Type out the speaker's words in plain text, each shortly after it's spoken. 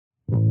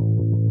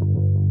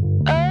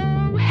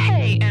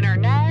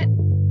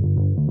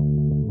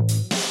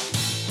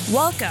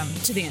Welcome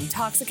to the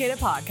Intoxicated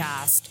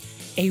Podcast,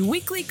 a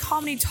weekly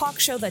comedy talk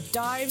show that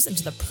dives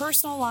into the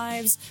personal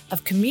lives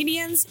of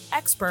comedians,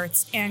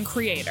 experts, and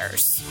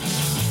creators.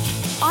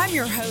 I'm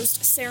your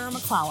host, Sarah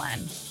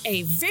McClellan,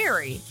 a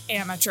very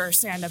amateur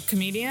stand-up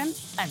comedian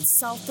and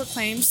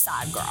self-proclaimed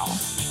sad girl.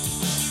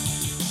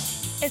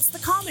 It's the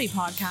comedy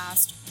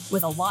podcast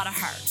with a lot of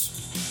heart.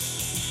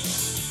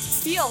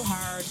 Feel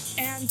hard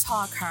and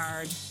talk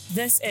hard.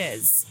 This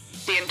is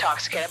the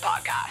Intoxicated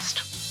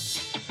Podcast.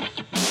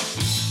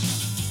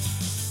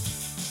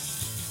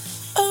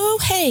 Oh,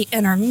 hey,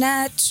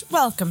 Internet.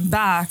 Welcome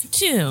back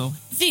to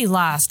the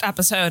last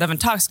episode of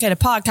Intoxicated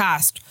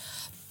Podcast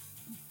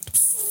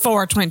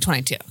for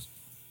 2022.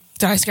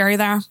 Did I scare you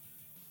there?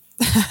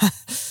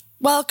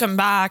 Welcome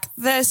back.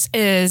 This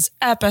is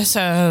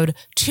episode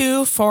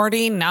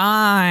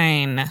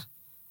 249.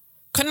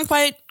 Couldn't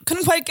quite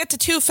get to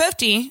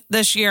 250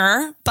 this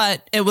year,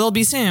 but it will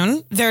be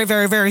soon. Very,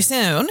 very, very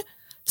soon.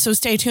 So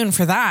stay tuned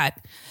for that.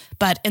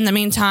 But in the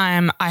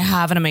meantime, I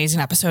have an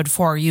amazing episode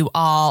for you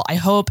all. I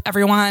hope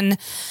everyone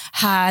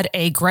had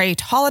a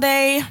great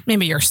holiday.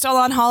 Maybe you're still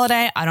on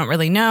holiday. I don't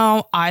really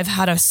know. I've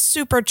had a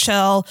super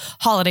chill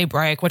holiday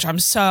break, which I'm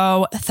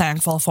so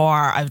thankful for.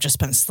 I've just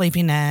been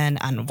sleeping in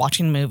and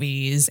watching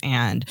movies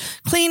and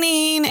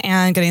cleaning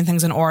and getting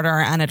things in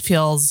order, and it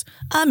feels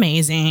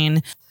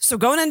amazing. So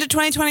going into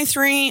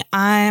 2023,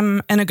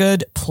 I'm in a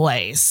good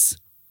place.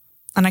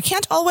 And I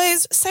can't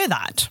always say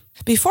that.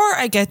 Before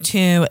I get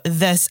to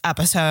this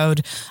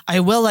episode, I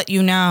will let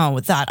you know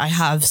that I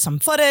have some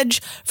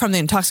footage from the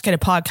Intoxicated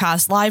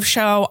Podcast live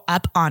show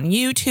up on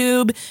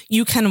YouTube.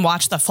 You can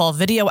watch the full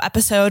video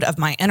episode of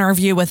my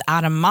interview with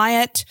Adam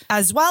Myatt,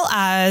 as well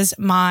as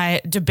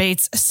my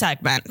debates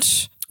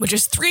segment, which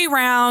is 3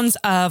 rounds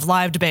of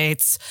live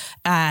debates,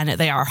 and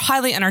they are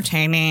highly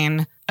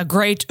entertaining. A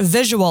great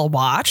visual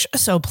watch,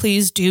 so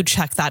please do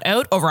check that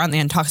out over on the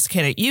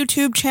Intoxicated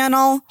YouTube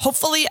channel.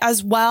 Hopefully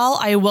as well,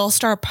 I will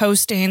start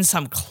posting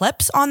some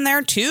clips on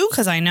there too,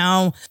 because I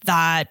know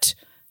that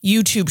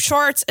YouTube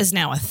Shorts is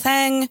now a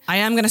thing. I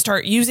am going to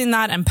start using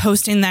that and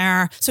posting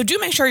there. So do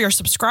make sure you're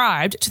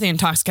subscribed to the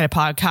Intoxicated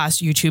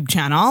Podcast YouTube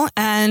channel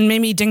and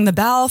maybe ding the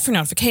bell for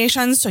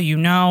notifications so you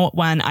know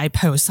when I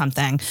post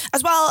something.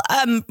 As well,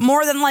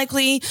 more than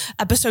likely,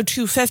 episode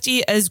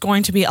 250 is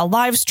going to be a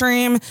live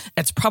stream.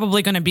 It's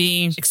probably going to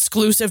be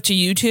exclusive to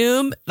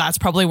YouTube. That's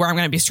probably where I'm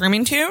going to be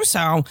streaming to.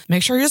 So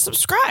make sure you're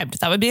subscribed.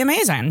 That would be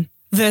amazing.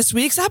 This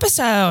week's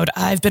episode,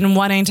 I've been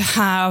wanting to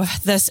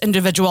have this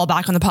individual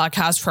back on the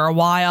podcast for a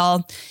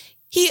while.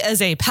 He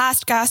is a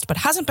past guest, but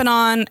hasn't been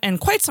on in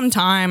quite some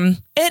time.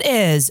 It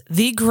is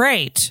the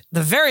great,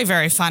 the very,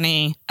 very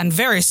funny, and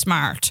very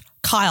smart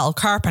Kyle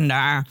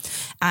Carpenter.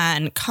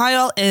 And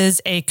Kyle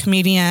is a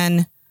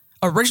comedian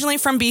originally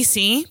from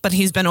BC, but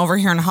he's been over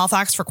here in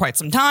Halifax for quite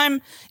some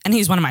time, and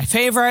he's one of my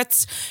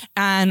favorites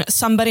and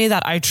somebody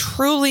that I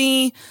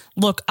truly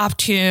look up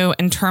to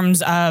in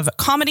terms of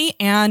comedy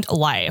and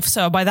life.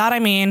 So by that, I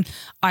mean,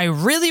 I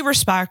really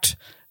respect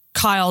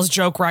Kyle's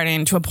joke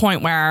writing to a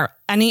point where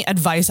any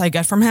advice I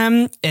get from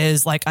him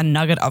is like a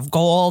nugget of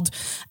gold.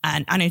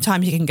 And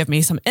anytime he can give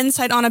me some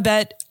insight on a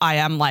bit, I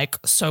am like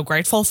so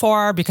grateful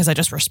for, because I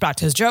just respect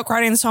his joke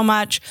writing so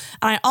much.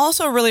 And I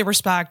also really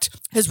respect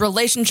his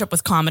relationship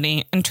with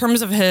comedy in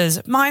terms of his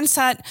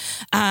mindset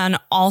and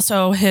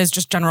also his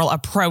just general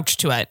approach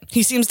to it.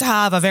 He seems to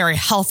have a very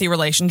healthy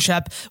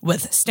relationship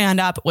with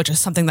stand-up, which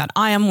is something that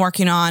I am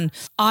working on.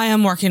 I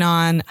am working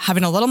on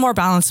having a little more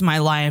balance in my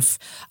life,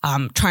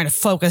 trying to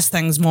focus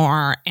things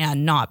more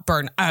and not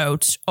burn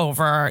out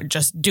over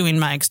just doing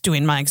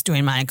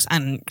mics.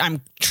 And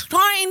I'm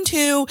trying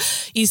to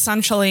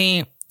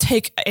essentially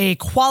take a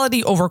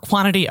quality over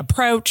quantity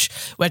approach,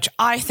 which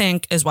I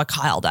think is what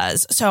Kyle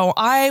does. So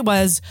I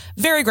was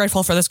very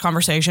grateful for this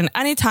conversation.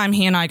 Anytime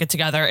he and I get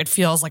together, it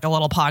feels like a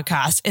little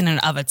podcast in and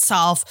of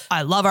itself.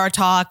 I love our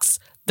talks.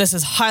 This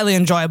is highly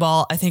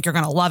enjoyable. I think you're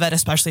going to love it,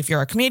 especially if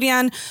you're a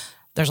comedian.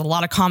 There's a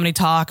lot of comedy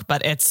talk,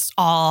 but it's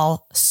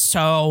all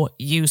so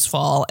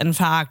useful. In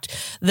fact,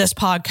 this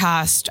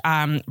podcast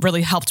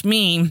really helped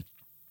me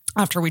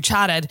after we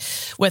chatted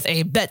with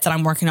a bit that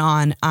I'm working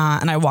on.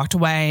 And I walked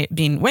away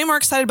being way more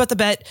excited about the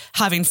bit,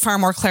 having far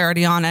more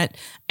clarity on it.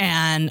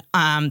 And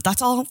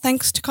that's all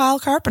thanks to Kyle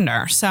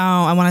Carpenter. So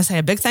I want to say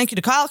a big thank you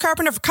to Kyle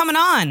Carpenter for coming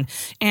on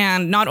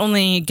and not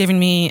only giving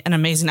me an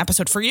amazing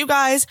episode for you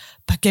guys,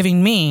 but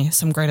giving me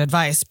some great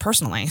advice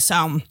personally.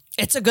 So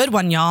it's a good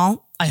one,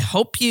 y'all. I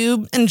hope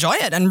you enjoy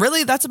it. And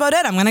really, that's about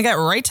it. I'm going to get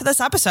right to this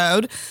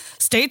episode.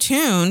 Stay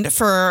tuned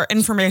for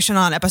information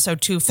on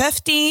episode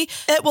 250.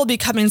 It will be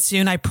coming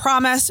soon, I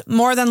promise.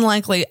 More than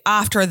likely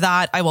after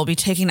that, I will be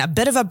taking a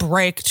bit of a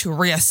break to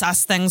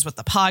reassess things with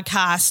the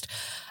podcast.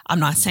 I'm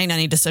not saying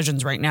any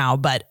decisions right now,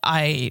 but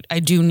I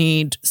do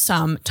need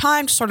some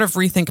time to sort of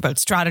rethink about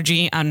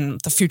strategy and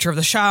the future of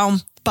the show.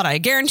 But I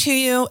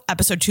guarantee you,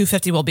 episode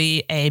 250 will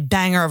be a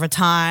banger of a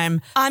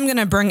time. I'm going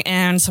to bring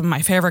in some of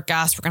my favorite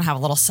guests. We're going to have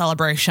a little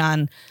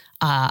celebration.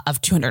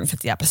 of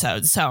 250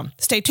 episodes. So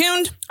stay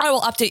tuned. I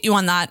will update you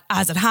on that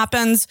as it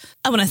happens.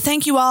 I want to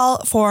thank you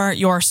all for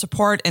your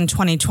support in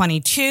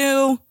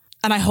 2022.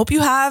 And I hope you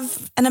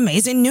have an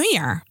amazing new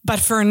year. But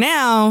for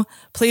now,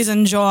 please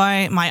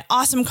enjoy my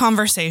awesome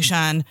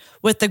conversation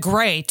with the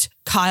great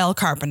Kyle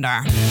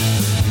Carpenter.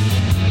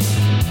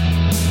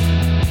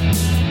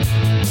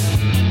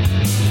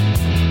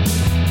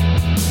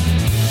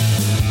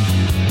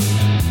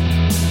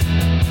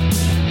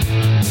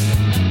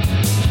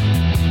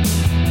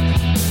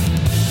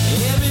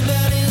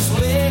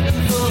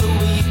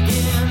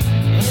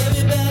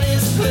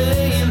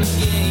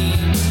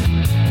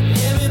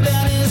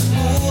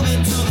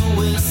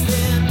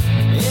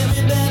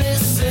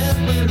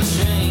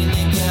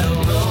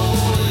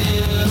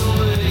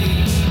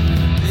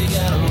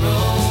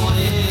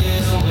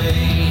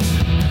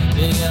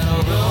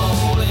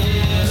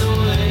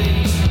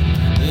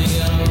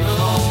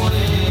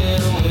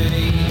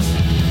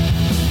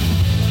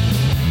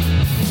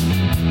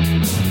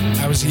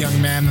 I was a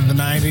young man in the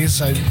 90s.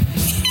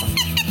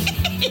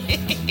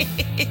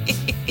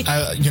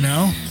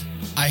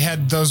 I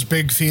had those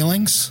big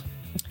feelings.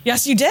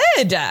 Yes, you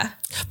did.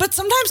 But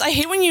sometimes I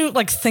hate when you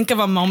like think of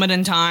a moment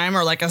in time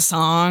or like a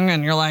song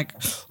and you're like,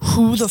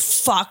 who the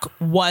fuck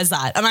was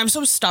that? And I'm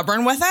so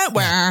stubborn with it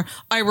where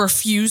I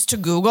refuse to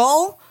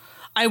Google.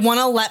 I want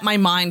to let my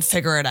mind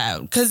figure it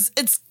out because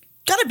it's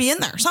got to be in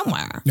there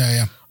somewhere.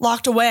 Yeah.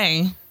 Locked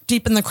away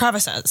deep in the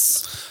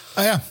crevices.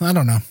 Oh, yeah. I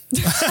don't know.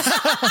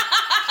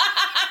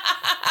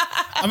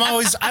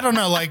 I don't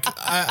know, like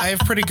I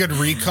have pretty good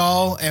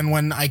recall, and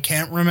when I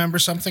can't remember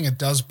something, it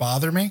does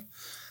bother me.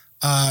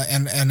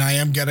 And I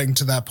am getting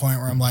to that point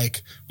where I'm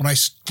like,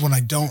 when I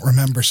don't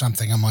remember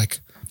something, I'm like,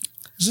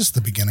 is this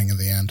the beginning of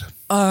the end?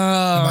 Am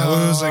I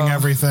losing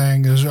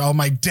everything? Is all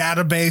my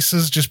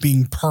databases just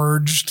being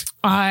purged?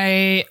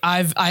 I've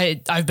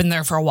been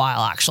there for a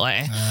while actually,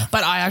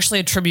 but I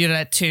actually attribute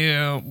it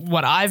to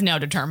what I've now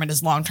determined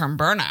is long-term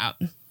burnout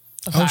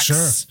effects. Oh,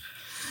 sure.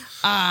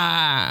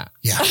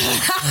 Yeah.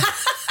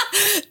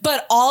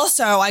 But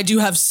also I do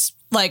have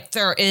like,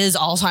 there is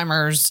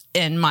Alzheimer's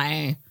in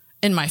my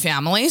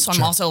family. So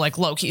I'm also like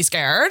low key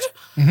scared,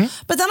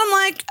 but then I'm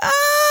like,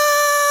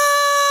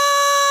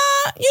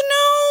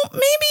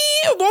 maybe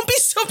it won't be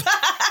so bad.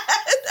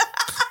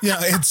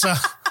 Yeah. It's,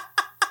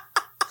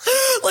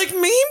 like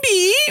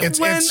maybe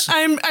when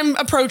I'm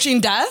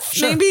approaching death,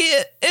 maybe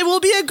it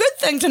will be a good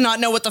thing to not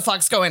know what the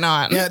fuck's going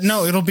on. Yeah,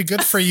 no, it'll be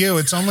good for you.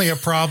 It's only a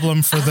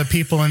problem for the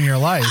people in your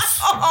life.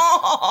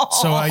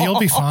 So you'll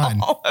be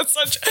fine. I'm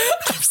such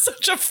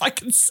a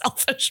fucking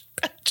selfish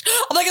bitch.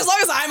 I'm like, as long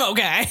as I'm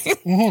okay.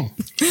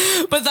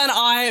 But then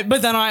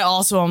I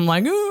also am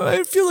like, oh,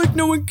 I feel like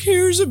no one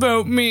cares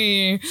about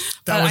me.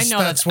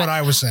 That's what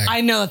I was saying.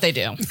 I know that they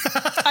do.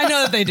 I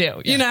know that they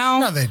do. You know?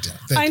 No, they do.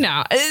 I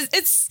know.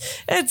 It's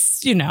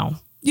you know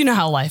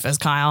how life is,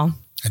 Kyle.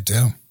 I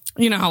do.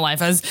 You know how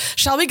life is.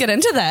 Shall we get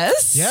into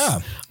this? Yeah.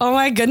 Oh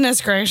my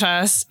goodness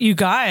gracious. You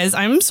guys,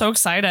 I'm so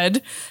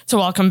excited to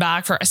welcome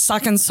back for a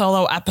second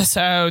solo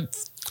episode,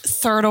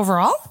 third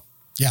overall.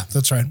 Yeah,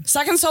 that's right.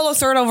 Second solo,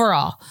 third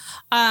overall.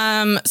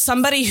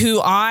 Somebody who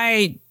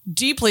I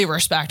deeply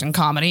respect in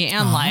comedy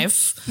and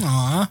life.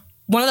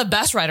 One of the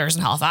best writers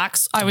in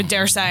Halifax, I would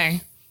dare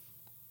say.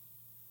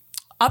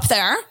 Up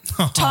there,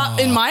 top,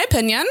 in my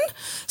opinion,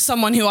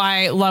 someone who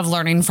I love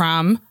learning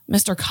from,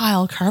 Mr.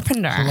 Kyle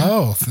Carpenter.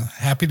 Hello.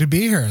 Happy to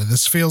be here.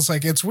 This feels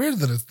like it's weird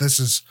that this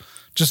is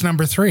just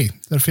number 3.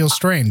 That feels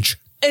strange.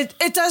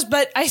 It does,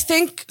 but I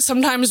think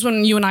sometimes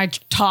when you and I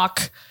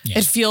talk,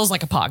 it feels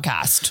like a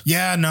podcast.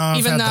 Yeah, no,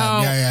 even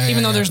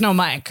though there's no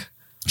mic.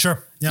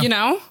 Sure. Yeah. You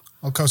know?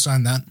 I'll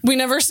co-sign that. We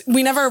never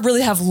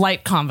really have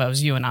light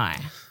convos, you and I.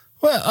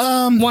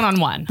 Well,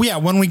 one-on-one. Yeah,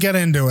 when we get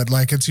into it,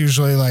 like it's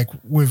usually like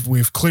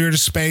we've cleared a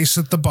space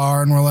at the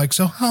bar and we're like,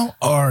 so how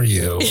are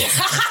you?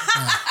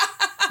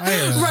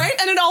 Right?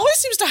 And it always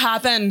seems to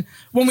happen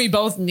when we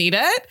both need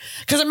it.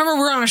 Because I remember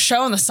we were on a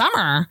show in the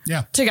summer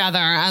together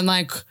and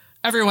like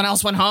everyone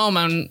else went home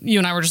and you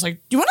and I were just like,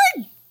 do you want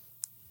to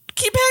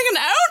keep hanging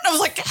out? And I was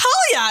like, hell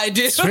yeah, I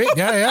do. Sweet.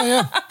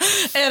 Yeah.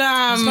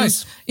 And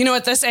nice.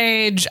 At this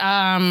age,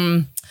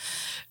 that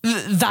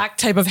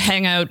type of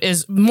hangout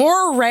is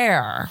more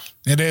rare.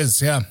 It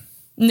is, yeah.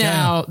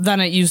 Now than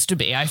it used to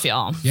be, I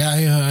feel.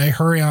 Yeah, I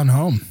hurry on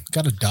home.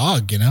 Got a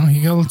dog,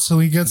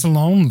 he gets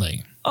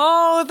lonely.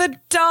 Oh, the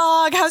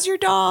dog. How's your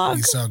dog?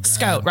 He's so good.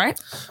 Scout, right?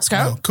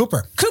 Scout? No,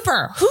 Cooper.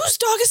 Cooper. Whose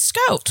dog is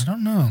Scout? I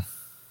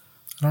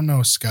don't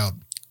know a Scout.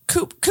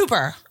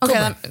 Cooper.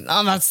 Okay,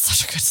 that's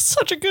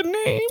such a good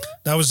name.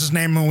 That was his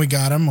name when we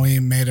got him.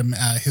 We made him,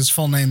 his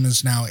full name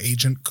is now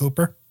Agent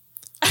Cooper.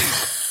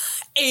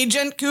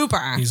 Agent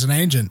Cooper. He's an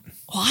agent.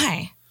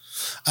 Why?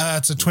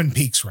 It's a Twin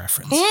Peaks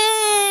reference.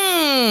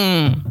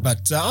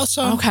 But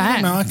also,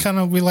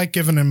 we like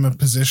giving him a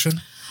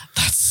position.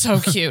 That's so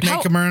cute.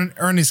 Make him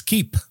earn his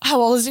keep.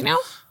 How old is he now?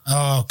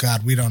 Oh,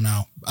 God, we don't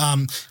know.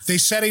 They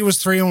said he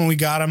was 3 when we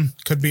got him.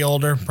 Could be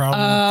older.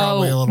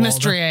 Probably a little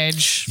mystery older.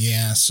 age.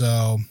 Yeah,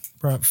 so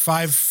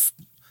 5,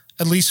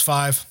 at least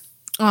 5.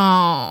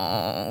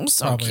 Oh,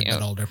 so Probably cute. a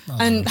bit older.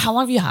 And how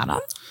long have you had them?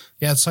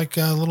 Yeah, it's like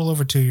a little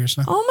over 2 years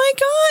now. Oh my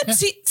God.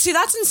 See,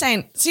 that's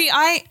insane. See,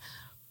 I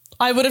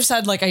would have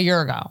said like a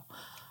year ago,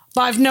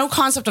 but I have no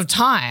concept of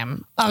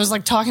time. I was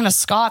like talking to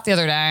Scott the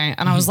other day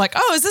and I was like,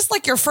 oh, is this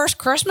like your first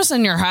Christmas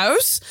in your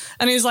house?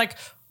 And he's like,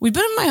 we've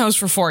been in my house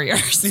for 4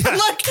 years. I'm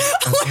like,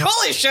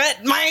 holy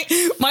shit, my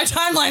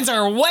timelines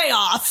are way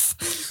off.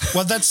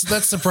 Well, that's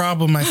the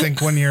problem, I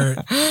think, when you're,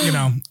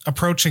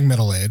 approaching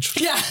middle age.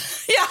 Yeah.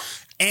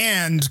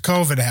 And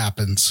COVID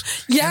happens.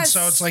 Yes.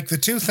 And so it's like the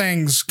two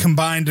things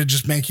combined to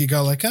just make you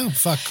go like, oh,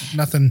 fuck,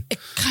 nothing. It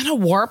kind of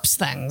warps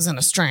things in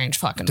a strange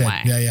fucking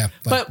way. Yeah.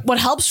 But what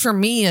helps for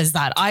me is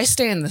that I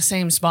stay in the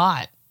same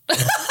spot.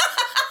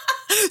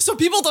 So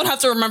people don't have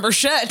to remember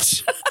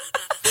shit.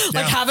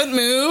 Haven't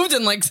moved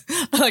and like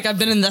I've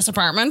been in this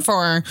apartment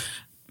for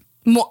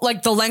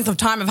like the length of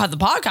time I've had the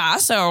podcast,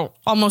 so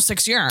almost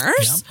 6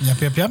 years.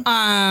 Yep.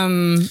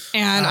 And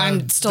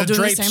I'm still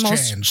doing the same old.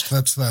 Changed.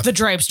 That's the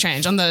drapes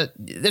changed.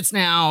 It's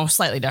now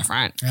slightly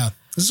different. Yeah,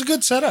 this is a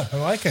good setup. I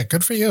like it.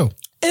 Good for you.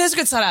 It is a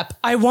good setup.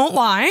 I won't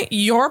lie.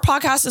 Your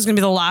podcast is going to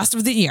be the last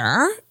of the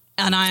year,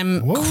 and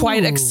I'm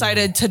quite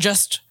excited to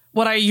just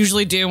what I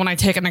usually do when I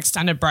take an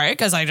extended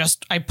break is I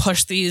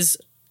push these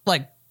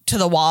like to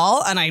the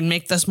wall and I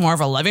make this more of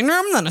a living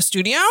room than a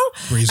studio.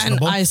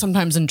 Reasonable. And I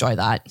sometimes enjoy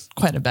that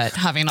quite a bit,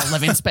 having a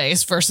living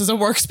space versus a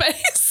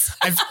workspace.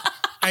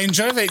 I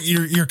enjoy that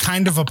you're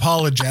kind of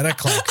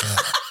apologetic like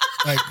that.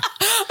 Like,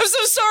 I'm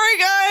so sorry,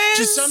 guys.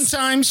 just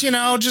sometimes,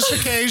 just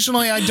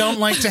occasionally I don't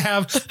like to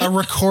have a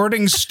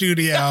recording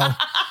studio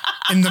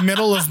in the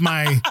middle of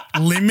my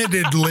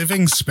limited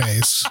living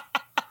space.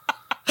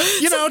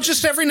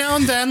 Just every now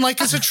and then,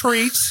 like as a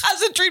treat.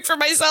 As a treat for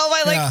myself,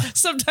 I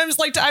sometimes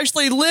like to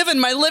actually live in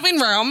my living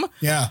room.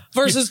 Yeah.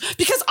 Versus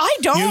because I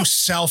don't. You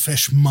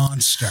selfish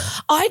monster.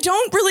 I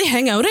don't really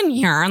hang out in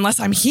here unless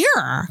I'm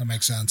here. That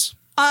makes sense.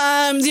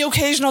 The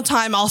occasional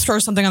time I'll throw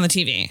something on the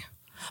TV.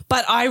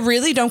 But I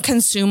really don't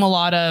consume a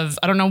lot of,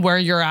 I don't know where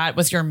you're at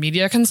with your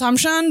media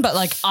consumption, but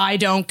like I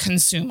don't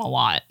consume a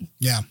lot.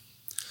 Yeah.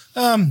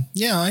 I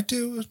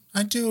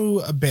do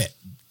a bit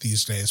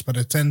these days, but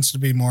it tends to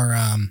be more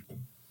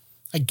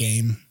a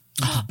game.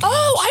 Oh,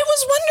 I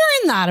was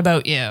wondering that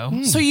about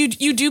you. So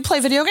you do play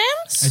video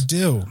games? I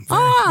do.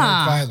 Very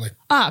quietly.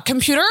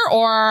 Computer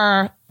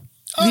or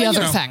the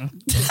other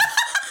thing?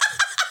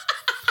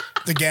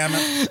 The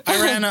gamut.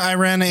 I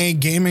ran a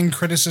gaming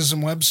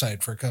criticism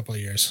website for a couple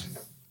of years.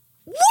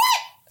 What?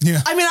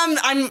 Yeah. I mean,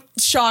 I'm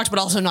shocked, but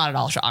also not at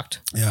all shocked.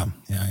 Yeah.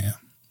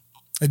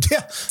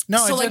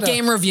 No, so I did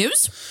game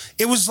reviews?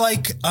 It was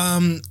like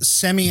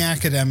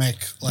semi-academic,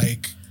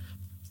 like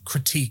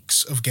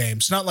critiques of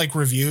games, not like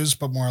reviews,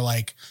 but more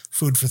like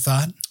food for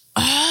thought.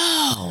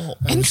 Oh,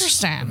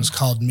 interesting. It was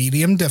called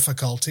Medium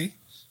Difficulty.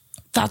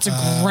 That's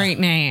a great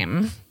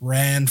name.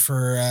 Ran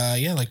for,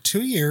 like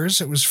 2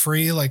 years. It was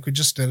free. Like we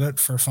just did it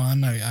for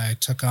fun. I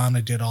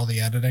did all the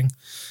editing.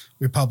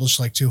 We published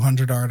like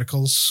 200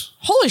 articles.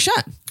 Holy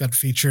shit. Got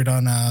featured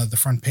on the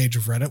front page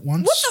of Reddit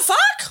once. What the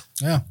fuck?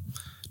 Yeah.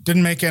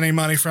 Didn't make any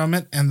money from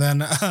it. And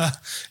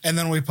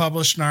then we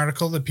published an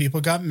article that people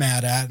got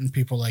mad at and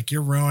people were like,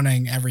 you're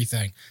ruining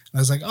everything. And I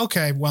was like,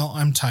 okay, well,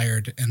 I'm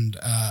tired and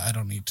I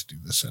don't need to do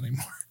this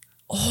anymore.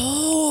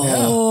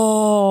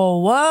 Oh,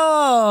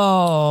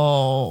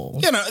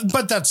 whoa.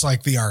 But that's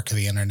like the arc of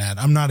the internet.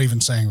 I'm not even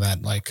saying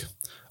that. Like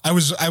I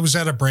was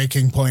at a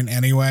breaking point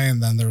anyway.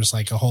 And then there was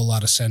like a whole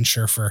lot of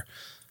censure for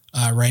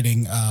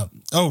publishing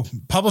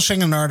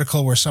an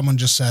article where someone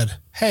just said,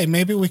 hey,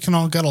 maybe we can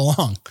all get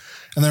along.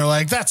 And they're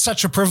like, that's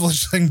such a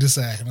privileged thing to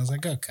say. And I was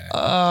like, okay.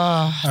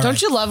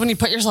 Don't you love when you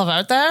put yourself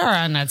out there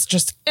and it's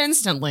just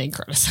instantly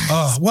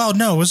criticized? Well,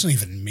 no, it wasn't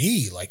even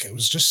me. Like, it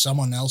was just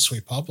someone else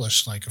we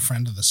published, like a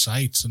friend of the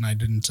site's. And I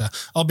didn't,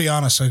 I'll be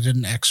honest, I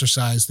didn't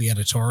exercise the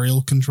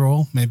editorial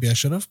control. Maybe I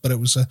should have, but it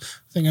was a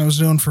thing I was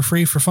doing for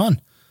free for fun.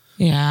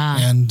 Yeah.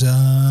 And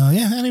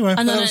anyway,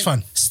 and then it was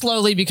fun.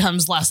 Slowly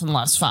becomes less and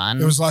less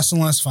fun. It was less and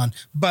less fun.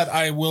 But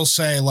I will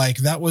say, like,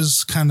 that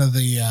was kind of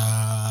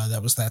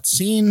that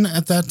scene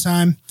at that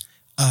time.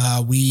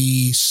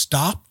 We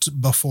stopped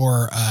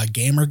before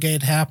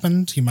Gamergate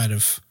happened. You might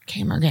have.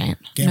 Gamergate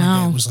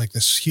was like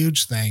this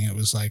huge thing. It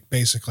was like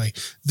basically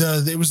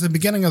it was the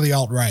beginning of the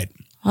alt-right.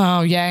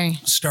 Oh, yay.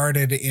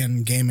 Started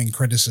in gaming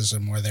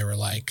criticism where they were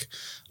like,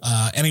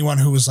 anyone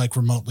who was like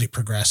remotely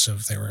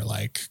progressive, they were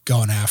like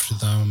going after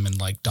them and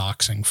like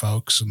doxing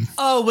folks. And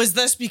was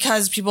this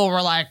because people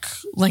were like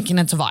linking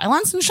it to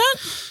violence and shit?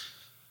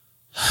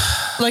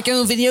 Like,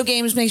 video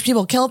games makes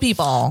people kill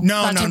people.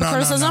 No,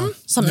 criticism?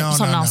 Something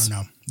else.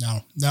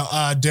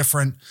 No,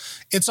 different.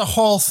 It's a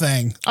whole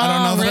thing. I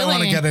don't know that I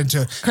want to get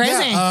into it.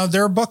 Crazy. Yeah,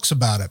 there are books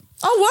about it.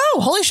 Oh,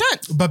 wow. Holy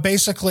shit. But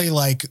basically,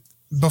 like,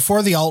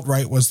 before the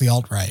alt-right was the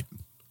alt-right,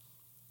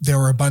 there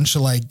were a bunch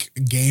of like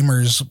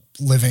gamers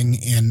living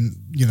in,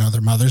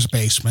 their mother's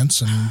basements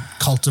and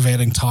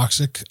cultivating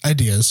toxic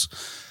ideas.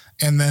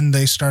 And then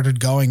they started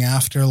going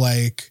after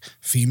like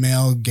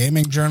female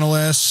gaming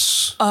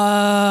journalists,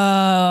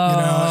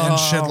 and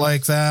shit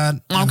like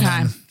that.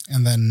 Okay.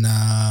 And then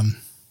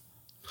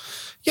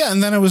Yeah,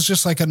 and then it was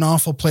just like an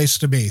awful place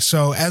to be.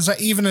 So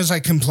even as I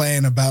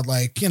complain about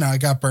like, I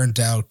got burnt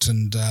out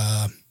and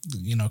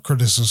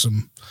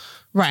criticism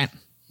Right.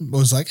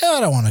 was like, I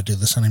don't want to do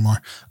this anymore.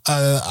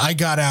 I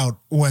got out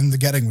when the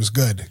getting was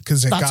good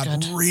because it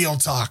got real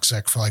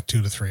toxic for like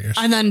 2 to 3 years.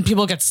 And then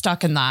people get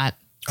stuck in that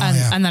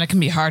and then it can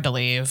be hard to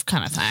leave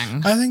kind of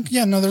thing. I think,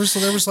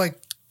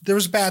 there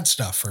was bad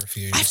stuff for a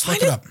few years. I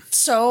find it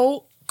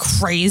so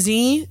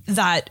crazy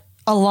that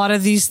a lot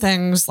of these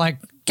things like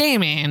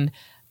gaming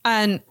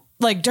and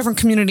like different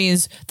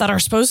communities that are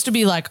supposed to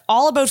be like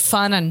all about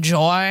fun and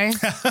joy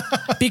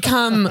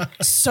become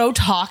so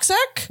toxic.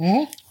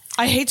 Mm-hmm.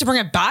 I hate to bring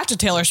it back to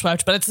Taylor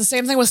Swift, but it's the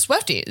same thing with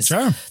Swifties.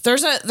 Sure.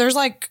 There's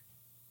like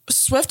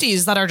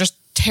Swifties that are just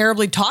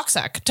terribly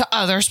toxic to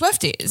other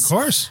Swifties. Of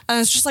course.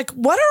 And it's just like,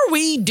 what are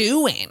we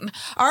doing?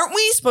 Aren't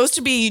we supposed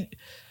to be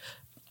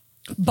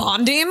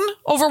bonding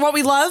over what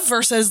we love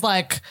versus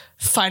like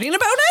fighting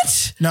about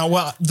it? No,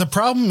 well, the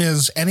problem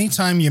is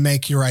anytime you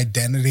make your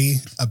identity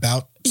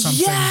about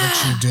something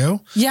that you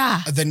do,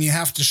 then you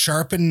have to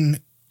sharpen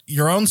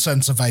your own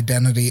sense of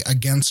identity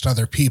against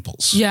other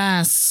people's.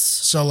 Yes.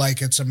 So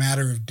like it's a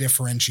matter of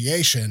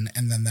differentiation,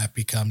 and then that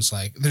becomes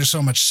like there's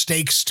so much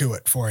stakes to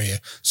it for you.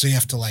 So you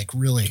have to like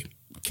really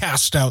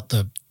cast out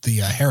the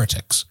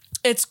heretics.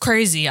 It's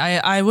crazy.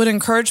 I would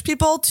encourage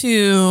people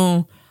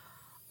to.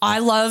 I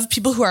love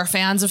people who are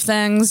fans of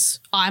things.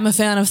 I'm a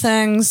fan of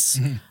things,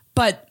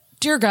 but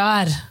dear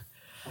God,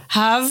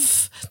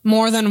 have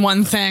more than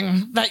one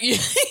thing that you.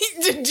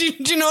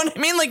 Do you know what I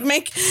mean?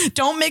 Like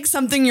don't make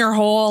something your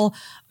whole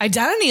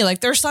identity. Like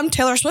there's some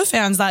Taylor Swift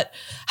fans that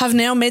have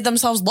now made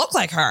themselves look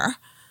like her.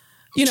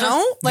 You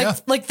know,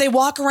 like they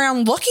walk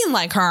around looking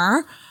like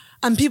her,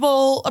 and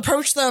people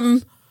approach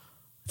them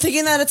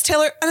thinking that it's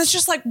Taylor, and it's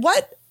just like,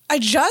 what?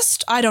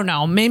 I don't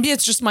know. Maybe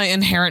it's just my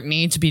inherent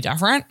need to be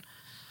different,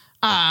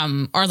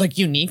 or like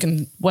unique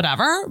and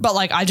whatever. But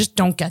like, I just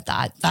don't get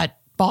that. That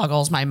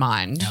boggles my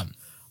mind. Yeah.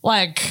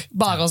 Like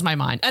boggles my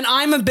mind. And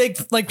I'm a big,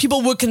 like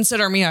people would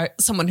consider me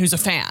someone who's a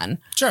fan.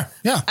 Sure.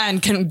 Yeah.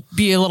 And can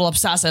be a little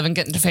obsessive and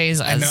get into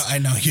phases. I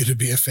know you to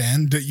be a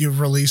fan. You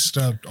released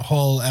a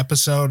whole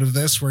episode of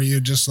this where you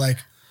just like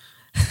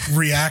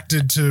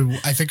reacted to,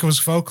 I think it was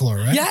folklore,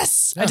 right?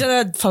 Yes. Yeah. I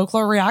did a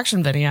folklore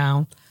reaction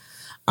video.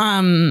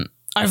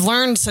 I've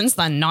learned since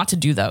then not to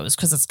do those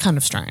because it's kind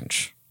of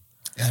strange.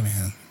 I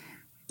mean,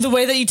 the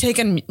way that you take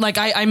in, like,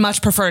 I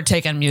much prefer to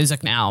take in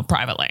music now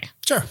privately.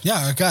 Sure.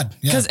 Yeah. God.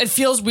 Yeah. Because it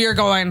feels weird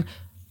going,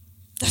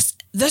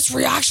 this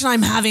reaction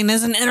I'm having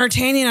isn't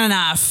entertaining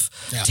enough.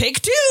 Yeah.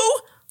 Take 2.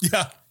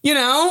 Yeah. You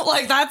know,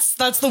 like that's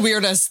the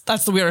weirdest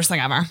thing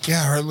ever.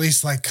 Yeah. Or at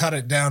least like cut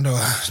it down to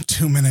a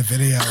 2-minute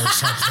video or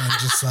something.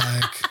 Just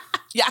like,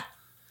 yeah.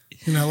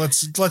 You know,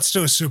 let's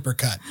do a super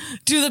cut.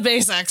 Do the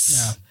basics.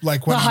 Yeah.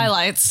 Like when the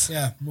highlights.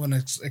 Yeah. When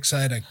it's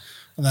exciting.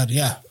 And that,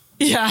 yeah.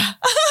 Yeah.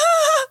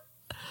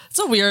 It's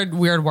a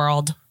weird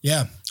world.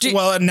 Yeah.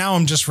 Well, and now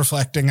I'm just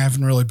reflecting. I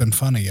haven't really been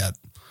funny yet.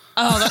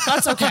 Oh,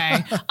 that's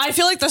okay. I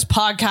feel like this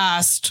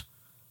podcast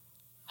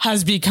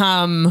has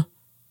become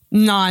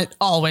not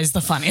always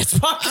the funniest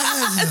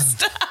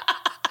podcast.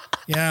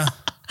 Yeah.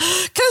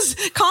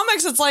 Because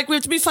comics, it's like we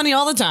have to be funny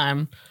all the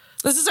time.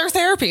 This is our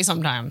therapy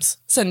sometimes.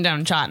 Sitting down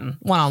and chatting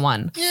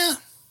one-on-one. Yeah.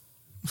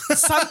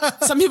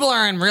 Some people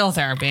are in real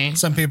therapy.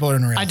 Some people are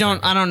in real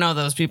therapy. I don't know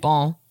those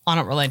people. I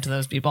don't relate to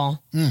those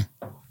people.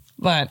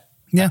 But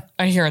yeah,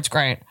 I hear it's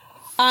great.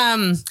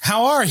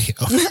 How are you?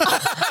 I'm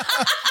not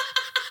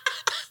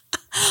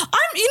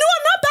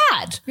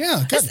bad.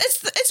 Yeah, good.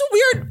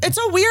 It's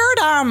a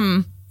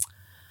weird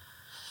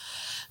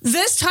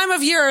this time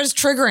of year is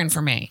triggering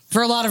for me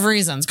for a lot of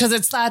reasons because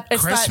it's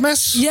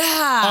Christmas.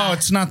 Yeah. Oh,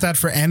 it's not that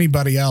for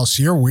anybody else.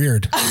 You're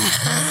weird.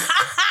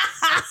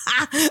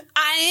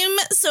 I'm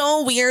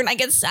so weird. I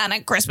get sad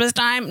at Christmas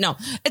time. No,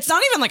 it's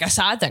not even like a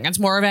sad thing. It's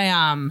more of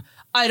a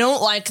I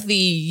don't like the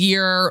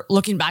year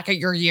looking back at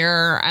your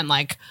year and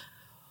like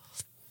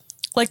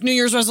New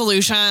Year's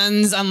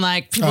resolutions and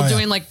like people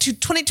doing like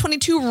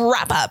 2022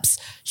 wrap ups.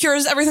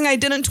 Here's everything I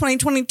did in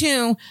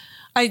 2022.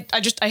 I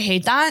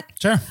hate that.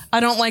 Sure.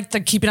 I don't like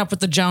the keeping up with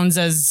the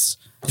Joneses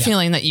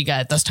feeling that you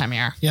get this time of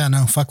year. Yeah,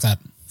 no, fuck that.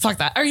 Fuck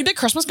that. Are you a big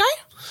Christmas guy?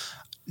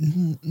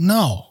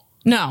 No.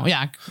 No,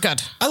 yeah, good.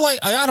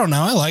 I don't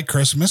know. I like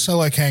Christmas. I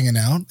like hanging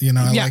out. You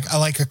know, I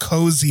like a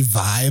cozy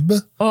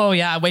vibe. Oh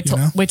yeah, wait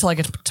till I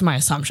get to my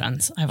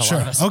assumptions. I have a lot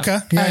of assumptions. Okay.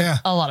 Yeah.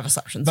 A lot of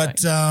assumptions.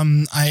 But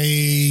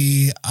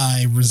I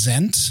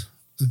resent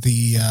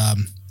the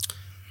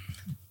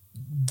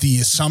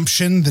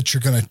assumption that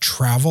you're going to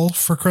travel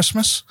for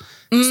Christmas.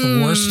 It's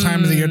the worst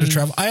time of the year to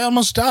travel. I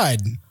almost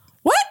died.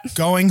 What?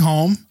 Going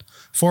home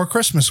for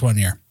Christmas one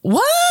year.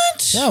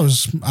 What? Yeah,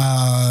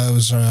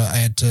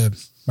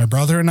 my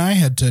brother and I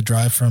had to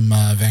drive from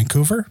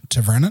Vancouver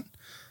to Vernon,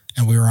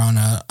 and we were on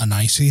an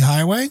icy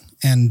highway,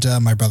 and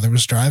my brother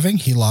was driving.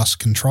 He lost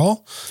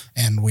control,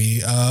 and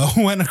we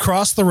went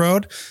across the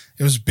road.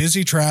 It was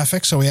busy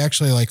traffic, so we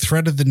actually like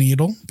threaded the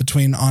needle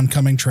between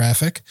oncoming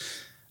traffic.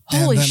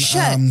 Holy and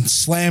then, shit.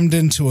 Slammed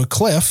into a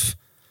cliff,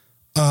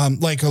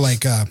 like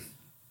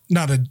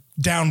not a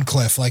down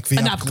cliff like the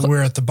An up, up cliff.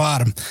 we're at the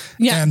bottom.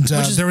 Yeah, and which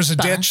is there was a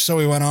better. ditch, so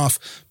we went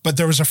off. But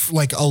there was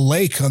a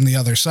lake on the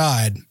other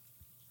side.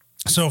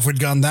 So if we'd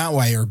gone that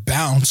way or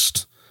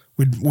bounced,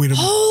 we'd have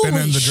been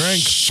in the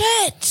drink.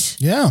 Shit.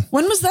 Yeah,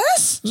 When was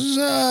this? this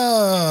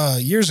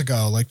is years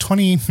ago, like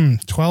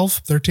 2012,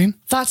 13.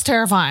 That's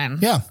terrifying.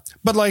 Yeah,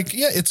 but like,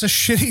 yeah, it's a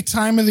shitty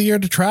time of the year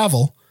to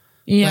travel.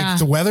 Yeah. Like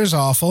the weather's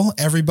awful.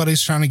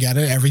 Everybody's trying to get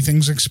it.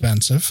 Everything's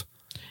expensive.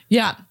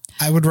 Yeah.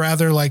 I would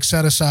rather like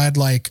set aside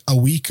like a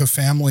week of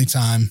family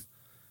time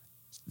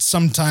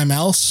sometime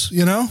else,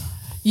 you know?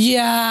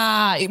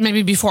 Yeah.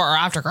 Maybe before or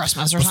after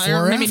Christmas or something.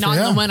 Before Or or maybe after, not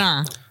in yeah. the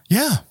winter.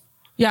 Yeah.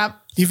 Yeah.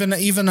 Even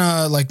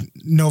like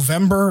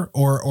November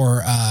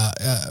or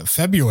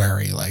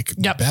February, like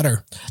Yep.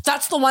 better.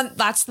 That's the one.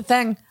 That's the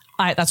thing.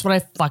 That's what I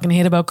fucking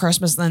hate about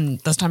Christmas and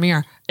this time of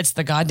year. It's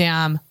the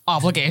goddamn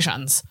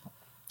obligations.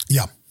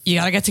 Yeah. You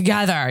got to get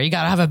together. You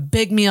got to have a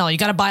big meal. You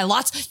got to buy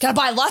lots. You got to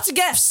buy lots of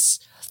gifts.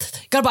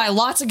 You got to buy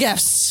lots of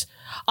gifts.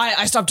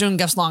 I stopped doing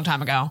gifts a long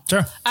time ago.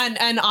 Sure.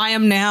 And I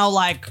am now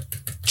like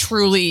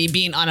truly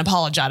being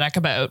unapologetic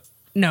about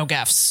no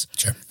gifts.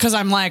 Sure. Because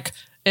I'm like,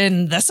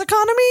 in this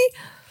economy,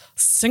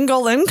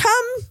 single income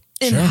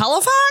in Sure.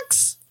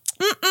 Halifax.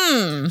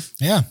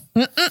 Yeah.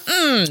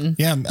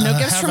 Yeah. No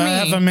gifts for me.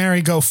 Have a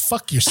Mary go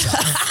fuck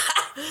yourself.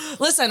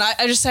 Listen,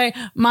 I just say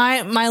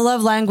my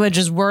love language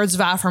is words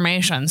of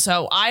affirmation.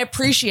 So I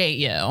appreciate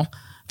you.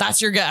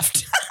 That's your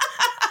gift.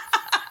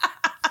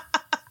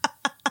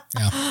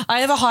 Yeah.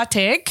 I have a hot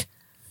take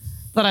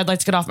that I'd like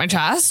to get off my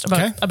chest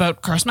Okay.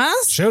 about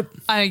Christmas. Shoot.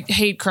 I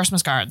hate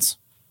Christmas cards.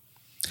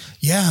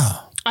 Yeah.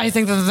 I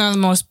think that they're the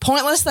most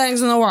pointless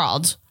things in the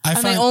world. I and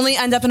they find- only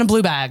end up in a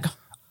blue bag.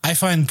 I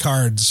find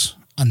cards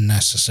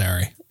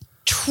unnecessary.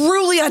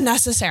 Truly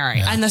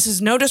unnecessary. And this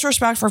is no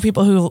disrespect for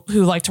people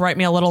who like to write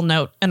me a little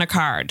note in a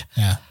card.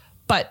 Yeah.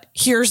 But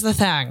here's the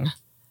thing.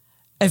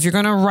 If you're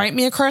going to write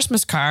me a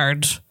Christmas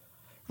card,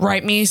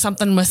 write me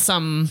something with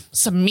some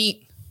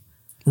meat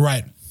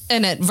Right.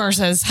 in it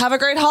versus have a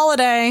great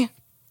holiday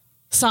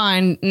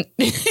sign. You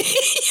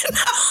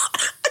know,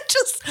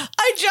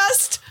 I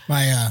just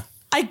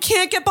My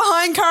can't get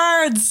behind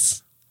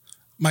cards.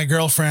 my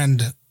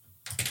girlfriend,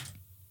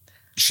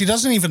 she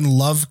doesn't even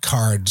love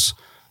cards.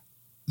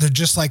 They're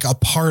just like a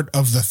part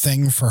of the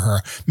thing for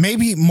her.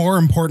 Maybe more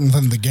important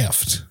than the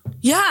gift.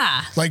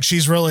 Yeah. Like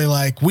she's really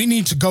like, we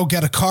need to go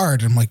get a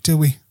card. I'm like, do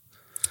we?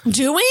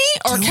 Do we?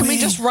 Or Do can we we?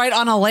 just write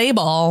on a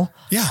label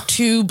Yeah.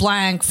 to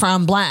blank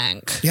from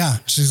blank? Yeah.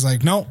 She's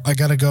like, no, I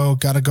gotta go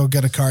get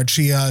a card.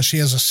 She has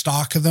a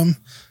stock of them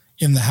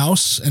in the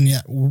house, and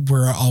yet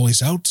we're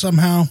always out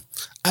somehow.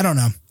 I don't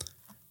know.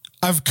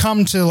 I've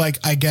come to like,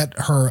 I get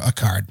her a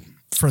card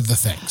for the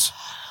things.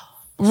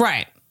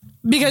 Right.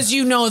 Because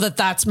you know that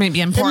that's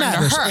maybe important to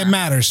her. It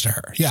matters to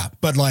her. Yeah.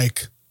 But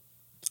like,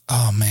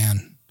 oh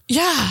man,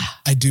 Yeah.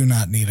 I do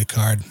not need a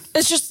card.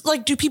 It's just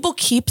like, do people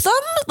keep them?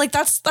 Like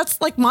that's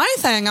like my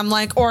thing. I'm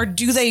like, or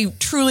do they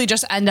truly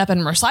just end up in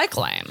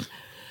recycling?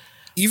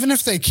 Even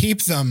if they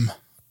keep them,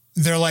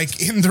 they're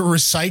like in the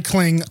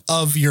recycling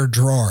of your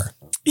drawer.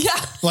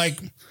 Yeah. Like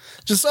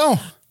just,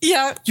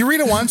 Yeah. you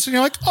read it once and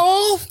you're like,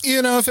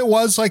 if it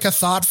was like a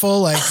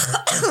thoughtful, like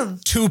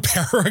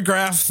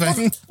 2-paragraph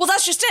thing. Well,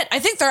 that's just it. I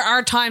think there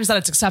are times that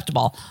it's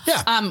acceptable.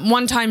 Yeah.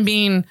 One time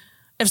being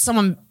if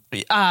someone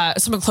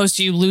close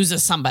to you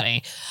loses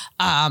somebody,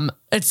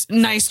 it's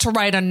nice to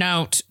write a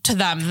note to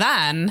them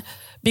then,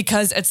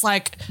 because it's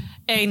like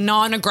a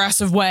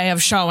non-aggressive way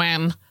of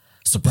showing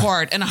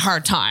support in a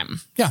hard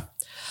time. Yeah.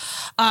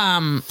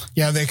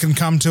 Yeah, they can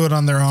come to it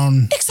on their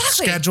own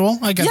schedule.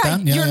 I get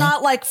that. Yeah, you're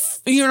not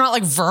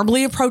like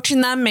verbally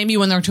approaching them maybe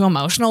when they're too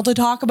emotional to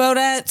talk about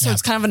it. So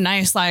it's kind of a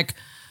nice but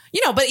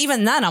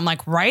even then I'm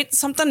like, write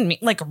something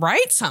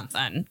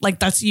like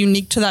that's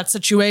unique to that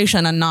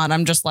situation, and not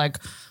I'm just like,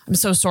 I'm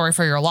so sorry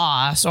for your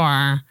loss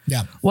or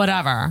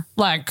whatever.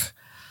 Like,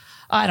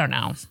 I don't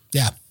know.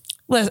 Yeah.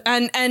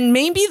 And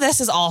maybe this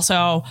is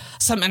also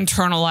some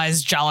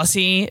internalized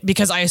jealousy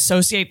because I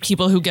associate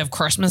people who give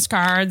Christmas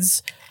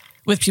cards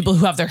with people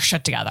who have their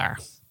shit together.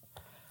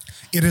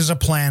 It is a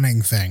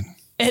planning thing.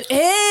 It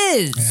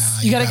is.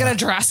 Yeah, you got to get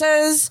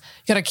addresses.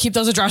 You got to keep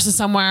those addresses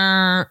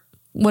somewhere,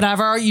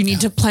 whatever. You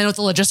need to plan out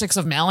the logistics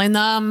of mailing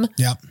them.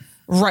 Yep.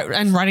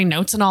 And writing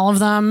notes in all of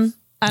them.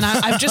 And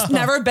I've just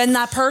never been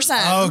that person.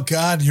 Oh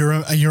God,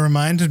 you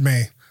reminded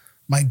me.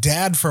 My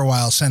dad for a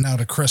while sent out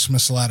a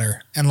Christmas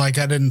letter, and like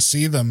I didn't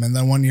see them. And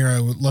then one year I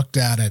looked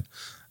at it,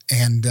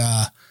 and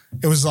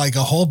it was like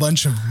a whole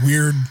bunch of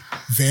weird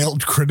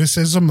veiled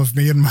criticism of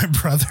me and my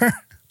brother.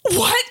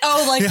 What?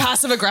 Oh, like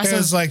passive aggressive. It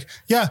was like,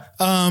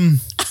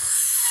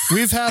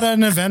 we've had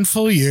an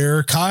eventful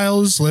year.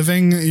 Kyle is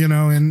living,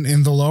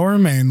 in the Lower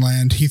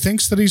Mainland. He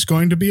thinks that he's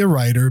going to be a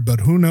writer, but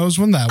who knows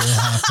when that will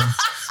happen.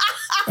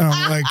 And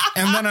I'm like,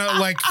 and then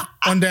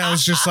one day I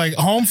was just like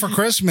home for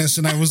Christmas,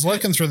 and I was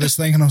looking through this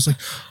thing, and I was like,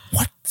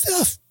 what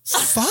the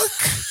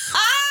fuck?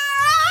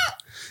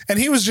 And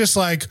he was just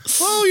like,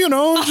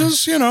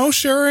 well,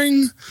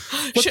 sharing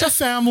what the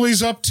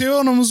family's up to.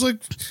 And I was like,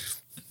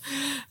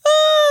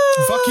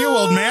 Fuck you,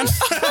 old man.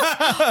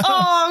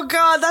 Oh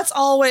God, that's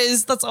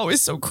always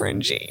so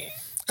cringy.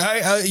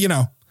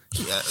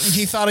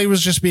 He thought he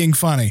was just being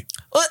funny.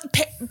 Well,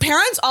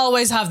 parents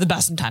always have the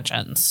best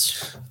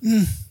intentions.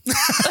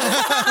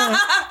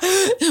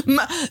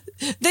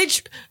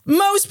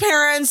 Most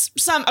parents,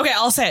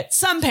 I'll say it.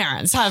 Some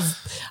parents have,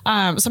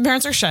 some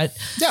parents are shit.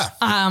 Yeah.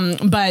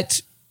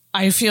 But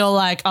I feel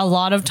like a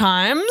lot of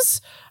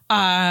times,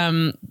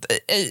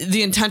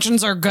 the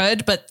intentions are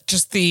good, but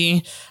just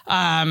them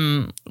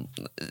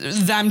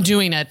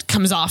doing it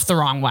comes off the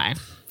wrong way.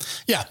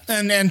 Yeah,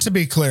 and to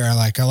be clear, I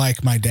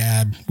like my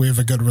dad. We have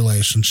a good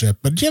relationship,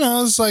 but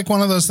it's like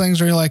one of those things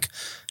where you're like,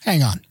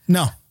 hang on,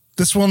 no,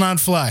 this will not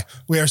fly.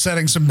 We are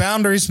setting some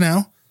boundaries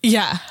now.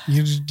 Yeah,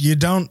 you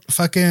don't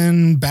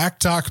fucking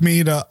backtalk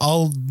me to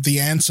all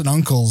the aunts and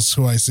uncles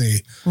who I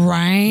see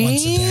right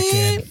once a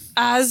decade.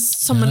 As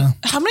someone,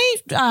 how many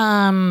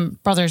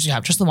brothers do you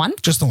have? Just the one?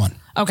 Just the one.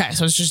 Okay,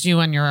 so it's just you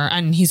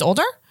and he's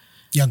older.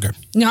 Younger.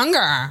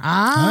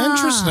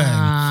 Interesting.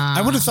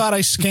 I would have thought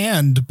I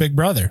scanned Big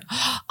Brother.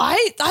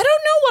 I don't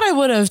know what I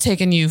would have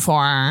taken you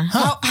for.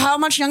 Huh. How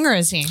much younger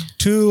is he?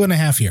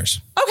 2.5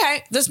 years.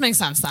 Okay, this makes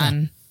sense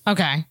then. Yeah.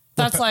 Okay,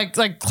 that's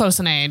like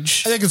close in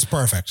age. I think it's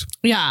perfect.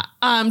 Yeah.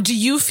 Do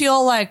you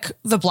feel like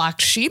the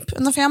black sheep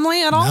in the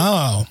family at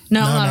all?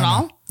 No, not at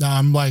all. No,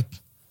 I'm like,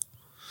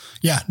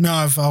 yeah, no,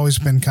 I've always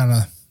been kind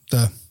of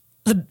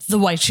the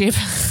white sheep,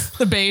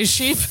 the beige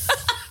sheep.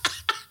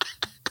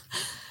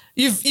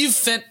 You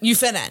fit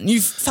in.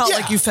 You felt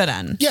like you fit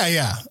in.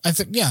 Yeah. I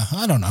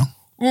don't know.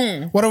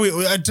 What are we?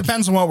 It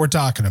depends on what we're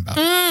talking about.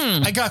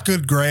 I got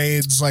good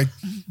grades. I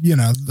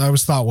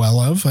was thought well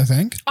of, I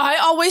think. I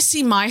always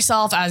see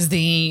myself as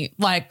the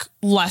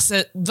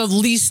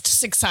least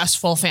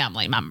successful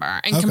family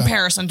member in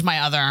comparison to my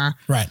other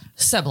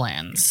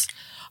siblings.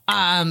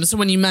 So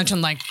when you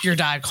mentioned like your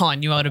dad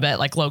calling you out a bit,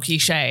 like low key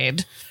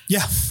shade.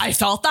 Yeah. I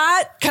felt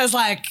that because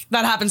like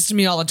that happens to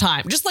me all the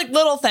time. Just like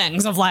little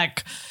things of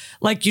like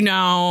if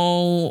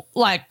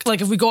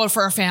we go out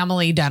for a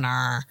family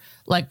dinner,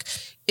 like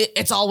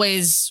it's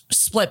always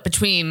split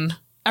between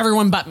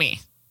everyone but me.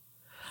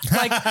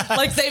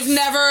 Like they've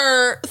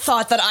never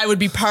thought that I would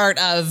be part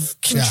of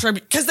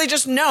contribute because they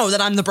just know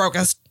that I'm the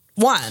brokest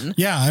one.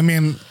 Yeah, I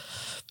mean,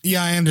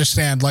 I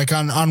understand. Like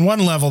on one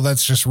level,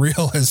 that's just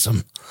realism.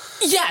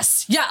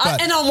 Yes, yeah,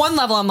 and on one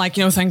level, I'm like,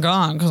 thank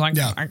God, because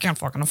I can't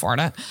fucking afford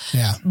it.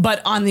 Yeah, but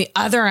on the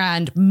other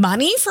end,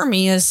 money for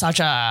me is such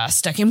a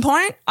sticking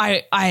point.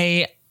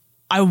 I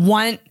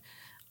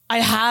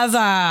have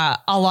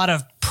a lot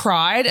of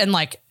pride and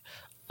like.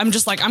 I'm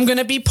just like, I'm going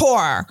to be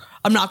poor.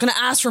 I'm not going to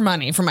ask for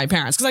money from my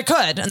parents because I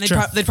could and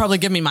they'd probably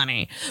give me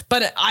money.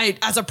 But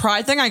as a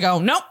pride thing, I go,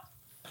 nope,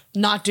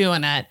 not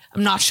doing it.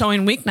 I'm not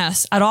showing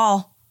weakness at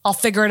all. I'll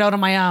figure it out on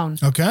my own.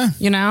 Okay.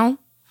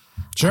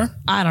 Sure.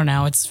 I don't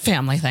know. It's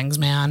family things,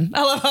 man.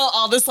 I love how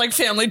all this like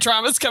family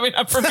drama is coming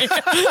up for me.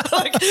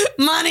 Like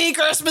money,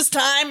 Christmas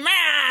time.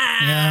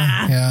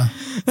 Yeah.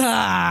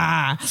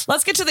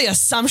 Let's get to the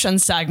assumption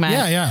segment.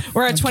 Yeah.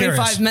 We're at 25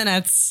 curious.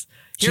 minutes.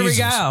 Here we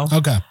go.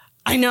 Okay.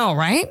 I know,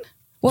 right?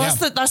 Well,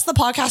 that's the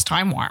podcast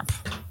time warp.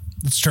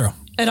 That's true.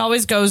 It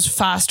always goes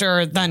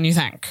faster than you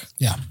think.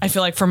 Yeah. I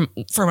feel like for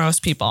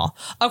most people.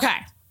 Okay.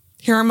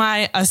 Here are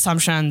my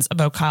assumptions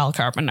about Kyle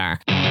Carpenter.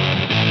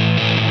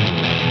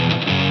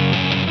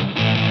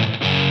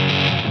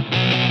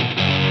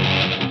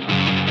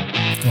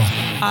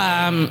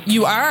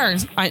 You are,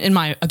 in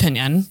my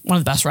opinion, one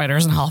of the best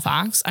writers in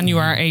Halifax, and you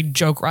are a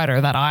joke writer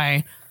that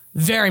I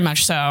very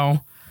much so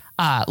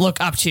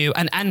look up to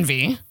and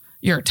envy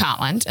your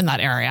talent in that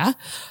area.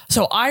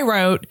 So I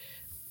wrote,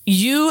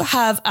 you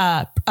have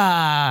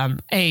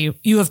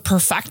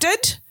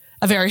perfected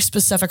a very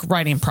specific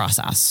writing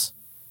process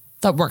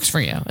that works for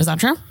you. Is that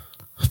true?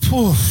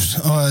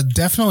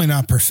 Definitely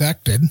not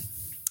perfected.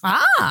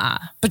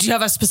 But do you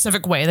have a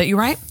specific way that you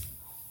write?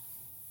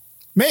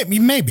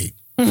 Maybe.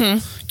 Mm-hmm.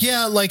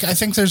 Yeah, like I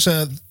think there's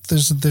a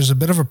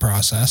bit of a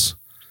process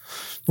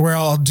where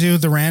I'll do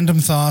the random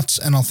thoughts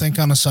and I'll think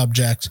on a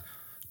subject,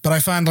 but I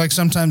find like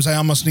sometimes I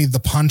almost need the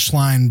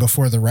punchline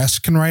before the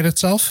rest can write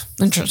itself.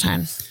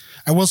 Interesting.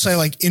 I will say,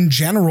 like in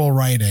general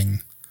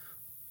writing,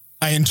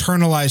 I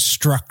internalize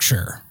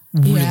structure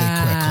really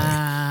quickly.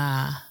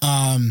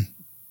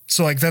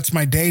 So like that's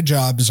my day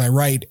job is I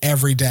write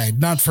every day,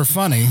 not for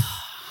funny.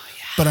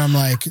 But I'm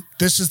like,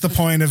 this is the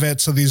point of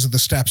it. So these are the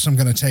steps I'm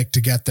going to take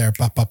to get there.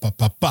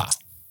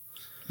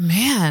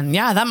 Man,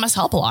 yeah, that must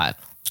help a lot.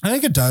 I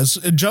think it does.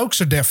 Jokes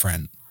are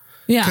different.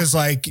 Yeah. Because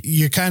like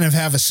you kind of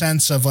have a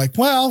sense of like,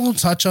 well, we'll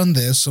touch on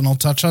this and I'll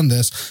touch on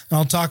this and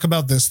I'll talk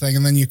about this thing.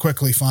 And then you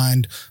quickly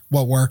find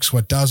what works,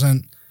 what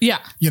doesn't. Yeah.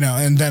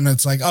 And then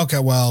it's like, okay,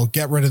 well,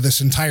 get rid of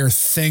this entire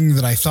thing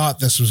that I thought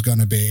this was going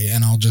to be.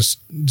 And I'll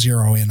just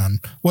zero in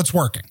on what's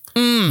working.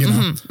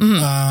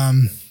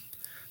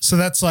 So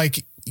that's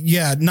like,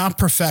 yeah, not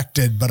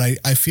perfected, but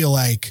I feel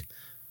like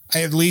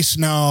I at least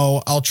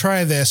know I'll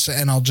try this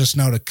and I'll just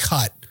know to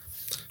cut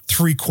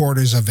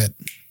 3/4 of it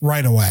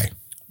right away.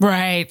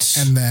 Right.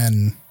 And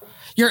then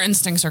your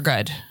instincts are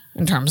good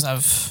in terms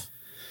of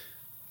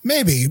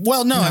Maybe.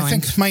 Well, no, I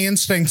think my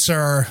instincts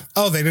are,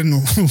 they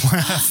didn't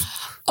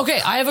laugh.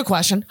 Okay, I have a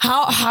question.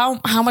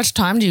 How much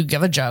time do you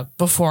give a joke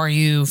before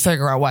you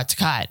figure out what to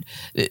cut?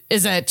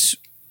 Is it,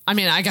 I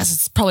mean, I guess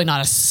it's probably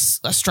not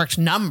a strict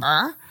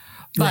number,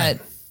 but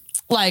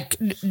like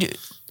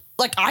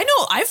I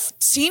know I've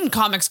seen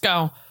comics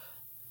go,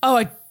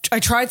 oh, I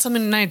tried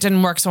something tonight, it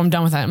didn't work, so I'm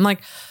done with it. I'm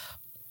like,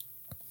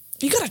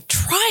 you got to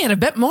try it a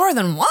bit more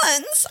than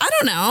once. I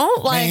don't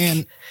know. Like,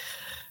 Man.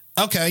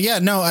 Okay, yeah,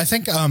 no, I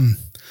think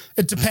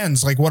it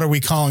depends. Like, what are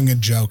we calling a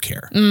joke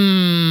here?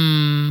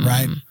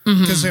 Right?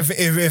 Because if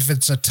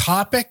it's a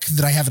topic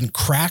that I haven't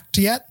cracked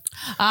yet,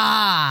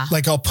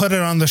 like I'll put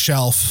it on the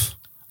shelf.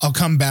 I'll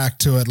come back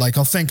to it. Like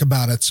I'll think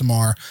about it some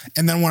more.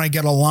 And then when I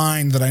get a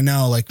line that I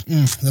know, like,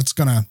 that's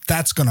gonna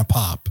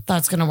pop.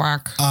 That's gonna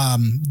work.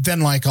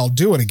 Then like I'll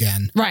do it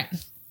again. Right.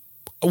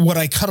 What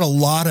I cut a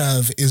lot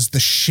of is the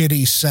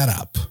shitty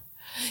setup.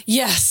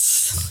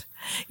 Yes.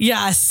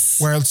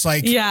 Where it's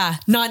like,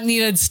 not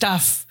needed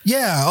stuff.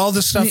 Yeah, all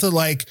the stuff that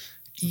like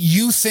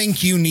you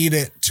think you need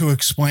it to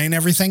explain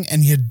everything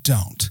and you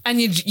don't. And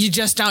you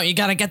just don't. You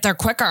got to get there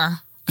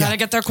quicker.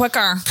 Get there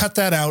quicker. Cut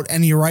that out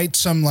and you write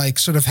some like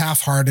sort of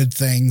half-hearted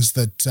things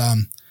that,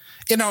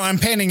 I'm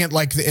painting it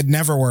like it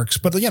never works,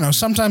 but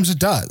sometimes it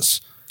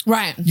does.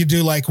 Right. You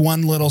do like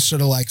one little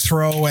sort of like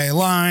throwaway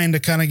line to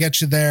kind of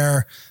get you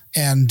there.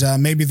 And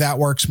maybe that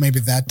works. Maybe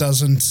that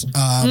doesn't.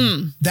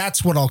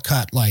 That's what I'll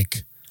cut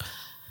like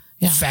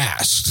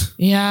fast.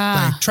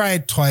 Yeah. Like try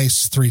it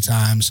twice, 3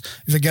 times.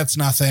 If it gets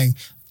nothing,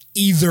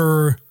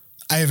 either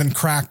I haven't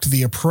cracked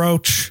the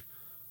approach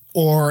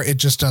or it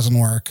just doesn't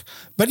work.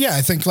 But yeah,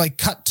 I think like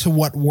cut to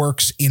what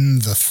works in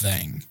the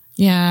thing.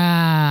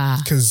 Yeah.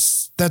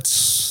 Because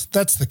that's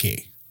the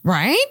key.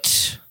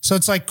 Right. So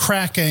it's like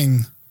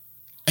cracking.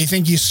 I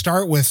think you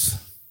start with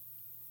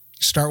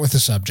the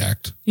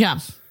subject. Yeah.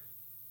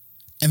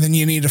 And then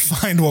you need to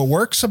find what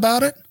works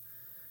about it.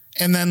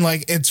 And then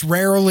like it's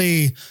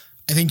rarely,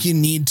 I think you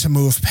need to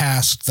move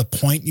past the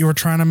point you were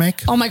trying to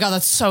make. Oh my God,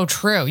 that's so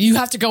true. You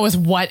have to go with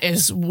what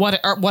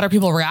are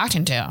people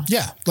reacting to?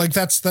 Yeah, like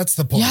that's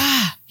the point.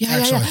 Yeah.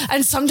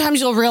 And sometimes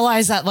you'll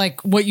realize that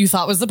like what you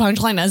thought was the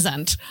punchline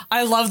isn't.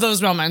 I love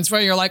those moments where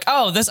you're like,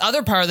 oh, this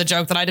other part of the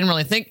joke that I didn't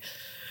really think.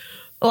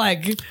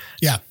 Like,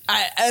 yeah.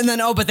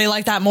 But they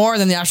like that more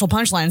than the actual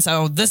punchline.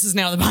 So this is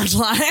now the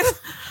punchline.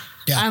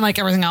 Yeah. And like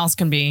everything else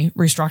can be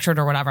restructured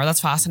or whatever. That's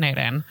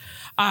fascinating.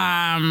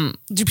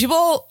 Do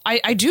people,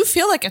 I do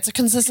feel like it's a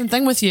consistent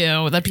thing with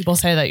you that people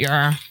say that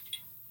you're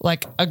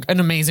like an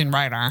amazing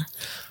writer.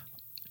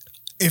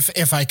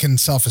 If I can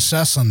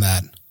self-assess on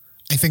that,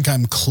 I think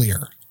I'm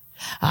clear.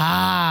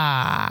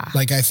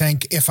 Like I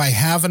think if I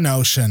have a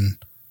notion,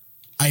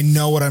 I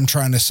know what I'm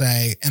trying to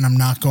say and I'm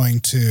not going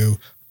to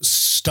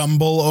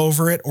stumble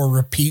over it or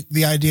repeat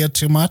the idea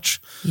too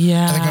much.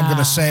 Yeah. I think I'm going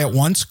to say it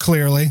once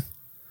clearly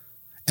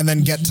and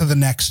then get to the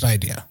next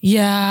idea.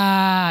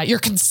 Yeah. You're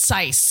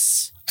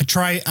concise.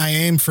 I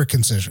aim for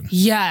concision.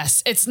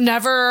 Yes. It's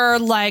never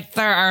like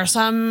there are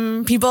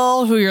some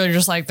people who you're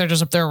just like, they're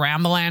just up there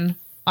rambling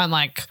on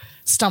like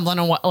stumbling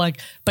on what, like,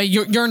 but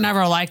you're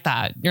never like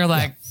that. You're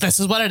like, this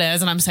is what it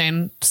is. And I'm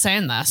saying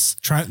this.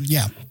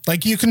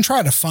 Like you can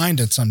try to find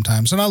it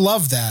sometimes. And I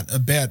love that a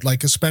bit,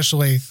 like,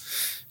 especially,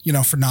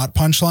 for not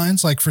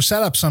punchlines, like for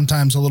setup,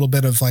 sometimes a little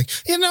bit of like,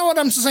 you know what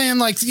I'm saying?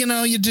 Like,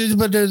 you do,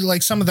 but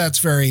like some of that's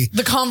very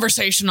the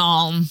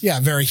conversational. Yeah.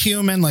 Very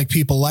human. Like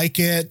people like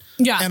it.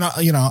 Yeah. And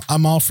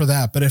I'm all for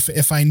that. But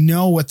if I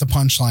know what the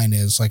punchline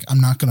is, like, I'm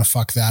not going to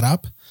fuck that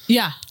up.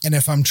 Yeah. And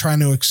if I'm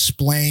trying to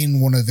explain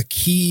one of the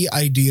key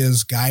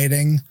ideas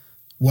guiding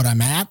what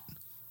I'm at,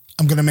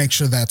 I'm going to make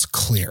sure that's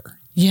clear.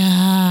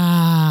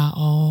 Yeah.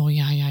 Oh,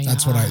 yeah.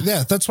 That's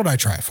what I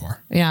try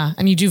for. Yeah.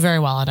 And you do very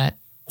well at it.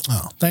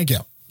 Oh, thank you.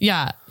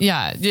 Yeah.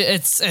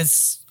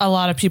 It's a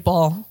lot of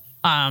people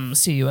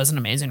see you as an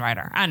amazing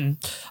writer. And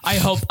I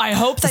hope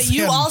that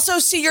you also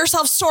see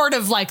yourself sort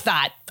of like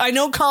that. I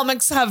know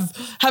comics have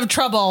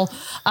trouble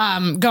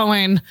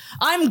going,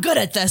 I'm good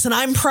at this and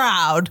I'm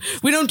proud.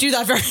 We don't do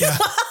that very well.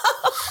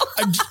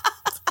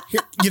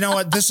 You know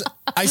what?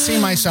 I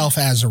see myself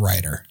as a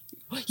writer.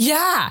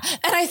 Yeah.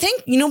 And I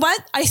think, you know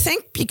what? I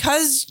think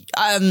because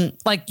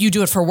like you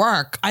do it for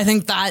work, I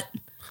think that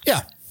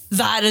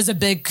that is a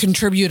big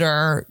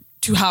contributor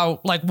to how,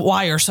 like,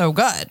 why you're so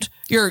good.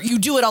 You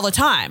do it all the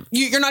time.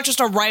 You're not just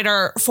a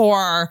writer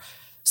for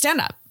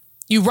stand-up.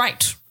 You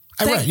write.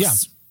 I write,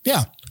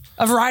 yeah.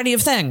 A variety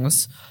of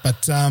things.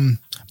 But do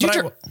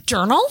you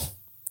journal?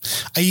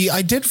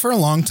 I did for a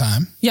long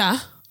time. Yeah.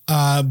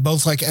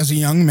 Both like as a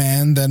young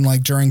man, then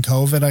like during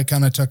COVID, I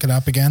kind of took it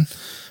up again.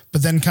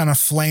 But then kind of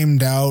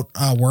flamed out.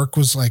 Work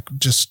was like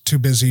just too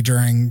busy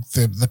during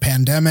the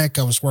pandemic.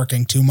 I was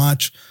working too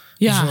much.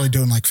 Yeah. I was really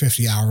doing like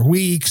 50-hour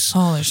weeks.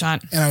 Holy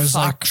shit. And I was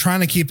like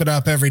trying to keep it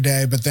up every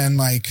day. But then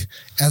like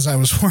as I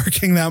was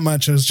working that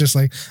much, it was just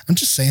like, I'm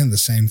just saying the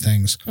same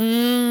things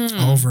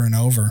over and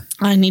over.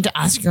 I need to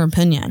ask your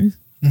opinion.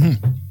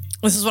 Mm-hmm.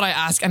 This is what I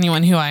ask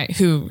anyone who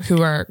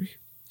are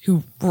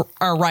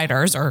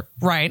writers or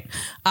write.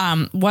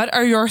 What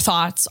are your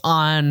thoughts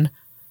on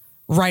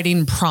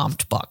writing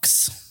prompt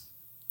books?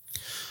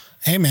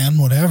 Hey, man,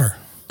 whatever.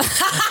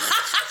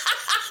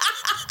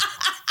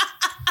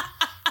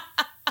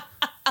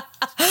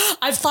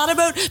 I've thought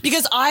about,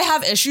 because I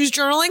have issues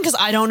journaling, because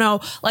I don't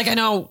know, like I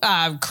know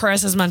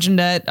Chris has mentioned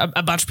it,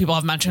 a bunch of people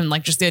have mentioned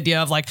like just the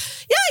idea of like,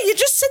 yeah, you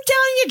just sit down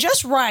and you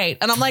just write.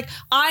 And I'm like,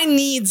 I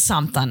need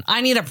something.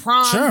 I need a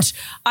prompt. Sure.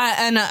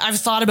 And I've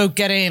thought about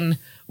getting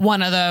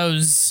one of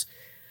those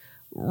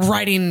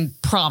writing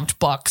prompt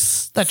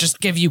books that just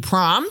give you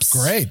prompts.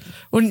 Great.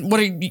 What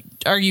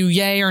are you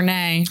yay or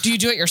nay? Do you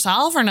do it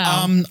yourself or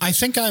no? I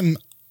think I'm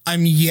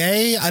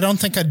yay. I don't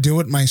think I'd do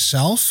it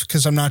myself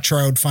because I'm not sure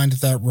I would find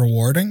it that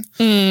rewarding.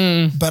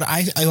 But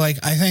I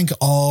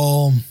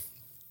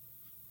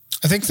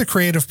think the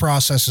creative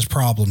process is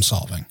problem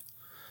solving.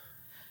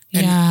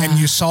 And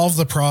you solve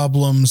the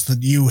problems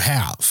that you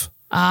have.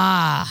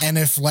 And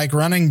if like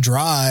running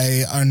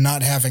dry or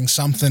not having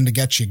something to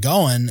get you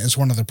going is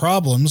one of the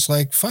problems,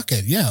 like fuck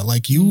it. Yeah.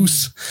 Like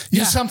use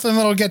something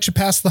that'll get you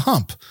past the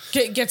hump.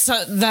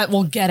 That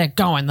will get it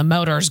going. The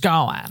motor's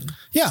going.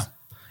 Yeah.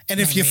 And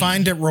if you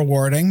find it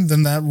rewarding,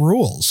 then that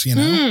rules, you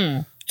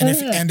know?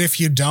 And if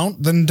you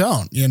don't, then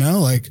don't, you know?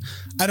 Like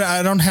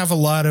I don't have a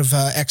lot of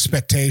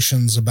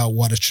expectations about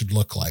what it should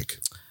look like.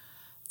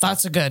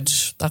 That's a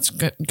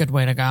good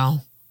way to go.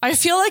 I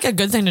feel like a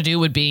good thing to do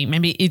would be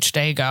maybe each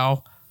day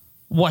go,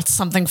 what's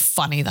something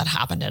funny that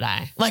happened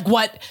today? Like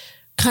what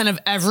kind of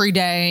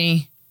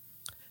everyday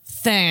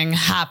thing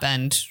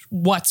happened?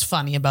 What's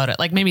funny about it?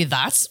 Like maybe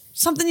that's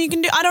something you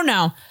can do. I don't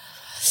know.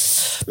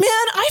 Man,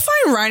 I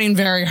find writing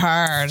very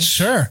hard.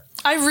 Sure.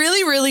 I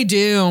really, really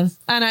do.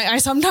 And I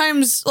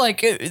sometimes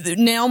like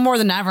now more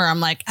than ever, I'm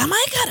like, am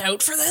I cut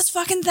out for this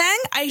fucking thing?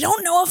 I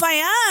don't know if I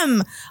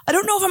am. I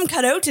don't know if I'm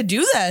cut out to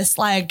do this.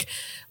 Like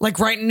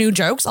writing new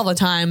jokes all the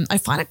time. I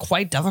find it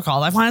quite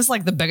difficult. I find it's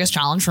like the biggest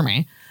challenge for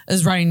me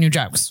is writing new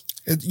jokes.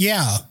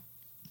 Yeah.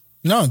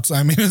 No,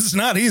 it's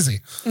not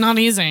easy. Not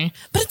easy.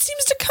 But it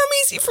seems to come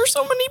easy for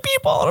so many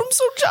people. And I'm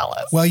so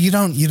jealous. Well, you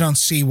don't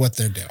see what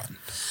they're doing.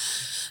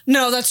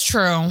 No, that's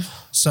true.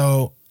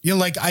 So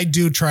I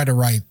do try to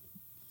write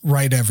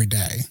every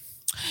day.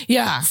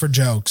 Yeah. For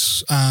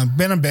jokes.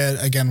 Been a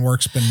bit, again,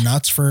 work's been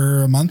nuts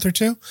for a month or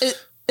two.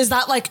 Is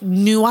that like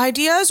new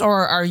ideas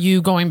or are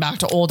you going back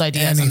to old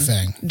ideas?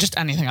 Anything. Just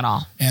anything at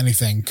all?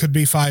 Anything. Could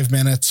be 5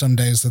 minutes. Some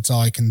days that's all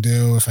I can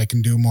do. If I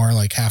can do more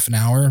like half an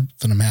hour,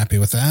 then I'm happy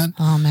with that.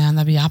 Oh man,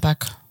 that'd be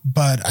epic.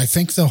 But I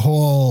think the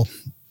whole,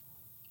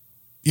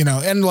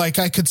 and like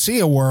I could see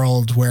a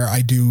world where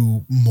I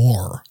do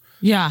more.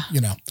 Yeah.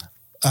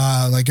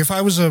 Like if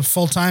I was a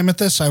full-time at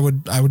this, I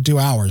would do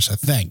hours, I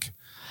think.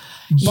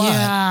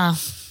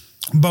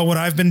 But what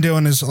I've been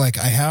doing is like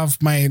I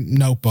have my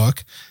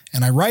notebook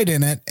and I write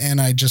in it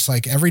and I just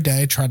like every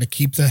day try to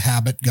keep the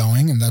habit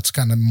going. And that's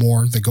kind of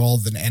more the goal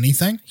than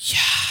anything. Yeah.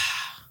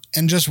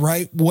 And just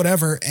write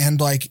whatever. And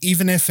like,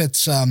 even if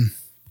it's, I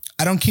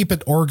don't keep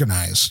it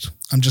organized.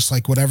 I'm just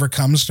like, whatever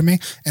comes to me.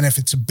 And if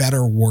it's a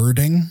better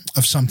wording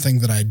of something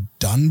that I'd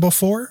done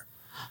before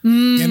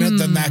in it,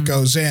 then that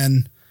goes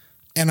in.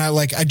 And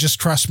I just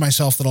trust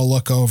myself that I'll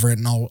look over it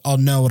and I'll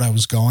know what I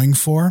was going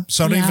for.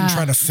 So I don't even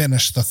try to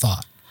finish the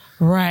thought.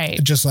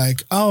 Right. Just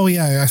like, oh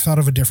yeah, I thought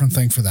of a different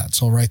thing for that.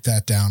 So I'll write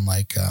that down.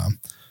 Like,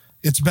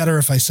 it's better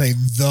if I say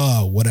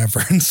the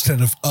whatever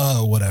instead of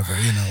whatever,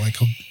 like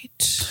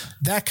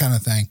that kind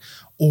of thing.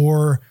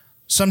 Or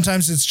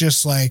sometimes it's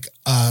just like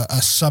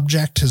a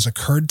subject has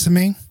occurred to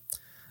me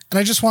and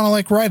I just want to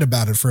like write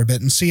about it for a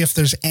bit and see if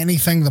there's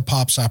anything that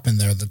pops up in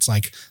there that's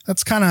like,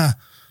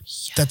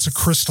 that's a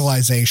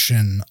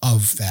crystallization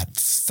of that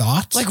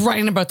thought. Like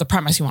writing about the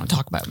premise you want to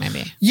talk about,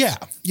 maybe. Yeah.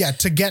 Yeah.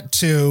 To get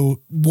to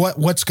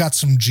what's got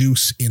some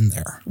juice in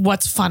there.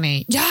 What's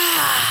funny. Yeah.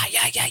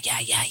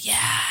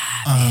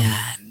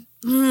 Man.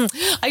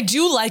 I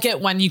do like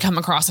it when you come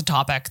across a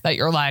topic that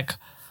you're like,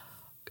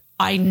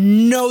 I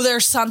know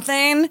there's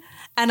something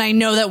and I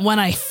know that when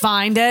I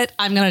find it,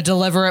 I'm going to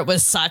deliver it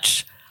with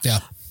such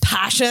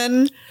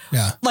passion.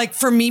 Yeah. Like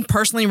for me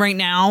personally right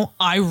now,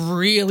 I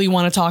really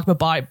want to talk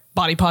about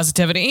body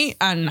positivity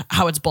and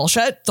how it's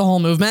bullshit. The whole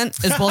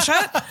movement is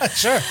bullshit.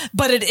 Sure.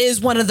 But it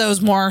is one of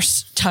those more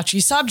touchy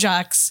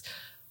subjects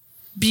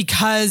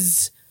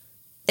because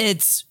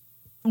it's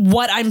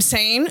what I'm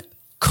saying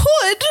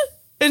could,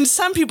 in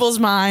some people's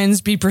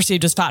minds, be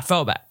perceived as fat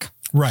phobic.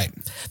 Right.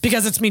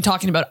 Because it's me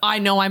talking about, I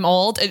know I'm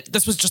old.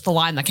 This was just the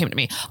line that came to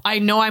me. I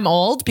know I'm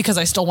old because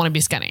I still want to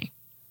be skinny.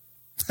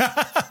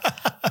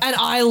 And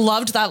I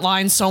loved that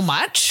line so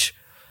much.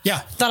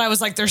 Yeah. That I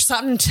was like, there's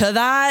something to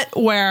that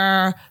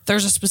where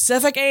there's a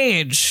specific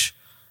age.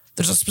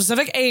 There's a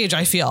specific age,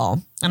 I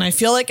feel. And I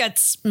feel like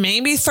it's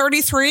maybe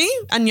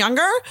 33 and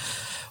younger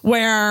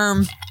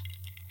where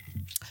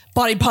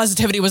body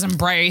positivity was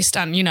embraced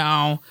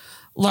and,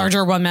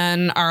 larger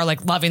women are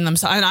like loving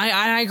themselves. And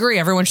I agree.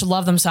 Everyone should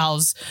love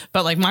themselves.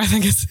 But like my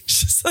thing is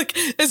just like,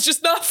 it's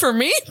just not for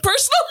me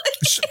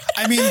personally.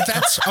 I mean,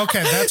 that's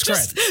okay. That's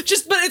great.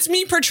 Just, but it's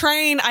me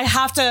portraying. I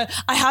have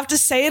to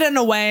say it in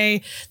a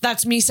way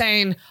that's me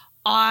saying,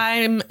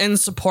 I'm in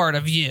support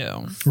of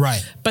you.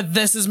 Right. But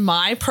this is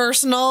my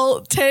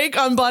personal take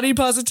on body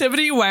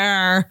positivity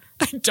where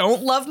I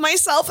don't love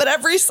myself at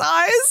every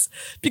size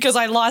because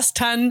I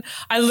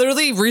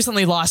literally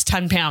recently lost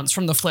 10 pounds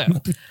from the flu.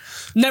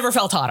 Never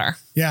felt hotter.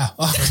 Yeah.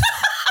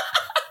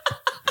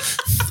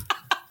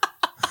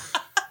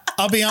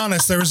 I'll be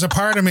honest. There was a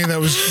part of me that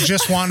was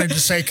just wanted to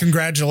say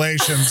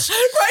congratulations.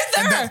 Right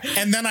there.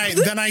 And then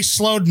I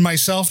slowed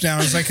myself down.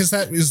 I was like, is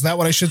that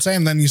what I should say?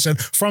 And then you said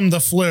from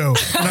the flu.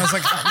 And I was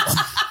like,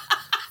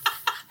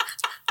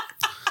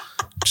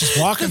 just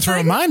walking through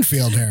a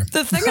minefield here.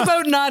 The thing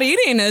about not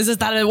eating is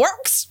that it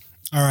works.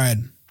 All right.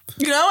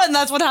 You know, and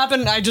that's what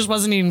happened. I just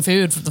wasn't eating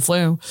food for the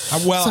flu.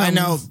 I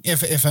know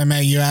if I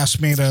may, you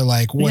asked me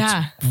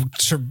to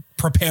to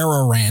prepare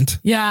a rant.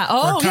 Yeah.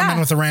 Or come in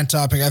with a rant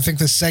topic. I think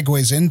this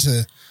segues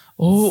into.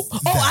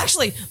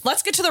 Actually,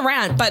 let's get to the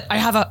rant, but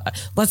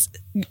let's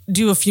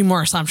do a few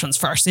more assumptions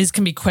first. These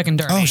can be quick and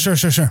dirty. Oh, sure.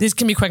 These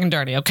can be quick and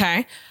dirty,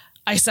 okay?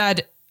 I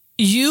said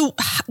you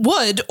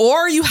would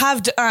or you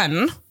have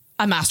done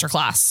a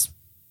masterclass.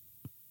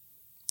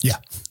 Yeah,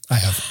 I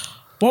have.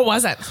 What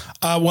was it?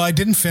 Well, I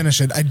didn't finish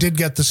it. I did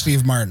get the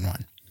Steve Martin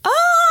one.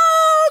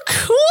 Oh,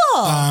 cool.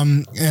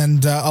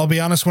 And I'll be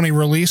honest, when he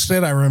released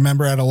it, I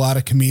remember I had a lot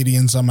of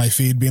comedians on my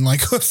feed being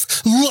like,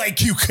 like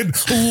you could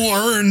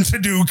learn to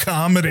do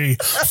comedy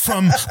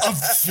from a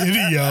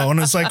video. And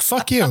it's like,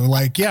 fuck you.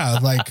 Like, yeah,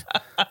 like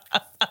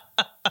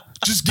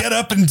just get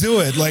up and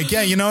do it. Like,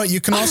 yeah, you know what? You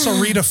can also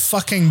read a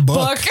fucking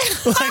book.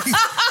 Like,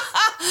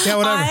 yeah,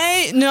 whatever.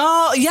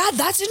 Yeah,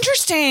 that's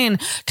interesting.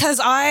 Cause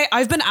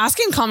I've been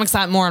asking comics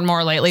that more and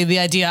more lately, the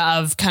idea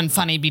of can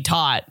funny be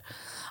taught?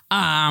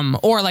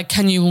 Or like,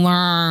 can you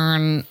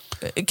learn,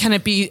 can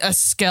it be a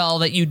skill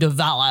that you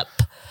develop?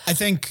 I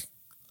think,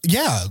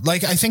 yeah,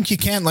 like, I think you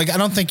can, like, I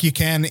don't think you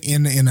can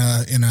in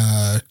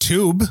a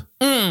tube,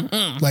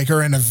 like,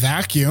 or in a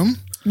vacuum.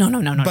 No.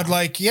 But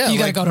like, yeah, you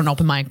gotta go to an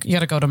open mic. You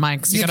gotta go to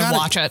mics. You gotta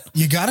watch it.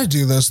 You gotta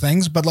do those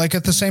things. But like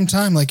at the same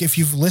time, like if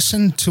you've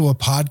listened to a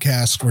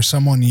podcast where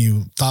someone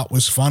you thought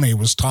was funny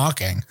was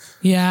talking,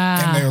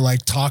 and they're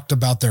like talked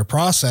about their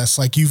process,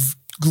 like you've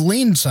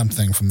gleaned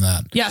something from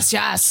that. Yes.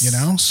 You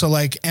know? So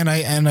like, and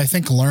I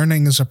think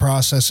learning is a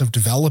process of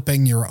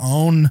developing your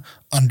own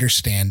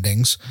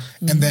understandings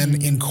and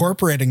then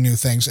incorporating new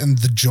things. And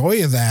the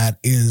joy of that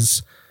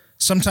is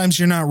sometimes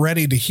you're not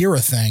ready to hear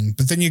a thing,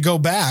 but then you go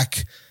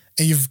back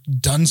and you've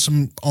done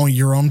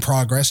your own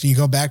progress and you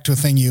go back to a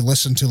thing you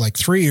listened to like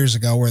 3 years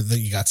ago where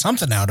you got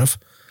something out of.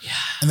 Yeah.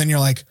 And then you're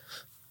like,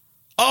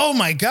 oh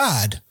my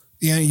God.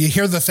 You know, you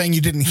hear the thing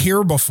you didn't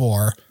hear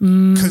before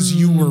because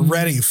you were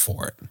ready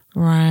for it.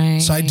 Right.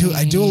 So I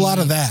do a lot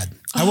of that.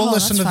 I will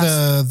listen to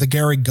the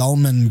Gary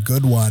Gulman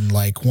good one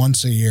like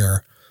once a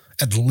year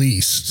at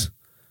least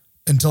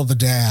until the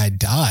day I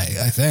die,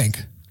 I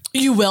think.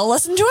 You will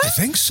listen to it? I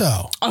think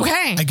so.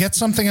 Okay. I get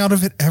something out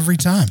of it every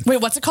time. Wait,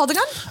 what's it called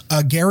again?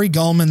 Gary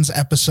Gulman's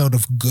episode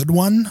of Good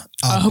One.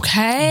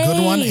 Okay.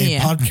 Good One, a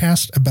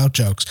podcast about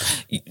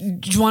jokes. Do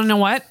you want to know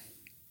what?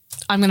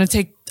 I'm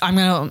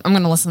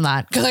gonna listen to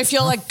that because I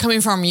feel like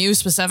coming from you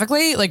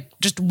specifically, like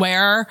just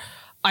where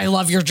I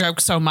love your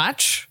jokes so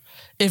much.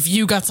 If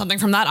you got something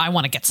from that, I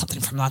want to get something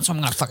from that. So I'm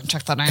gonna fucking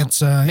check that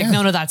out. Make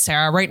note of that,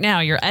 Sarah. Right now,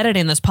 you're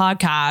editing this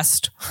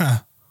podcast.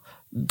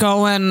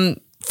 Go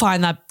and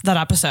find that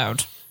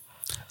episode.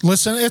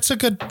 Listen, it's a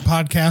good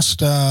podcast.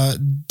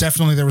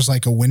 Definitely there was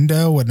like a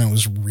window and it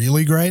was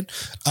really great.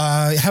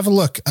 Have a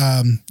look.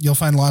 You'll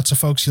find lots of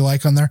folks you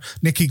like on there.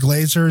 Nikki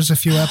Glazer's a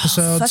few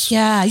episodes. Fuck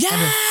yeah.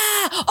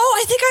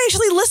 I think I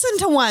actually listened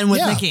to one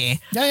with Nikki.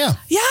 Yeah.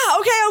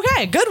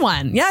 Okay. Good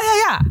one. Yeah.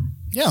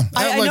 Yeah.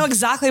 I know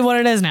exactly what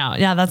it is now.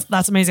 Yeah,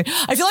 that's amazing.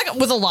 I feel like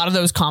with a lot of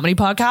those comedy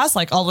podcasts,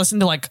 like I'll listen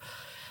to like,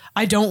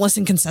 I don't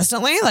listen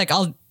consistently. Like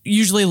I'll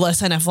usually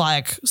listen if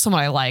like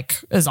someone I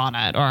like is on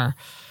it or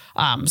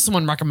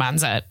someone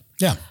recommends it.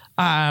 Yeah.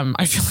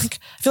 I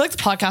feel like the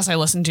podcasts I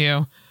listen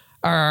to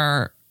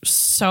are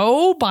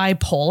so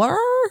bipolar,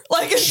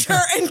 like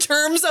in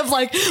terms of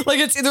like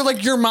it's either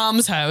like Your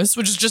Mom's House,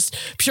 which is just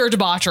pure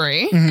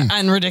debauchery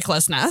and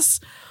ridiculousness.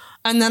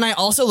 And then I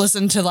also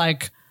listen to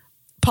like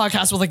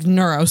podcasts with like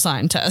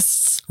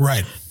neuroscientists.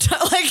 Right.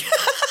 Like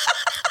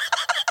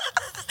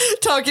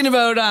talking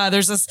about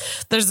there's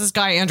this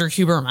guy Andrew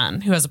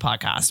Huberman who has a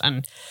podcast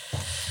and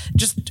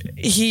just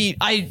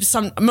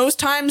most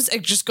times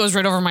it just goes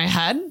right over my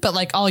head, but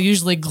like I'll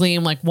usually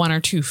glean like one or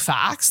two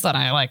facts that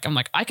I'm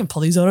like I can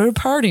pull these out at a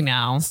party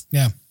now.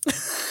 Yeah.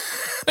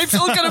 I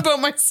feel good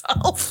about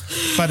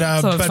myself. But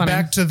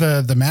back to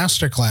the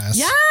masterclass.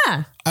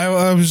 Yeah.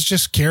 I was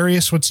just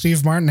curious what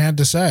Steve Martin had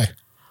to say.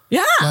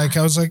 Yeah. Like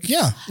I was like,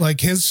 yeah, like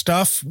his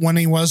stuff when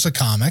he was a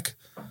comic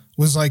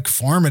was like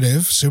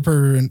formative,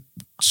 super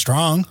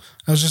strong.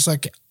 I was just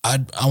like, I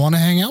want to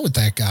hang out with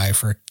that guy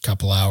for a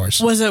couple hours.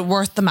 Was it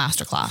worth the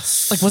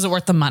masterclass? Like, was it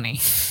worth the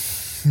money?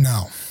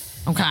 No.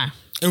 Okay.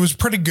 It was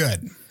pretty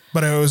good,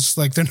 but it was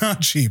like, they're not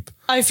cheap.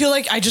 I feel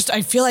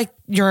like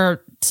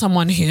you're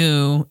someone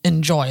who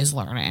enjoys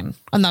learning,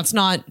 and that's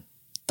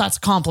a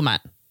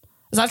compliment.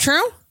 Is that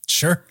true?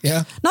 Sure.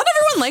 Yeah. Not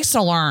everyone likes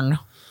to learn.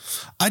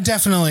 I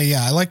definitely,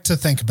 I like to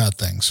think about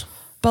things.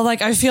 But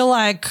like, I feel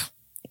like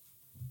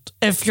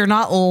if you're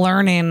not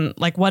learning,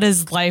 like, what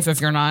is life if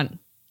you're not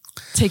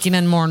taking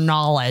in more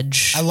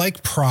knowledge? I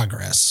like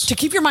progress. To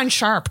keep your mind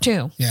sharp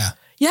too. Yeah.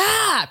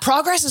 Yeah.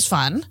 Progress is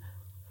fun.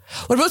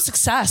 What about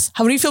success?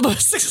 How do you feel about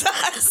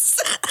success?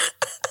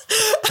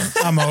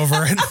 I'm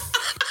over it.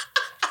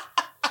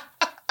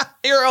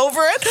 You're over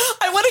it?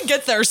 I want to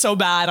get there so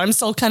bad. I'm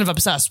still kind of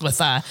obsessed with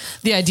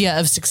the idea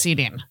of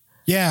succeeding.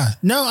 Yeah.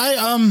 No,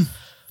 I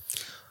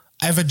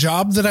have a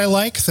job that I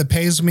like that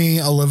pays me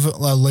a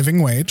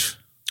living wage.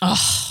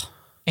 Oh,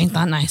 ain't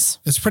that nice?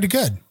 It's pretty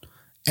good.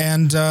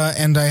 And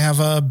I have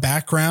a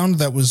background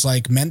that was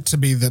like meant to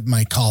be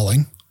my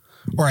calling,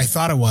 or I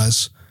thought it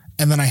was.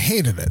 And then I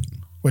hated it,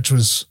 which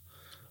was,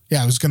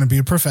 I was going to be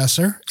a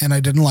professor and I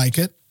didn't like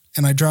it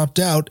and I dropped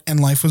out and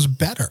life was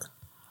better.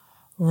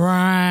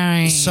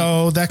 Right.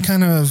 So that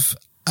kind of,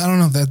 I don't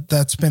know,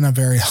 that's been a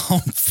very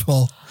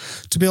helpful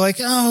to be like,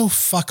 oh,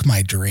 fuck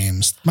my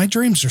dreams. My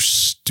dreams are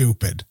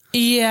stupid.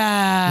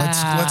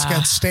 Yeah. Let's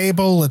get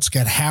stable. Let's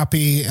get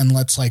happy. And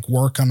let's like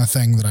work on a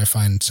thing that I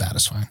find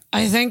satisfying.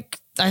 I think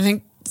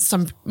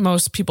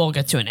most people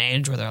get to an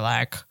age where they're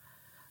like,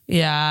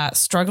 yeah,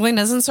 struggling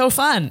isn't so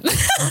fun.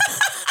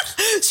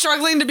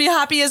 Struggling to be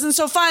happy isn't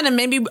so fun. And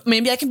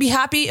maybe I can be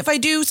happy if I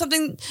do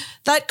something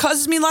that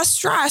causes me less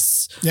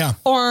stress. Yeah.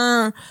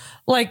 Or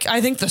like,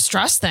 I think the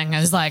stress thing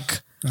is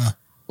like,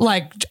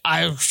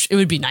 it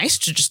would be nice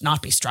to just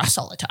not be stressed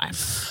all the time.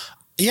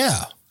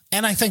 Yeah.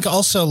 And I think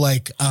also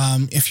like,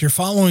 if you're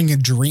following a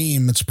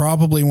dream, it's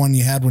probably one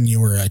you had when you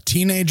were a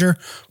teenager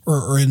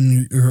or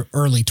in your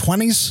early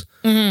 20s.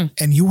 Mm-hmm.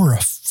 And you were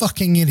a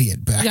fucking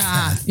idiot back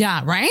then.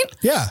 Yeah. Right.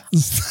 Yeah.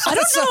 I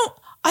don't know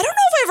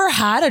if I ever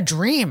had a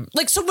dream.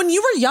 Like, so when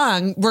you were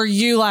young, were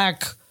you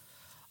like,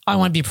 I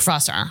want to be a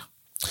professor?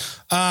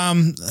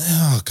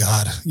 Oh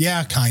God.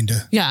 Yeah, kind of.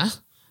 Yeah.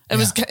 It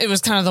was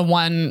kind of the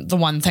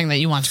one thing that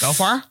you want to go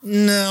for.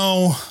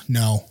 No.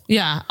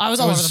 Yeah. I was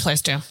all over the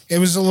place too. It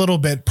was a little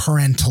bit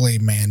parentally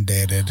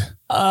mandated.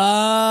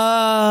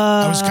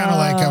 I was kind of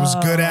like, I was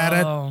good at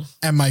it.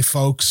 And my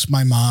folks,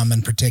 my mom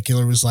in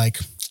particular was like,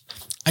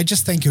 I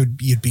just think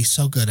you'd be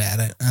so good at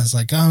it. I was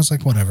like,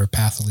 whatever,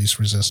 path of least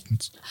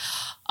resistance.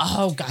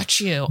 Oh, got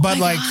you. But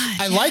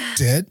I liked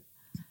it,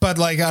 but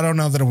like, I don't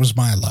know that it was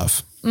my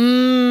love.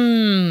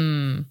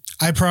 I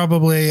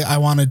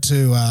wanted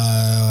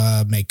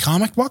to make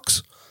comic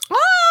books.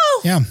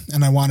 Oh. Yeah.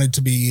 And I wanted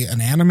to be an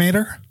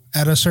animator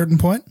at a certain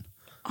point.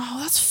 Oh,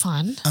 that's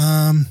fun.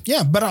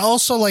 Yeah. But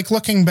also like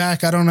looking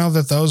back, I don't know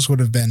that those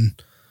would have been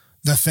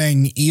the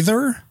thing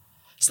either.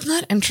 Isn't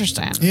that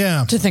interesting?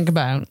 Yeah. To think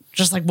about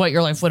just like what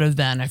your life would have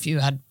been if you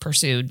had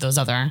pursued those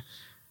other.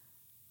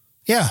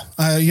 Yeah.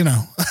 Do you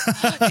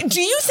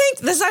think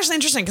this is actually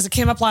interesting because it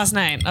came up last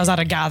night? I was at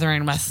a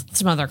gathering with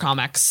some other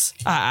comics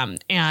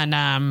and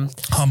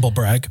humble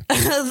brag.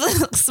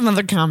 Some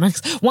other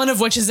comics, one of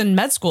which is in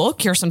med school,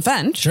 Kirsten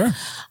Finch. Sure.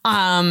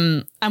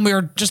 And we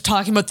were just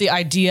talking about the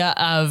idea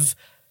of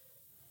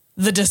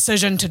the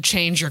decision to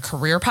change your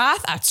career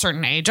path at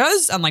certain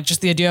ages, and like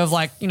just the idea of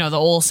like, you know, the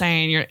old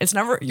saying,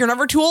 you're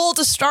never too old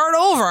to start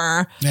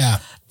over. Yeah.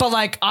 But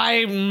like,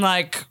 I'm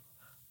like,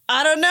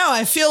 I don't know.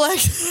 I feel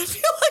like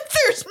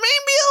there's maybe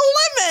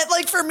a limit.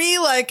 Like for me,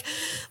 like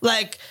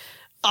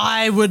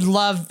I would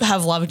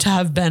have loved to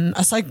have been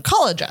a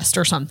psychologist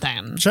or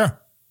something. Sure.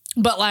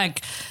 But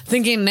like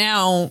thinking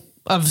now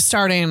of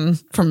starting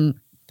from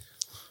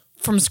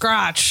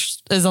scratch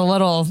is a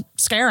little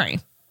scary.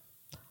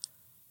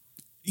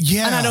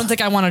 Yeah. And I don't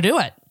think I want to do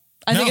it.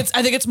 I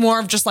think it's more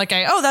of just like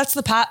that's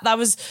the path. That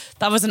was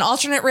an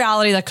alternate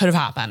reality that could have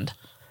happened,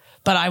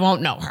 but I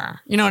won't know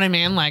her. You know what I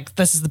mean? Like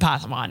this is the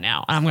path I'm on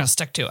now and I'm going to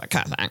stick to it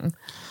kind of thing.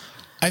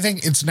 I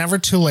think it's never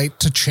too late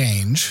to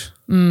change.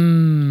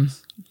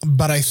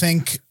 But I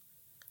think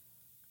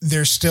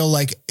there's still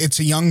like, it's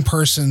a young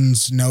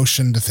person's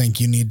notion to think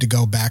you need to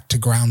go back to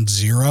ground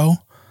zero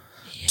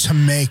to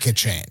make a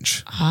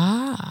change.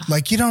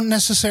 Like you don't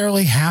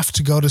necessarily have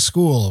to go to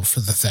school for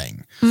the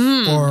thing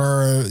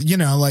or, you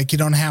know, like you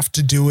don't have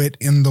to do it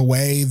in the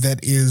way that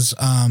is,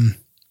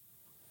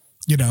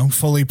 you know,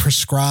 fully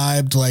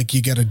prescribed. Like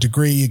you get a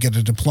degree, you get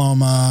a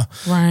diploma,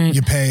 right?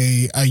 You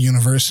pay a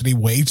university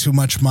way too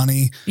much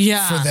money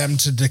for them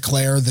to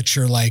declare that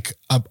you're like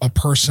a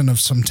person of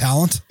some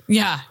talent.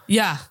 Yeah.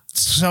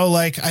 So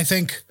like, I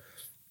think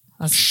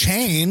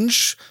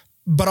change,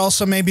 but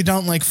also maybe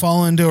don't like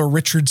fall into a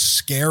Richard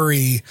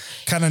Scarry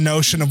kind of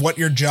notion of what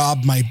your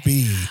job might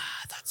be.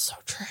 That's so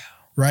true.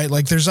 Right?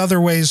 Like there's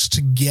other ways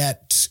to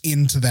get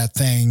into that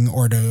thing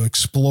or to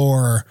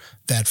explore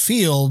that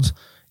field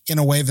in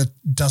a way that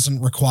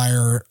doesn't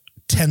require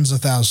tens of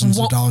thousands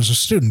of dollars of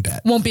student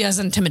debt. Won't be as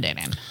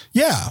intimidating.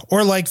 Yeah.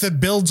 Or like that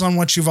builds on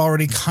what you've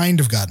already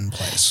kind of got in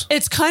place.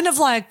 It's kind of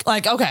like,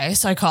 okay,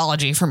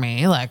 psychology for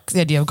me, like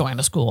the idea of going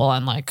to school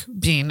and like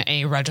being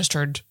a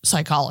registered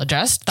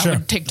psychologist, that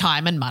would take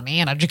time and money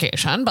and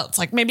education. But it's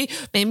like, maybe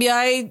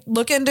I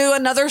look into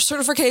another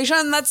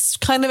certification that's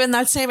kind of in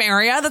that same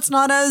area. That's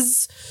not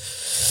as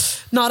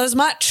Not as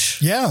much.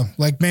 Yeah,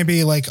 like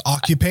maybe like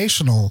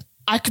occupational.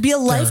 I could be a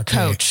life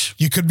therapy. coach.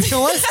 You could be a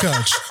life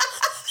coach.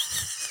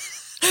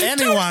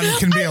 Anyone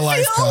can be a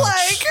life feel coach.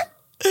 like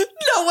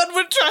no one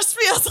would trust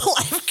me as a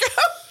life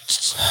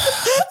coach.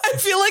 I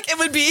feel like it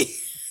would be.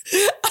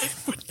 I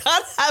would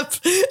not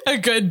have a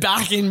good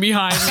backing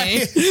behind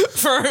me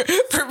for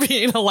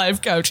being a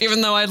life coach, even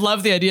though I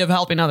love the idea of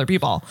helping other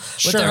people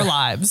with their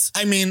lives.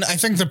 I mean, I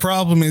think the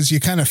problem is you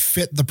kind of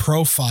fit the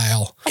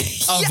profile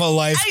of a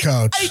life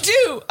coach. I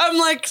do. I'm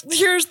like,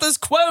 here's this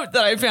quote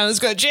that I found that's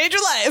going to change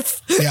your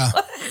life. Yeah.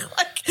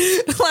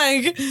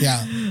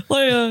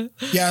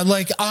 Yeah.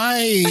 Like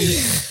I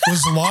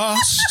was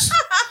lost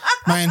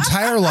my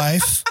entire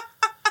life,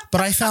 but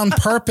I found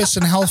purpose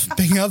in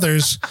helping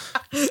others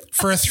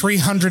for a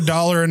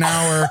 $300 an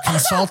hour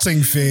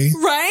consulting fee.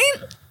 Right?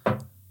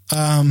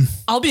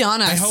 I'll be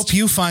honest. I hope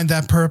you find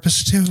that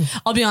purpose too.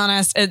 I'll be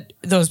honest.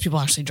 Those people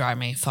actually drive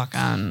me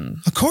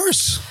fucking Of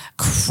course.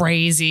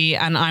 crazy.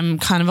 And I'm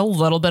kind of a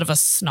little bit of a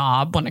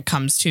snob when it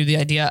comes to the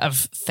idea of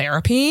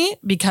therapy,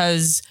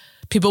 because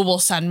people will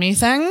send me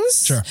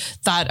things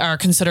that are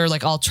considered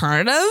like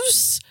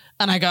alternatives.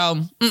 And I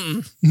go,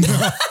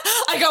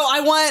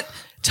 I want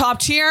top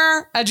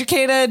tier,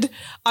 educated.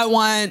 I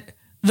want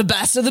the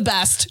best of the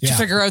best to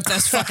figure out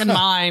this fucking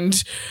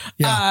mind.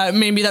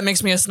 Maybe that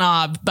makes me a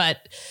snob,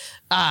 but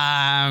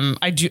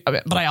I do.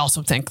 But I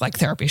also think like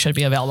therapy should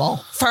be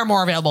available, far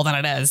more available than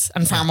it is,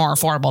 and far more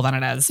affordable than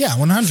it is. Yeah,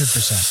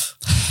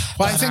 100%.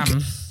 Well, I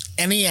think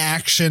any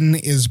action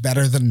is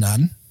better than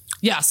none.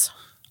 Yes.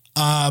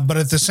 But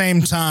at the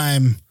same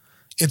time,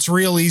 it's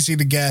real easy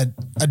to get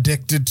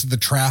addicted to the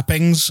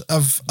trappings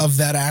of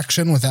that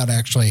action without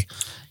actually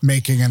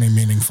making any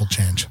meaningful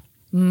change.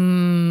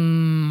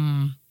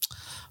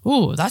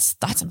 Ooh, that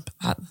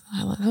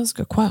was a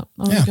good quote.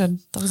 That was good.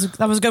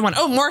 That was a good one.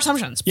 Oh, more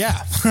assumptions.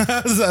 Yeah.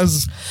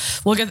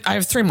 I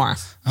have 3 more.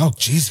 Oh,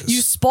 Jesus.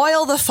 You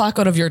spoil the fuck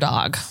out of your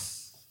dog.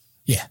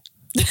 Yeah.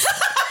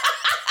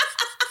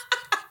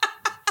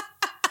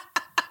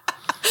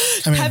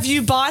 I mean, have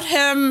you bought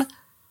him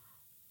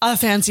a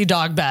fancy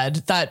dog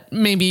bed that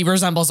maybe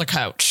resembles a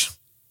couch?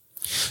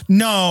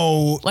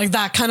 No. Like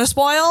that kind of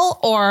spoil?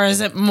 Or is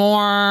it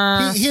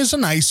more... He has a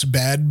nice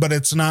bed, but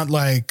it's not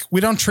like...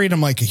 We don't treat him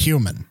like a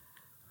human.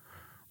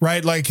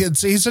 Right? Like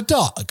he's a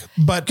dog.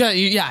 But...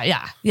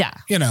 Yeah.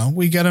 You know,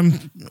 we get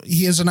him...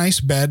 He has a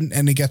nice bed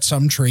and he gets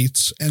some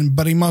treats,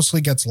 but he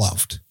mostly gets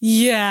loved.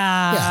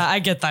 Yeah. I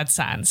get that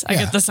sense. I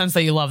get the sense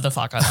that you love the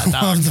fuck out of that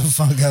dog. Love the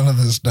fuck out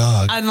of this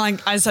dog. And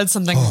like I said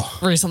something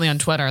recently on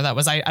Twitter that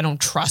was I don't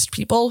trust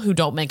people who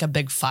don't make a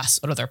big fuss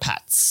out of their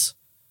pets.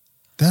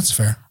 That's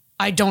fair.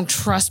 I don't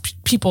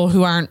trust people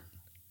who aren't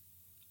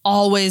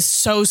always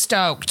so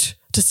stoked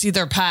to see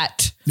their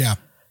pet. Yeah.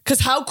 Because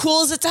how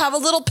cool is it to have a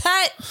little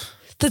pet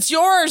that's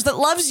yours, that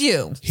loves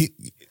you?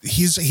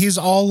 He's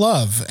all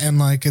love, and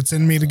like it's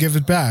in me to give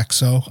it back,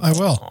 so I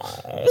will.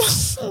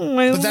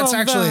 But that's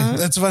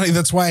funny.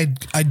 That's why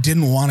I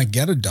didn't want to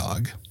get a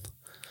dog,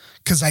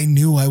 because I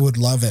knew I would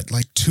love it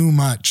like too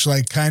much,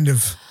 like kind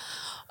of.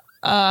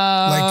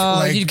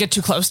 Like you'd get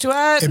too close to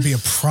it. It'd be a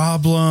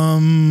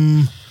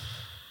problem.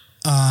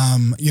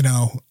 You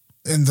know,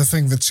 and the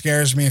thing that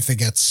scares me if they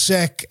get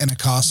sick and it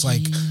costs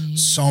like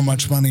so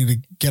much money to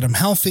get them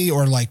healthy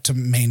or like to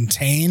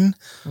maintain.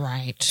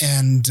 Right.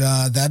 And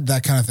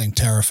that kind of thing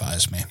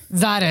terrifies me.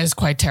 That is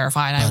quite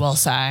terrifying, I will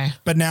say.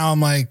 But now I'm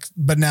like,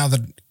 now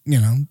that, you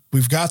know,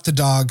 we've got the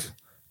dog,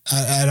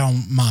 I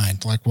don't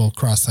mind. Like we'll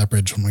cross that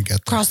bridge when we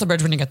get there. Cross the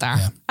bridge when you get there.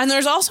 Yeah. And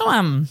there's also,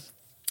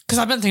 because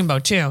I've been thinking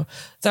about too,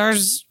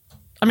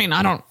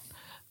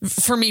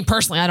 for me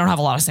personally, I don't have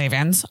a lot of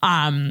savings.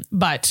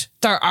 But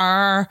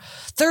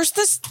there's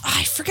this,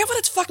 I forget what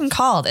it's fucking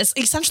called. It's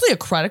essentially a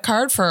credit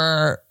card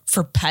for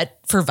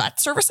vet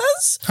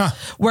services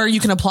where you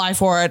can apply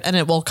for it and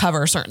it will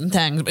cover certain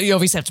things, but you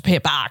obviously have to pay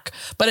it back,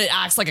 but it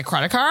acts like a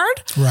credit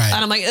card. Right.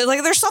 And I'm like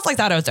there's stuff like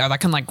that out there that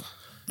can like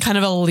kind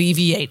of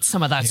alleviate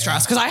some of that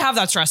stress. Cause I have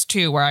that stress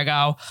too, where I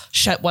go,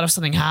 shit, what if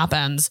something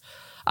happens?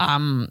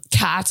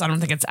 Cats, I don't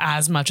think it's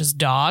as much as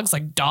dogs.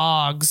 Like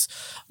dogs,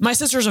 my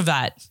sister's a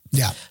vet.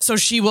 Yeah. So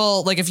she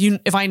will, like,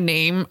 if I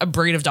name a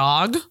breed of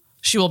dog,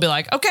 she will be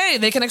like, okay,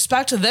 they can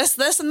expect this,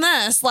 this, and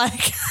this. Like,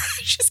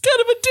 she's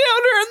kind of a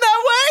downer in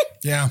that way.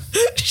 Yeah.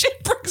 She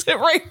brings it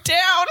right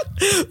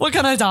down. What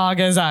kind of dog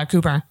is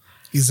Cooper?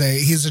 He's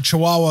a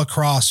Chihuahua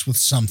cross with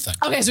something.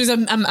 Okay, so he's a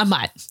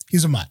mutt.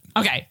 He's a mutt.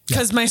 Okay,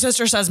 because my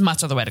sister says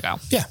mutts are the way to go.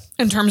 Yeah.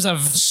 In terms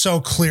of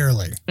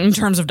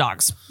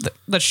dogs,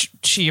 that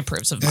she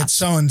approves of mutts. It's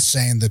so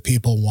insane that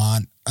people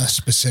want a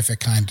specific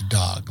kind of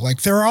dog.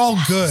 Like they're all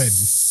good.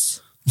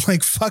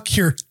 Like fuck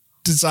your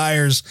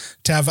desires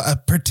to have a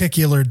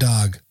particular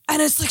dog.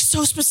 And it's like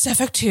so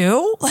specific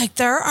too. Like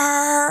there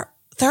are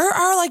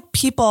like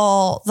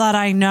people that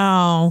I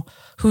know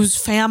whose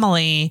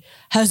family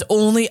has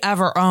only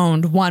ever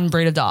owned one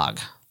breed of dog.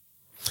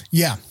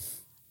 Yeah.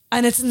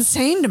 And it's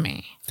insane to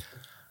me.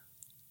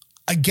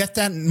 I get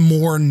that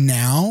more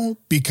now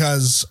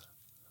because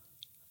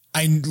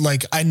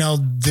I know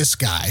this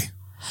guy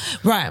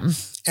Right.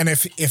 And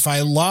if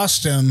I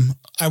lost him,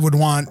 I would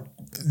want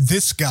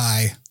this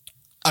guy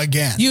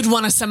again. You'd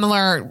want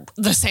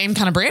the same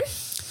kind of breed?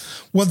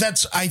 Well,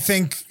 I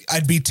think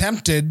I'd be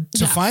tempted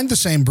to find the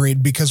same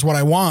breed because what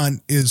I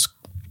want is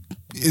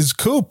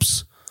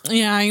Coops.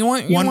 Yeah, you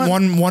want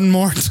one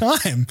more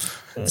time.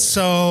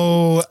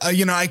 So,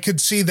 I could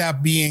see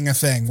that being a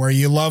thing where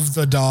you love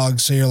the dog.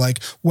 So you're like,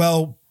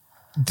 well,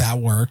 that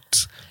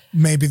worked.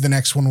 Maybe the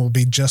next one will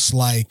be just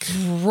like.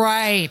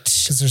 Right.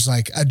 Because there's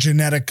like a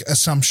genetic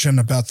assumption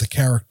about the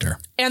character.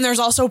 And there's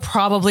also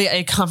probably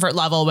a comfort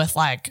level with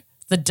like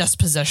the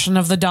disposition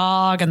of the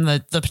dog and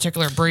the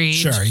particular breed.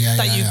 Sure,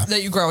 yeah,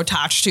 that you grow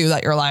attached to,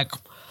 that you're like,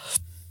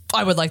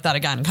 I would like that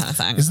again kind of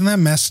thing. Isn't that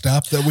messed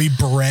up that we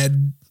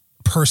bred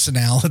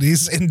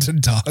personalities into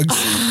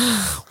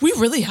dogs? We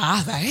really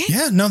have, eh?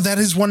 Yeah, no, that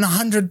is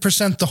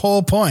 100% the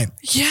whole point.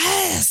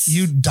 Yes.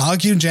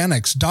 Dog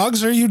eugenics.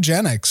 Dogs are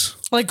eugenics.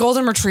 Like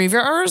golden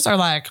retrievers are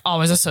like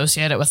always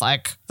associated with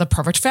like the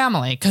perfect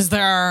family because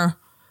they're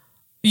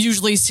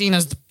usually seen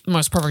as the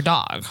most perfect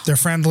dog. They're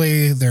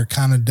friendly. They're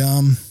kind of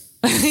dumb.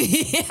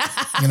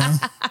 Yeah.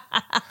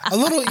 A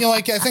little,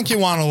 I think you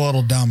want a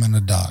little dumb in a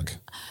dog.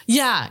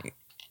 Yeah,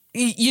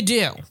 you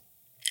do.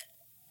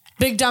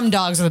 Big dumb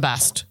dogs are the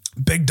best.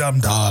 Big dumb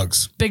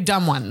dogs. Big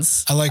dumb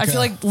ones. I feel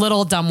like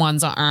little dumb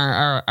ones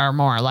are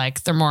more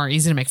like they're more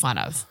easy to make fun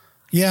of.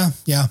 Yeah.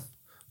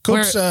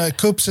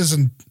 Coops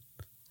isn't.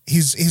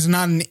 He's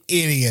not an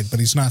idiot, but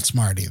he's not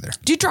smart either.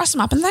 Do you dress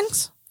him up in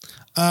things?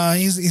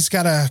 He's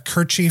got a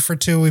kerchief or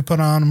two we put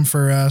on him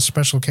for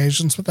special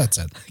occasions, but that's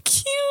it.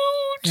 Cute.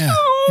 Yeah,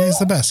 he's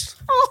the best.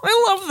 Oh,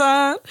 I love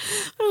that.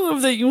 I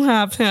love that you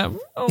have him.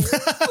 Oh,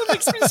 that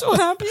makes me so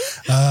happy.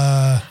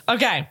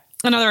 Okay,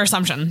 another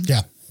assumption.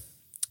 Yeah.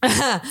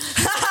 I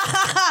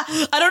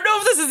don't know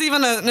if this is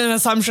even an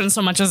assumption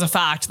so much as a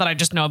fact that I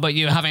just know about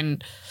you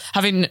having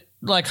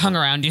like hung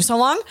around you so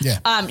long.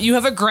 Yeah. You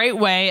have a great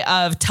way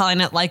of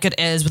telling it like it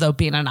is without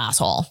being an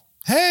asshole.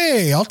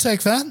 Hey, I'll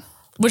take that.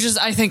 Which is,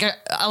 I think,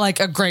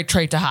 a great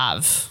trait to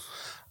have.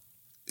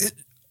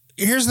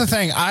 Here's the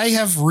thing. I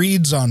have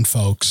reads on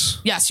folks.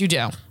 Yes, you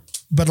do.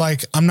 But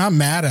like, I'm not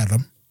mad at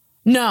them.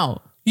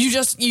 No, you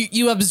just,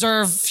 you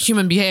observe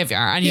human behavior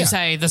and you Yeah.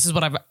 say, this is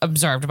what I've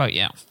observed about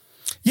you.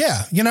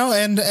 Yeah,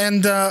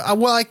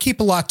 well, I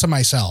keep a lot to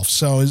myself.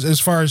 So as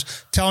far as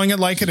telling it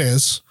like it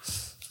is,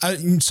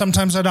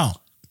 sometimes I don't.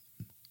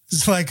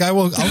 It's like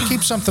I'll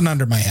keep something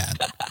under my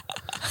hat.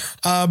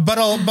 But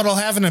I'll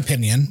have an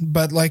opinion,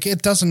 but like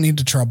it doesn't need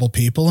to trouble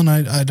people, and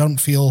I don't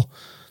feel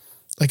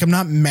like I'm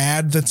not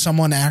mad that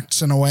someone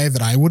acts in a way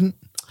that I wouldn't.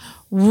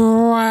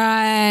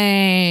 Right.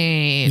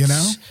 You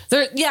know?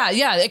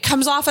 Yeah. It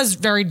comes off as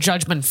very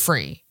judgment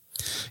free.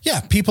 Yeah,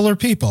 people are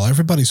people.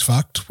 Everybody's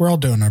fucked. We're all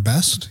doing our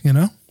best, you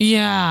know?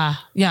 Yeah,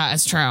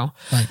 it's true.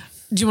 Right.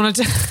 Do you want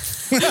to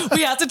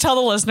we have to tell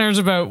the listeners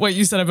about what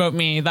you said about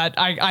me that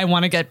I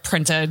want to get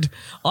printed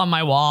on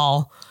my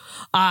wall,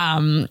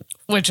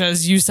 which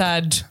is you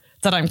said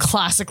that I'm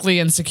classically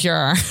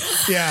insecure.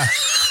 Yeah.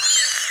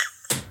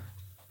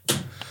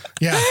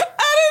 Yeah. And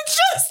it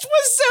just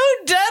was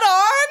so dead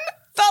on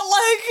that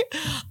like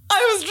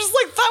I was just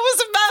like, that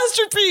was a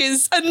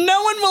masterpiece and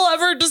no one will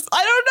ever I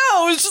don't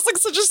know. It was just like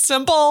such a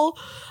simple,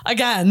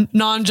 again,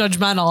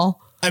 non-judgmental.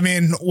 I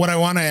mean, what I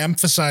want to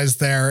emphasize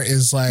there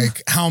is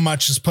like how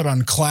much is put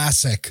on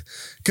classic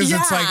because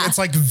it's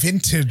like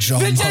vintage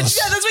almost. Vintage,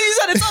 yeah, that's what you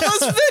said. It's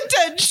almost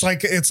vintage.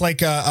 It's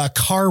like a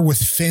car with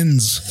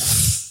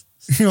fins.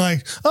 You're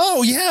like,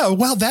 oh yeah,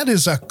 well that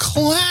is a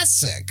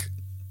classic.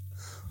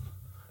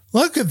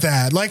 Look at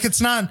that. Like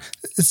it's not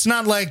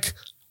like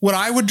what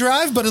I would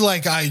drive, but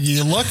like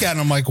you look at it,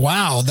 I'm like,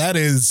 wow, that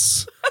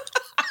is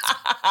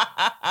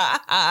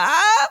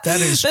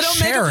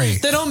cherry.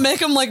 They don't make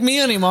them like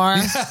me anymore.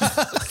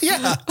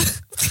 Yeah.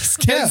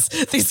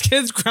 These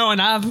kids growing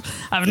up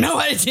have no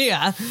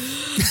idea.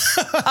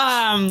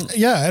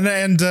 Yeah.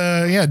 And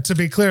to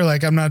be clear,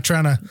 like I'm not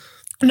trying to.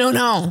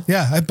 No.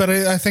 Yeah. But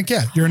I think,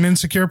 you're an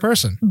insecure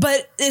person.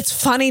 But it's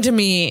funny to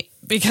me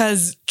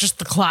because just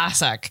the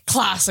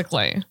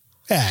classically.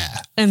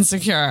 Yeah.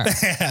 Insecure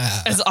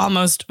is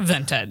almost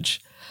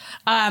vintage.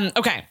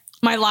 Okay.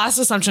 My last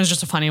assumption is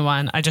just a funny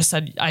one. I just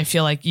said, I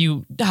feel like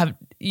you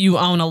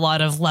own a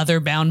lot of leather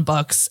bound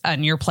books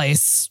and your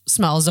place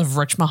smells of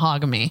rich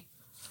mahogany.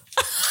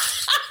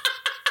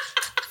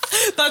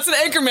 That's an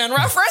Anchorman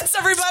reference,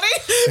 everybody.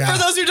 Yeah. For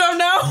those who don't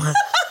know.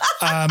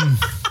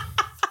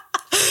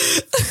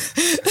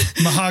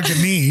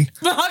 Mahogany.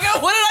 What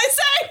did I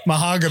say?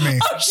 Mahogany.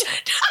 Oh,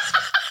 shit.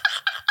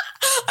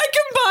 I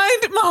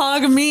combined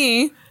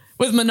mahogany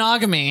with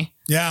monogamy.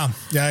 Yeah.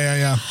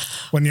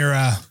 When you're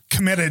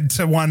committed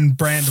to one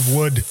brand of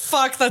wood.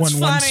 Fuck, that's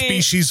funny. One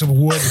species of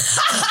wood.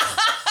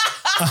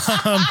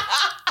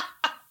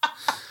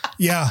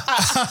 Yeah.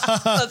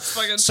 That's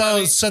fucking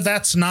funny. So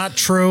that's not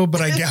true,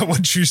 but I get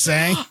what you're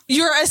saying.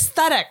 Your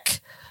aesthetic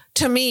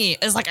to me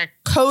is like a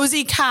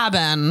cozy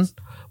cabin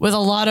with a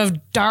lot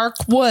of dark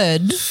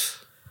wood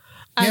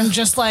and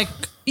just like,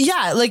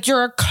 like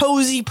you're a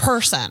cozy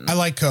person. I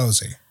like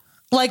cozy.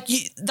 Like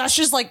that's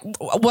just like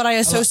what I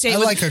associate I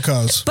with. like a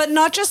cozy. But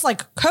not just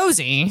like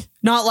cozy,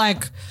 not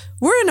like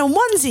we're in a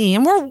onesie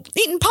and we're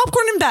eating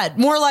popcorn in bed.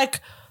 More like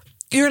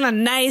you're in a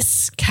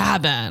nice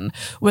cabin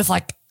with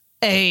like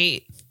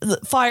a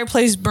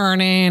fireplace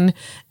burning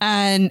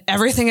and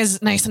everything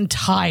is nice and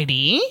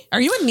tidy.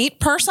 Are you a neat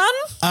person?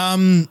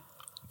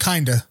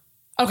 Kinda.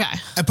 Okay.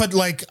 But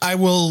like I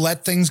will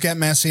let things get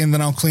messy and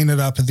then I'll clean it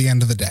up at the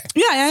end of the day.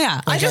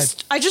 Yeah. Like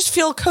I just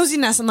feel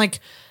coziness and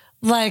like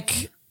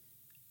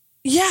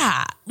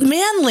yeah,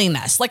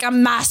 manliness, like a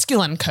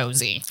masculine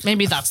cozy.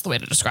 Maybe that's the way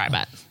to describe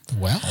it.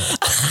 Well.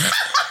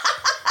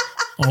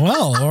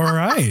 Well, all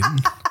right.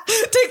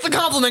 Take the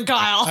compliment,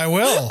 Kyle. I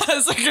will.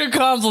 That's a good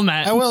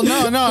compliment. I will.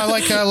 No, I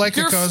like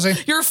a cozy.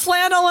 You're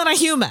flannel and a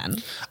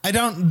human.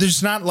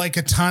 There's not like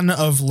a ton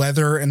of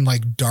leather and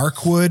like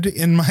dark wood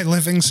in my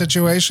living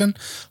situation,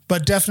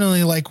 but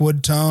definitely like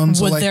wood tones.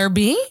 Would there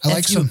be? I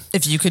like some.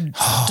 If you could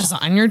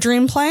design your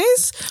dream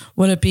place,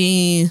 would it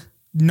be?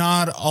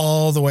 Not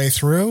all the way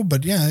through,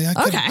 but yeah,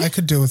 I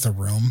could do with a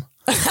room.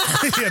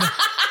 You know,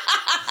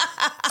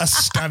 a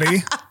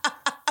study.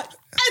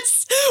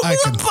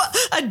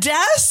 A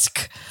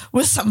desk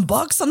with some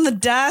books on the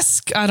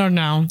desk. I don't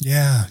know.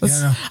 Yeah.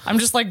 I'm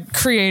just like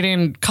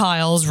creating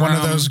Kyle's room. One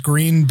of those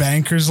green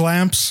banker's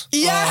lamps.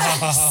 Yes.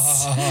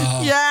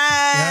 Yes.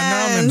 Yeah,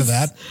 no, I'm into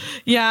that.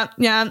 Yeah.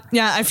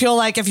 I feel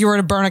like if you were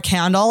to burn a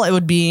candle, it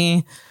would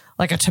be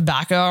like a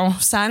tobacco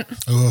scent.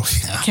 Oh,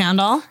 yeah.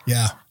 Candle.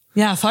 Yeah.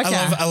 Yeah, fuck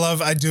yeah.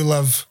 I do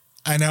love,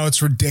 I know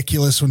it's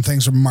ridiculous when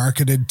things are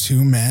marketed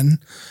to men,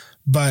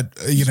 but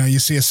you know, you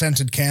see a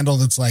scented candle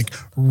that's like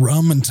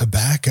rum and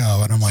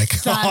tobacco. And I'm like,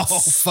 oh,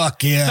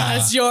 fuck yeah.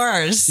 That's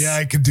yours. Yeah,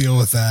 I could deal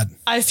with that.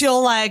 I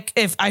feel like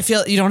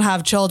you don't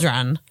have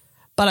children,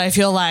 but I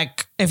feel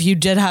like if you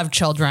did have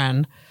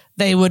children,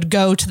 they would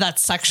go to that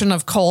section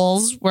of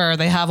Kohl's where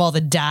they have all the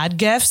dad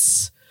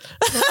gifts.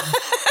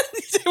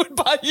 They would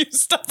buy you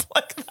stuff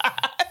like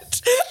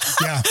that.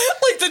 Yeah.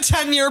 Like the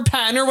 10-year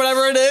pen or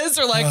whatever it is,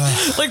 or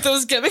like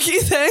those gimmicky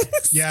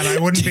things. Yeah, and I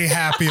wouldn't be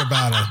happy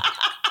about it.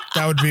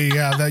 That would be,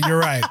 you're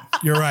right.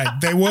 You're right.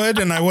 They would,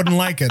 and I wouldn't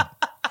like it.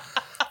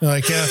 They're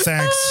like, yeah,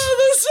 thanks.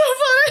 Oh, that's so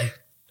funny.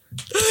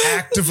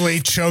 Actively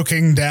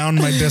choking down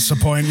my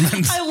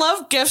disappointment. I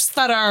love gifts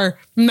that are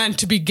meant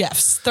to be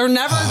gifts. They're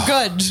never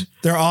good.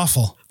 They're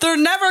awful. They're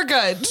never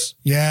good.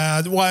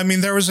 Yeah. Well, I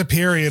mean, there was a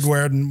period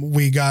where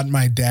we got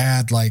my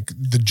dad like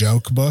the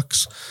joke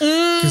books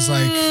because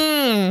like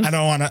I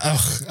don't want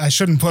to. I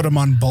shouldn't put him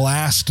on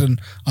blast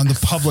and on the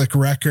public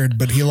record,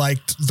 but he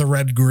liked the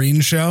Red Green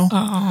Show.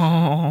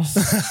 Oh.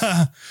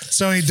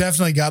 So he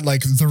definitely got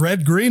like the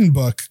Red Green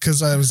book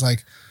because I was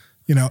like,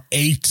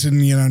 8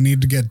 and,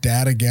 need to get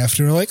dad a gift.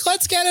 And we're like,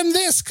 let's get him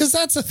this because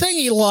that's a thing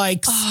he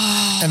likes.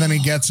 Oh. And then he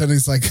gets it and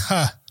he's like,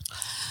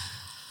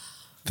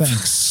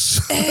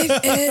 thanks.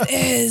 It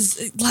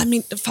is. I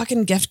mean,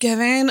 fucking gift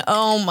giving.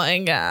 Oh my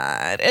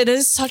God. It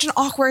is such an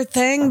awkward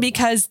thing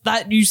because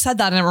you said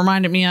that and it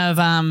reminded me of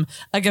a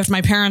gift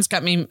my parents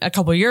got me a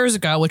couple years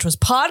ago, which was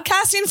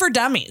Podcasting for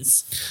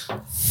Dummies.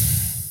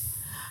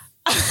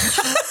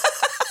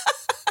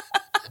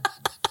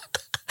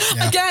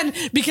 Yeah. Again,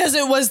 because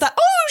it was that,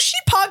 she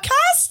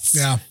podcasts?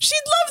 Yeah. She'd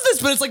love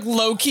this, but it's like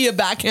low-key a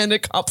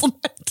backhanded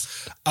compliment.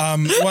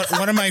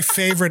 One of my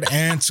favorite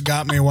aunts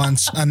got me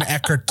once an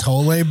Eckhart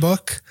Tolle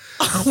book.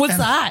 What's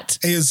that?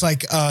 It's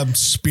like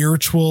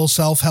spiritual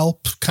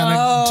self-help kind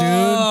of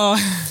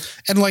dude.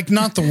 And like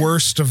not the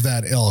worst of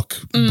that ilk,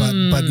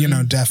 but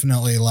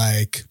definitely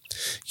like,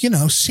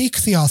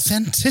 seek the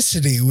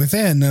authenticity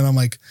within. And I'm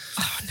like,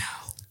 oh no.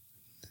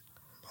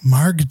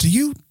 Marg, do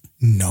you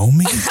know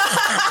me?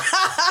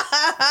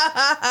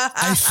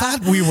 I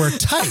thought we were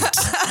tight.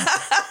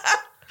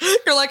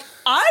 You're like,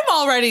 I'm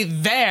already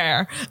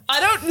there. I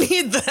don't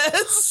need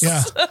this.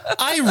 Yeah.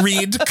 I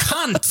read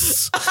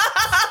cunts.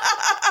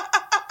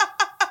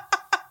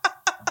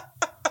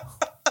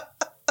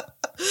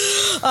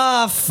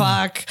 Oh,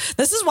 fuck.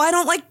 This is why I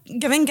don't like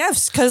giving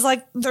gifts because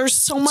like there's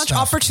so much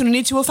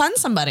opportunity to offend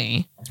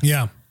somebody.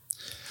 Yeah.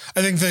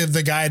 I think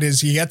the guide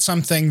is you get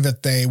something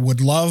that they would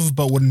love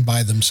but wouldn't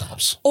buy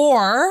themselves.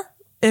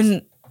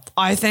 And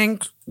I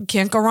think you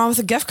can't go wrong with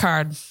a gift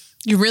card.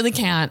 You really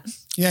can't.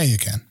 Yeah, you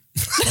can.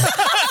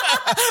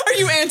 Are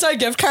you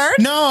anti-gift card?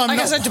 No, I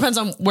guess it depends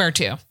on where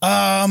to.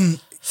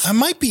 I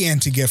might be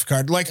anti-gift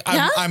card. Like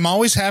I'm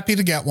always happy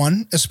to get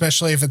one,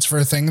 especially if it's for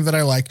a thing that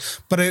I like.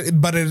 But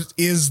it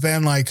is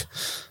then like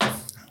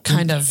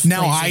kind of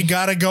now lazy. I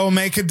gotta go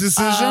make a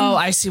decision. Oh,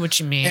 I see what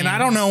you mean. And I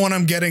don't know when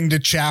I'm getting to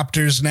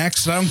chapters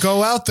next. I don't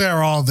go out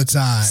there all the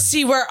time.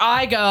 See, where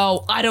I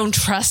go, I don't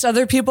trust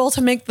other people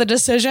to make the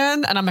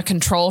decision, and I'm a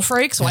control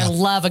freak, so I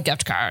love a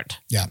gift card.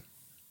 Yeah.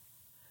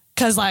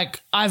 Because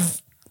like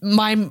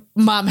my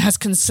mom has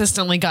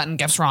consistently gotten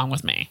gifts wrong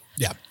with me.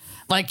 Yeah.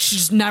 Like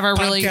she's never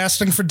really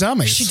podcasting for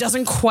dummies. She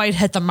doesn't quite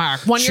hit the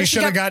mark. One year she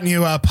should have gotten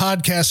you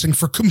podcasting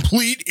for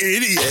complete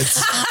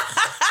idiots.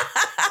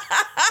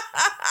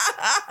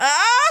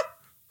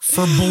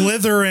 For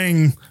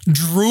blithering,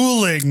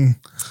 drooling.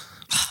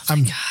 Oh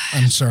my God.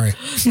 I'm sorry.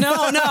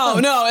 No.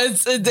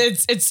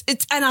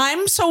 It's, and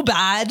I'm so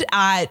bad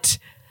at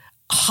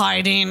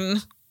hiding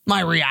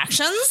my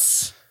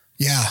reactions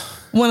Yeah.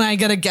 when I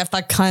get a gift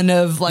that kind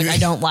of like I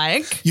don't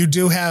like. You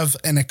do have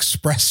an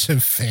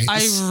expressive face.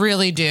 I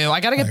really do. I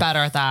got to get better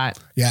at that.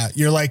 Yeah.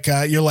 You're like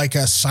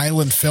a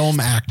silent film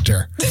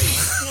actor.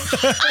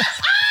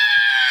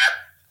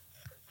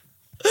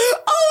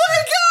 Oh my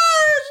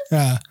God.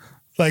 Yeah.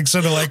 Like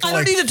sort of like I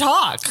don't need to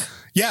talk.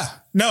 Yeah.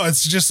 No,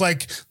 it's just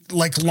like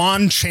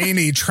Lon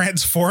Chaney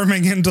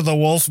transforming into the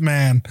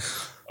Wolfman.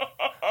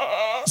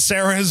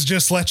 Sarah has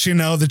just let you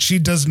know that she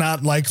does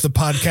not like the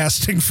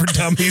Podcasting for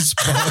Dummies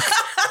book.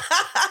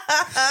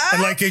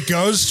 And like it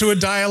goes to a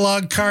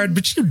dialogue card,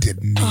 but you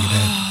didn't need it.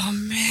 Oh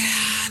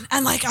man.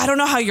 And like I don't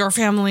know how your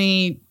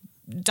family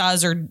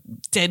does or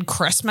did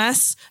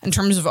Christmas in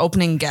terms of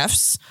opening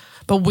gifts,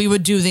 but we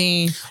would do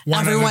the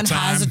One everyone at a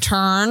has a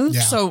time. turn.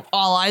 Yeah. So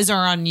all eyes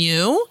are on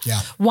you.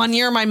 Yeah. One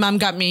year my mom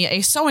got me a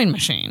sewing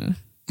machine.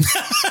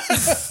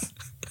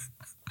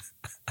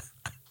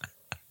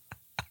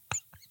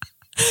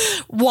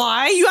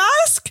 Why, you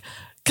ask?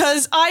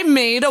 Because I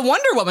made a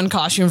Wonder Woman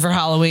costume for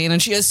Halloween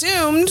and she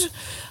assumed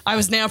I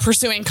was now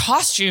pursuing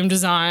costume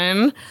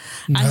design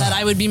and that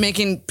I would be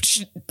making.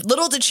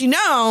 Little did she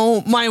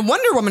know, my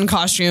Wonder Woman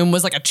costume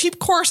was like a cheap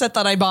corset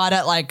that I bought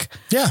at like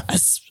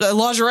a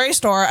lingerie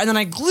store, and then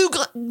I glue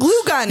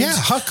gunned. Yeah,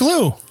 hot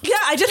glue. Yeah,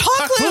 I did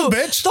hot glue.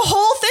 Bitch. The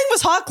whole thing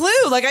was hot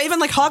glue. Like I even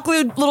like hot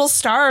glued little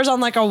stars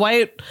on like a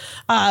white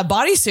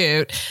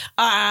bodysuit.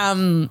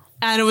 And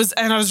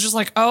I was just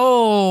like,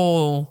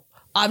 oh,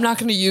 I'm not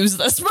going to use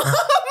this, Mom.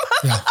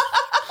 Yeah.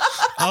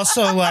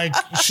 Also, like,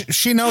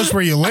 she knows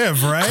where you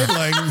live, right?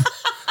 Like,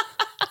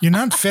 you're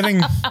not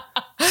fitting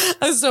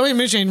a sewing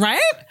machine,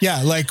 right?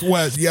 Yeah, like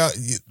what? Yeah,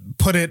 you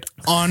put it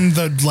on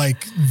the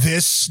like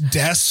this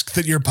desk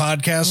that you're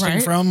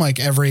podcasting from, like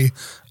every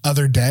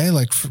other day.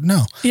 Like,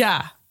 no.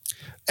 Yeah.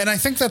 And I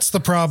think that's the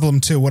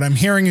problem too. What I'm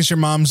hearing is your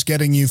mom's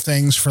getting you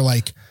things for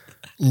like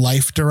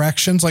life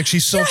directions. Like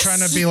she's still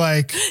trying to be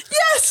like,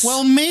 yes,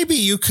 well, maybe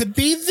you could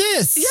be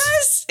this.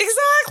 Yes,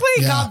 exactly.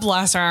 Yeah. God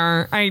bless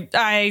her.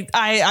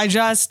 I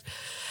just,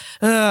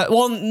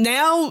 well,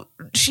 now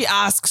she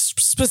asks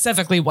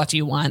specifically, what do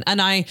you want? And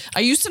I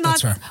used to not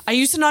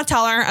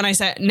tell her. And I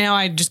said, now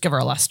I just give her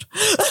a list.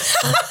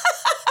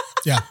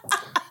 Yeah.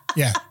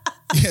 Yeah.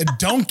 Yeah,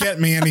 don't get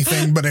me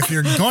anything, but if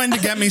you're going to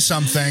get me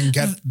something,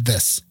 get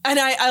this. And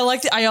I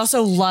liked it. I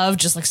also love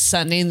just like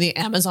sending the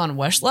Amazon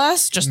wish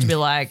list just to be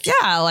like,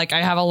 yeah, like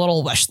I have a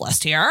little wish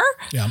list here.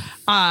 Yeah.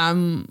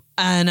 I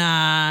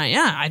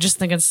just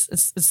think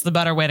it's the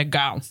better way to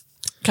go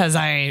because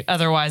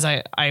otherwise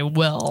I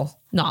will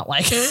not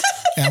like it.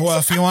 Yeah, well,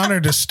 if you want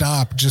her to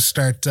stop, just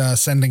start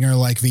sending her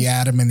like the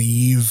Adam and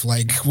Eve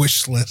like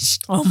wish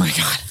list. Oh my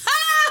God.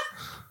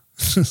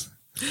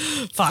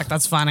 Fuck,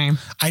 that's funny.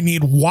 I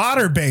need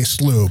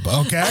water-based lube,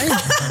 okay?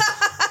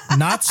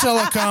 Not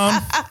silicone.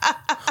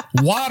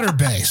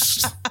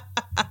 Water-based.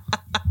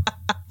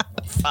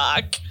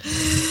 Fuck.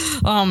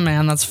 Oh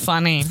man, that's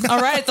funny.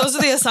 All right, those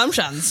are the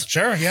assumptions.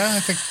 Sure, yeah, I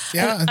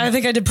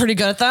think I did pretty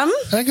good at them.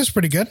 I think it's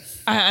pretty good.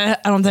 I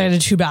don't think I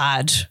did too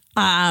bad.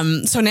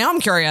 So now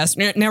I'm curious.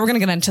 Now we're gonna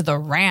get into the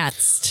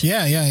rants.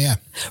 Yeah.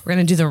 We're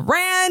gonna do the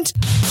rant.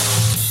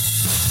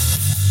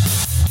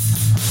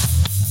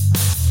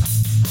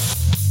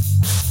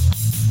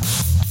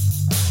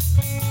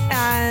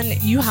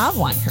 And you have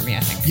one for me, I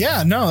think.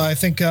 Yeah, no, I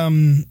think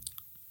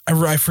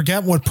I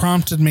forget what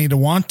prompted me to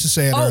want to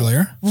say it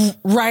earlier.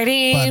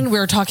 Writing, we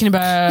were talking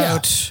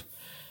about.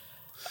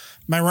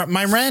 Yeah.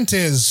 My rant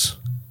is,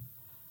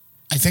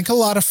 I think a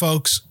lot of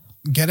folks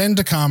get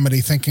into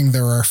comedy thinking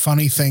there are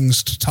funny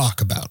things to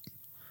talk about.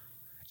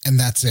 And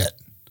that's it.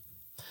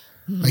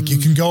 Like you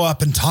can go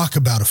up and talk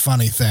about a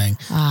funny thing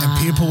and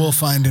people will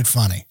find it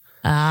funny.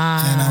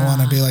 And I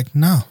want to be like,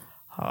 no.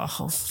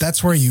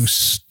 That's where you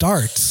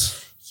start.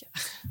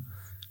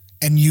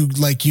 And you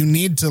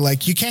need to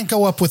you can't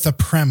go up with a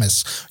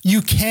premise.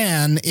 You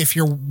can, if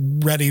you're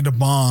ready to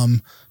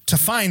bomb, to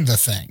find the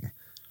thing,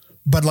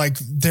 but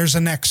there's a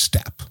next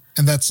step.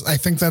 And I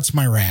think that's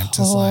my rant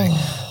is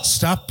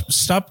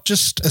stop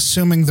just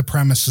assuming the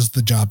premise is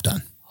the job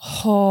done.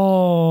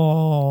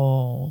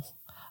 Oh,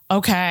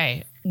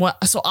 okay. Well,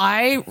 so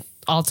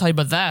I'll tell you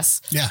about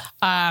this. Yeah.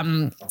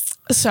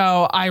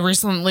 So I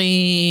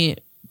recently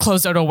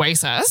closed out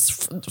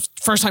Oasis.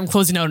 First time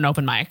closing out an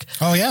open mic.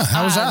 Oh yeah.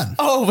 How was that?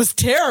 Oh, it was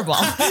terrible.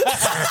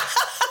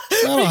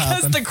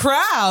 Because the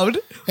crowd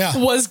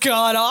was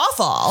god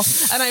awful.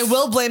 And I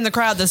will blame the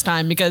crowd this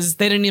time because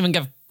they didn't even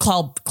give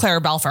Claire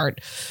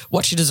Belfort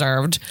what she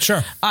deserved.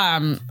 Sure.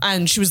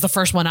 And she was the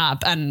first one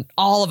up and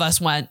all of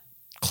us went,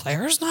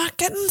 Claire's not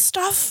getting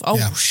stuff? Oh,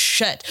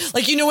 shit.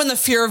 When the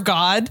fear of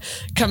God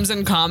comes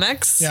in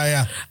comics.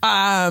 Yeah.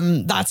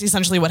 That's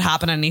essentially what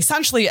happened. And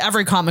essentially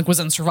every comic was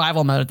in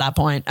survival mode at that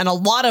point. And a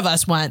lot of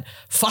us went,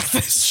 fuck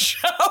this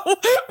show.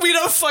 We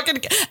don't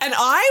fucking And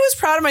I was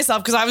proud of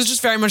myself because I was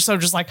just very much so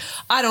just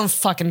I don't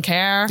fucking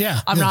care.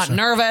 Yeah. I'm not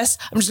nervous.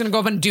 I'm just going to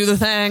go up and do the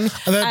thing.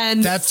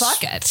 And that's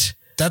fuck it.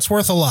 That's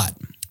worth a lot.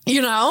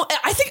 You know,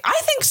 I think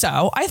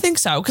so.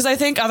 Because I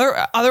think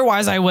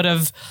otherwise I would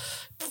have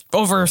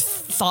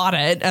overthought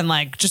it and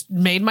like just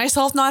made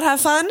myself not have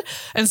fun.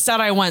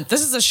 Instead, I went,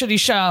 this is a shitty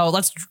show.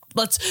 Let's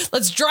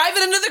drive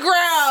it into the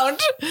ground.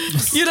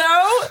 You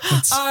know,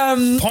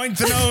 point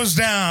the nose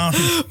down.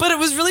 But it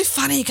was really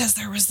funny because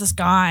there was this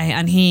guy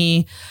and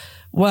he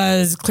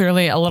was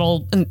clearly a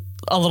little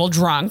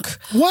drunk.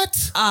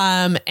 What?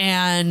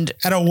 And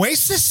at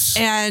Oasis,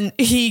 and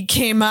he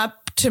came up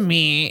to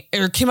me,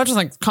 or came up to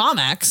like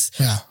comics,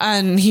 yeah,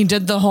 and he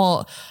did the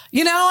whole,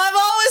 you know, I've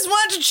always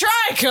wanted to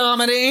try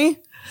comedy.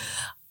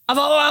 I've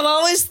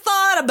always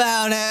thought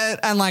about it,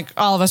 and like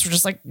all of us were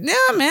just like, yeah,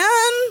 man,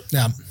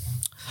 yeah,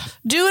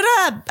 do it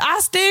up.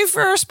 Ask Dave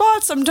for a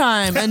spot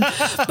sometime. And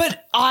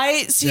but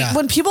I see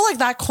when people like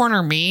that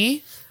corner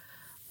me,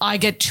 I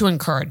get too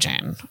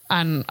encouraging,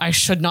 and I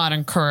should not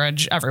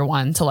encourage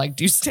everyone to like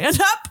do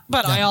stand up.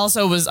 But I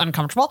also was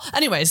uncomfortable.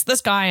 Anyways, this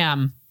guy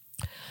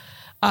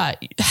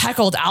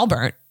heckled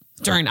Albert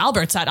during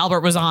Albert's set.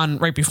 Albert was on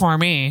right before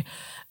me,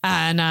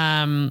 and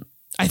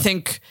I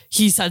think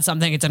he said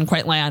something, it didn't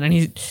quite land, and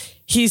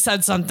he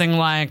said something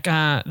like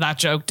that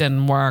joke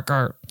didn't work,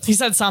 or he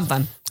said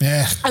something.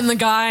 Yeah. And the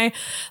guy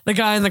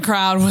in the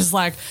crowd was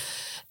like,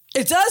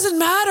 it doesn't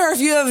matter if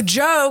you have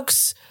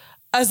jokes,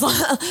 as long,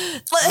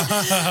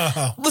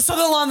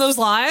 something along those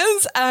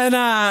lines. And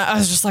I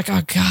was just like,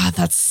 oh God,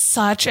 that's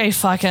such a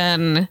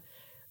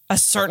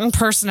certain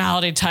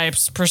personality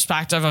type's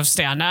perspective of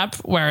stand-up,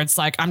 where it's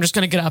like, I'm just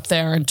going to get up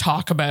there and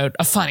talk about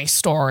a funny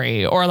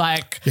story, or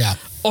like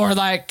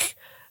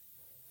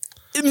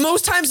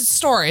most times it's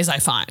stories. I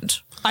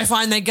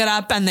find they get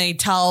up and they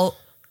tell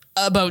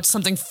about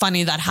something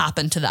funny that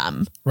happened to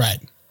them. Right.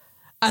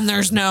 And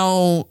there's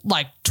no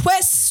like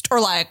twist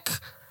or like,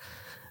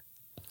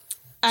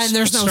 and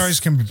there's no stories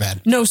can be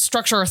bad. No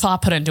structure or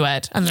thought put into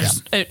it. And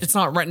there's, it's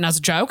not written as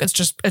a joke.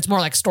 It's more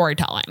like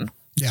storytelling.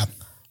 Yeah.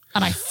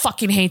 And I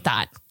fucking hate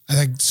that. I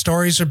think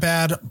stories are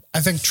bad.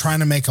 I think trying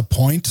to make a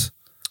point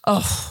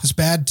is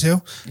bad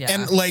too. Yeah.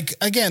 And like,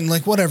 again,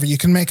 like whatever, you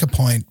can make a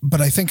point,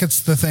 but I think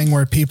it's the thing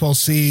where people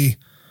see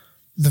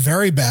the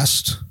very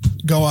best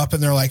go up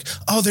and they're like,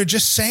 oh, they're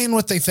just saying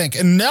what they think.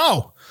 And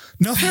no,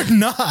 they're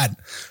not.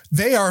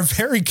 They are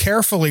very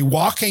carefully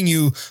walking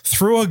you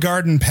through a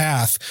garden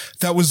path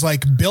that was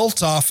like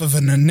built off of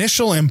an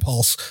initial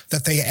impulse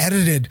that they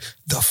edited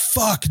the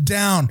fuck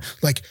down,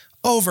 like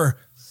over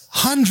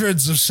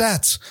hundreds of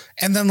sets,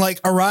 and then like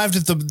arrived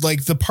at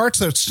the parts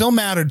that still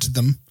mattered to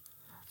them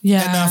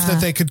enough that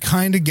they could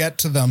kind of get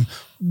to them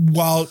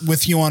while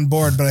with you on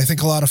board. But I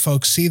think a lot of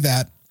folks see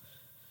that.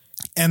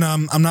 And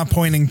I'm not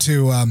pointing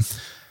to,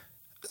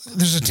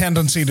 there's a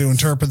tendency to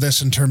interpret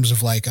this in terms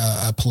of like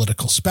a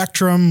political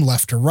spectrum,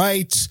 left or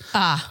right.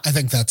 I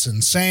think that's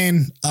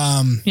insane.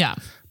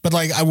 But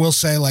like, I will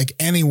say like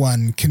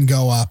anyone can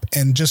go up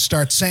and just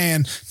start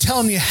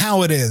telling you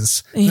how it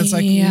is. And it's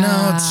like,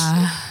 no,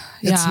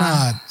 it's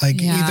not.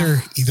 Like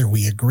either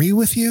we agree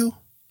with you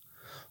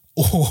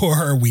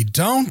or we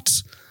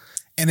don't.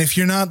 And if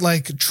you're not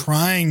like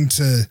trying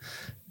to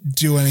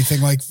do anything,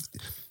 like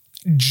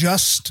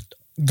just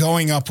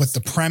going up with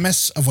the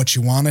premise of what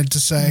you wanted to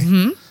say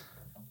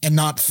and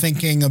not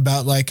thinking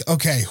about like,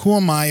 okay, who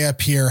am I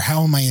up here?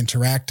 How am I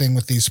interacting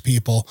with these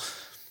people?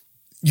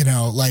 You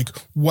know, like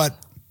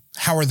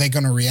how are they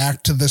going to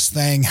react to this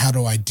thing? How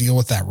do I deal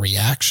with that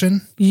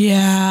reaction?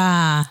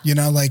 Yeah. You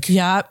know, like,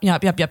 yep.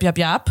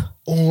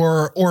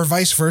 Or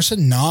vice versa,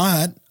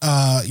 not,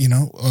 a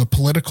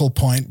political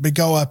point, but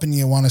go up and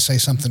you want to say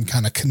something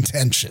kind of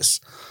contentious.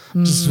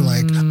 Just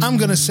like, I'm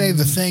going to say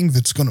the thing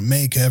that's going to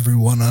make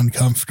everyone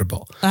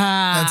uncomfortable.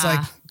 That's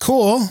like,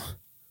 cool.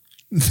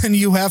 Then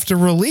you have to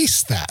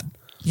release that.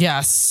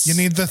 Yes. You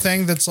need the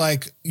thing that's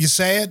like, you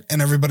say it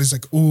and everybody's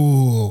like,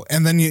 ooh.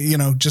 And then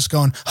you just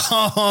going,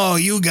 oh,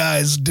 you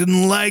guys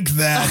didn't like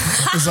that.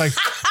 It's like,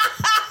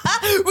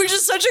 which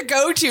is such a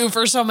go-to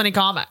for so many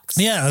comics.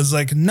 Yeah. It's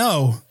like,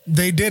 no,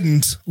 they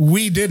didn't.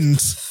 We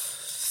didn't.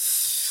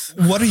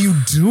 What are you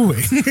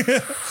doing?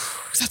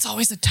 That's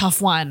always a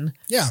tough one.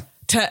 Yeah.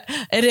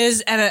 It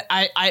is. And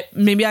I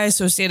maybe I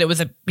associate it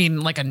with it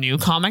being like a new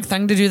comic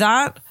thing to do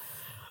that.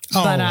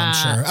 Oh, but, I'm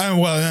sure.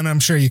 And I'm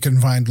sure you can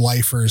find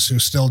lifers who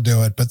still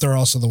do it, but they're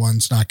also the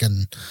ones not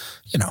getting,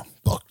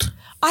 booked.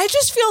 I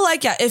just feel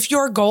like, if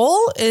your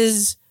goal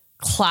is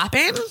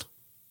clapping,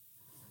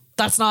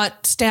 that's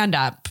not stand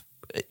up,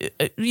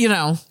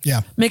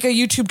 Yeah. Make a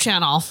YouTube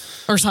channel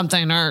or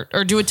something,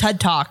 or do a TED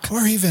Talk.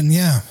 Or even,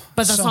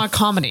 But that's not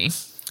comedy.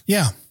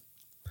 Yeah.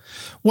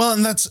 Well,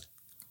 and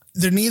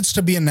there needs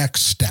to be a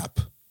next step.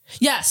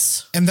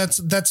 Yes. And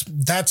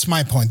that's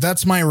my point.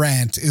 That's my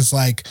rant is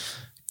like,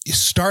 you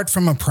start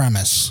from a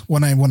premise.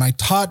 When I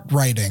taught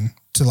writing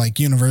to like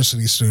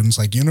university students,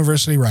 like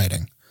university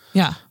writing,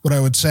 what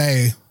I would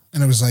say,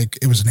 and it was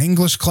an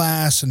English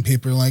class and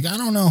people were like, I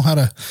don't know how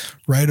to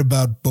write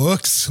about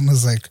books. And I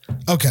was like,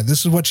 okay,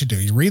 this is what you do.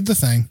 You read the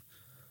thing,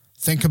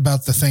 think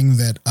about the thing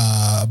that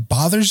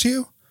bothers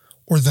you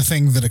or the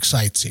thing that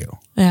excites you.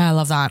 Yeah, I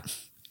love that.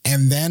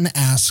 And then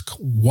ask,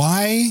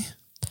 why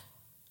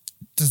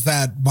does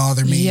that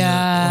bother me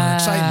or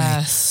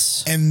excite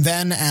me? And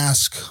then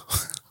ask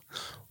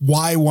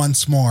why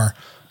once more.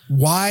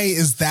 Why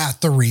is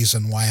that the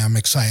reason why I'm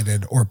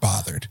excited or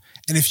bothered?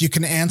 And if you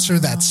can answer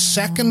that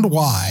second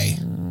why,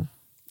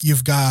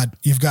 you've got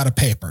a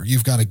paper.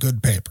 You've got a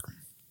good paper.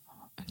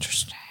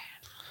 Interesting.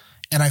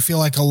 And I feel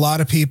like a lot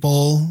of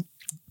people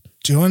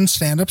doing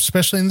stand-up,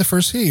 especially in the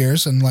first few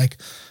years, and like,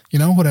 you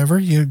know, whatever,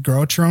 you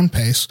grow at your own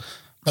pace.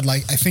 But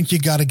like, I think you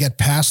got to get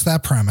past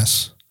that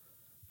premise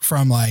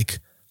from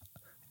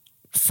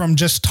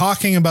just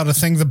talking about a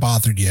thing that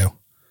bothered you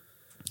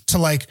to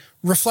like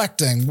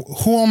reflecting,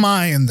 who am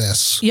I in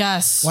this?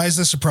 Yes. Why is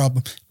this a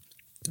problem?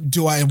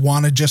 Do I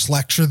want to just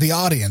lecture the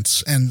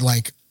audience? And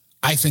like,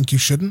 I think you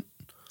shouldn't.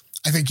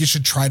 I think you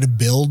should try to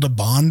build a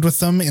bond with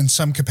them in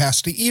some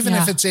capacity, even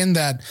if it's in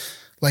that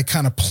like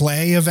kind of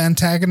play of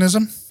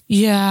antagonism.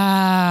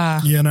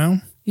 Yeah. You know?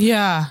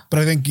 Yeah. But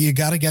I think you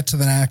got to get to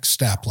the next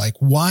step. Like,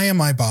 why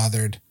am I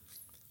bothered?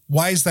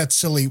 Why is that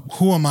silly?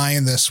 Who am I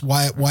in this?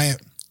 Why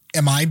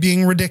am I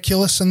being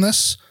ridiculous in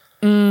this?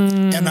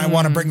 And I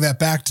want to bring that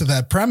back to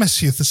that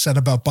premise you said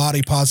about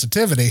body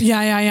positivity.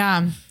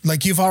 Yeah.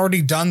 Like, you've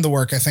already done the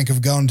work, I think,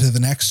 of going to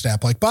the next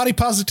step. Like, body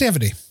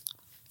positivity.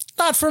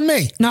 Not for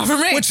me. Not for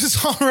me. Which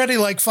is already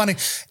like funny.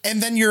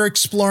 And then you're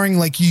exploring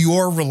like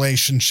your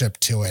relationship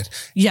to it.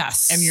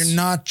 Yes. And you're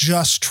not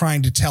just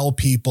trying to tell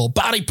people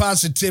body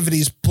positivity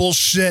is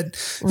bullshit.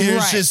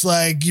 It's just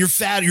like, you're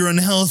fat, you're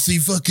unhealthy,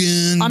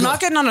 fucking. I'm not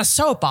getting on a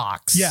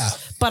soapbox. Yeah.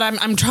 But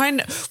what I'm trying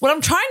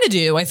to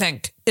do, I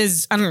think,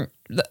 is,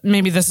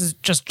 maybe this is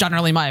just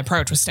generally my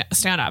approach with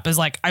stand-up, is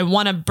like, I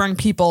want to bring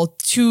people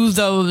to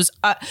those,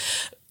 I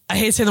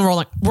hate saying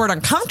the word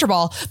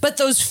uncomfortable, but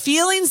those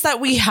feelings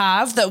that we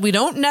have that we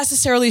don't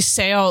necessarily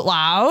say out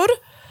loud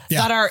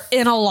that are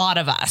in a lot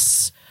of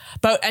us.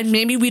 And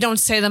maybe we don't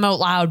say them out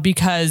loud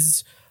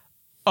because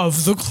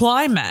of the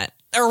climate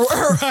or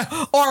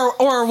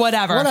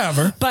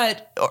whatever.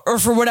 But or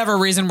for whatever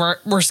reason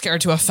we're scared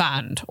to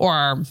offend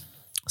or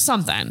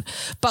something.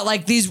 But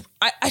like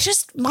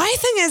my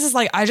thing is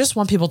like, I just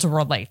want people to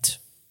relate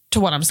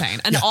to what I'm saying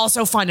and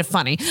also find it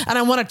funny. And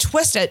I want to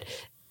twist it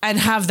and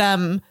have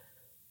them,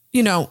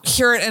 you know,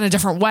 hear it in a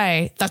different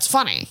way. That's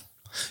funny.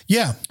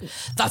 Yeah.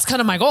 That's kind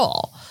of my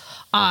goal.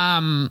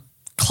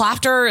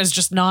 Clapter is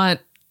just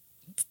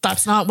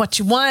that's not what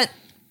you want.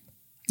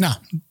 No,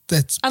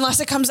 unless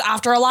it comes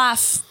after a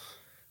laugh.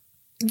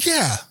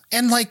 Yeah.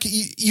 And like,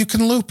 you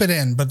can loop it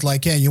in, but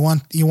like, yeah, you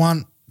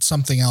want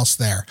something else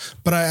there.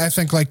 But I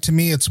think like, to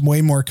me, it's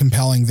way more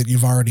compelling that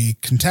you've already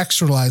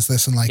contextualized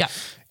this and like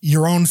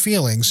your own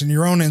feelings and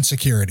your own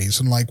insecurities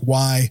and like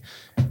why.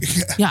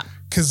 Yeah.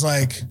 Because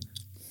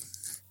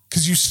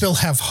you still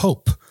have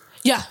hope.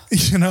 Yeah.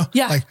 You know?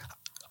 Yeah. Like,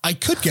 I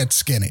could get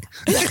skinny.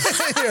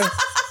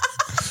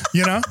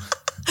 You know?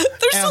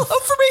 There's still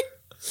hope for me.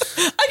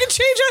 I can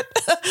change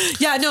it.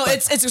 Yeah, no,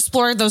 it's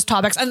exploring those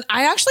topics. And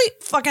I actually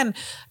fucking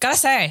gotta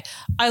say,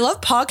 I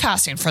love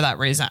podcasting for that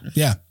reason.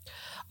 Yeah.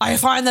 I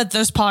find that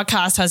this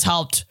podcast has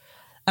helped,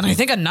 and I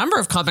think a number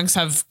of comics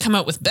have come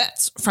out with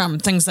bits from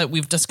things that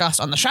we've discussed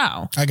on the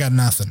show. I got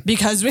nothing.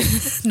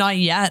 Because not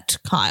yet,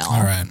 Kyle.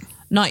 All right.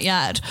 Not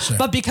yet. Sure.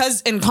 But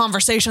because in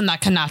conversation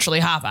that can naturally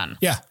happen.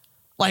 Yeah.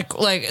 Like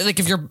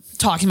if you're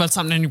talking about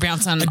something and you're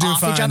bouncing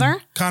off each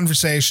other.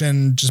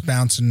 Conversation, just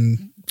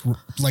bouncing,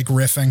 like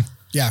riffing.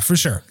 Yeah, for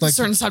sure. Like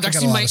certain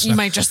subjects, you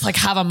might just like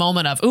have a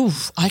moment of, ooh,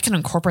 I can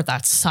incorporate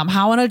that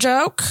somehow in a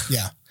joke.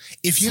 Yeah.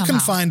 If you can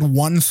find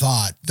one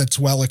thought that's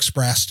well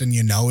expressed and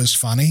you know is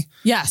funny,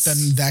 yes,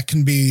 then that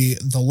can be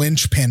the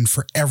linchpin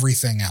for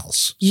everything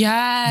else.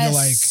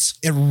 Yes.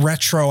 You're like, it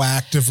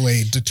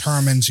retroactively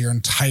determines your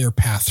entire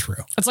path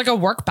through. It's like a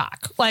work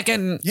back. Like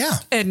in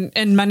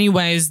many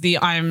ways,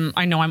 I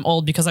know I'm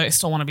old because I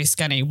still want to be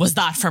skinny was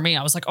that for me.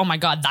 I was like, oh my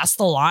God, that's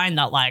the line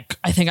that like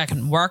I think I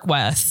can work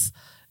with.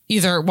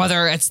 Either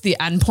whether it's the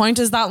end point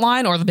is that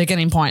line or the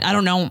beginning point. I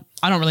don't know.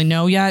 I don't really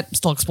know yet. I'm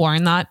still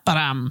exploring that. But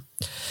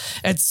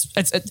it's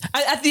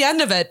at the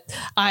end of it,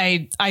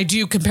 I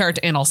do compare it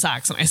to anal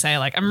sex. And I say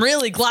like, I'm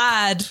really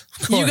glad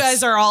you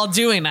guys are all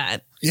doing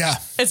it. Yeah.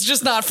 It's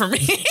just not for me.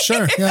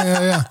 Sure.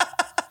 Yeah.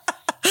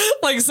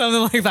 Like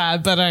something like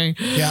that. But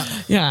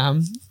Yeah.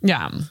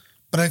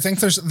 But I think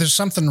there's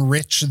something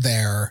rich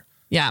there.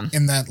 Yeah.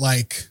 In that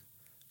like,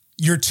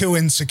 you're too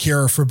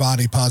insecure for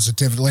body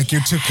positivity. Like you're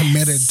too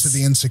committed to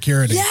the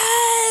insecurity.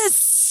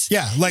 Yes.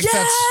 Yeah. Like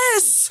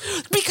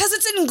that's because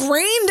it's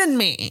ingrained in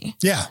me.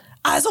 Yeah.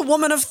 As a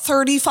woman of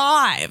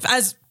 35,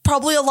 as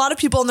probably a lot of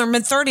people in their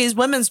mid 30s,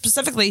 women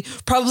specifically,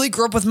 probably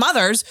grew up with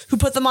mothers who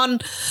put them on,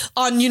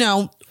 you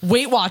know,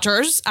 Weight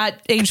Watchers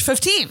at age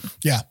 15.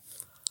 Yeah.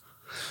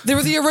 They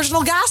were the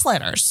original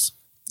gaslighters.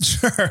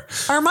 Sure.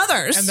 Our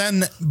mothers. And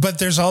then, but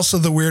there's also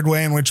the weird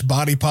way in which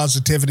body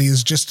positivity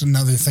is just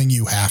another thing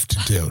you have to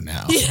do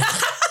now. Yeah.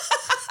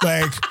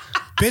 Like,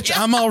 bitch,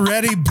 I'm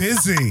already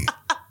busy.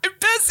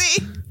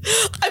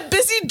 I'm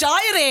busy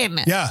dieting.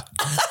 Yeah.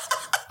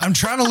 I'm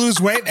trying to lose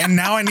weight and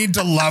now I need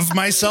to love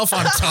myself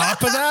on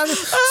top of that.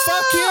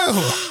 Fuck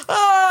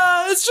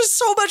you. It's just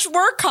so much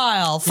work,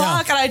 Kyle.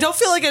 Fuck. Yeah. And I don't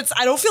feel like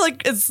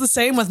it's the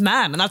same with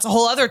men. And that's a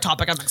whole other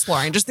topic I'm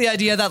exploring. Just the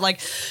idea that like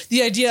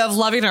the idea of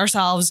loving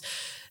ourselves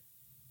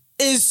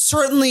is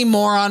certainly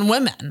more on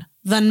women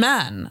than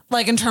men.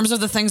 Like in terms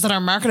of the things that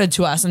are marketed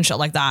to us and shit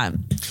like that.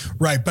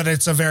 Right. But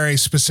it's a very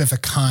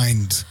specific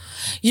kind.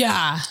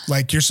 Yeah.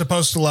 Like you're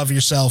supposed to love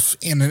yourself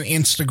in an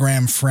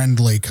Instagram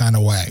friendly kind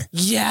of way.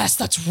 Yes,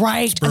 that's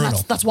right. brutal.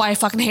 And that's why I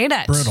fucking hate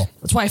it. Brutal.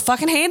 That's why I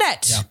fucking hate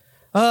it. Yeah.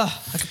 Ugh,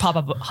 I could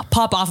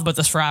pop off about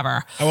this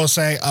forever. I will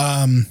say,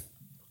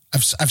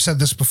 I've said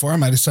this before. I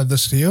might have said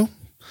this to you,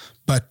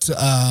 but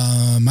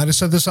might have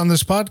said this on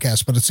this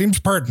podcast, but it seems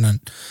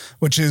pertinent,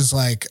 which is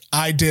like,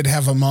 I did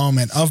have a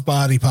moment of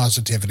body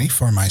positivity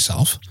for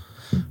myself,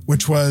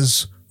 which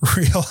was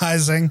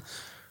realizing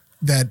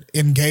that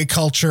in gay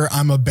culture,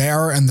 I'm a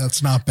bear and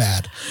that's not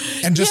bad.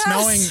 And just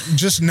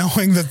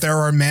knowing that there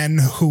are men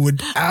who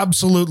would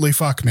absolutely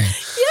fuck me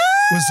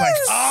was like,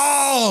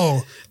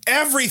 oh,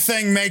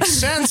 everything makes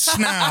sense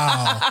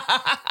now.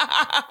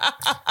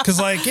 Cause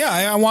like, yeah,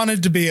 I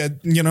wanted to be a,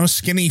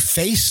 skinny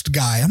faced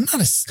guy. I'm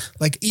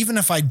not even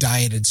if I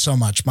dieted so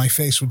much, my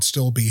face would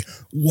still be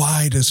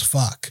wide as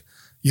fuck,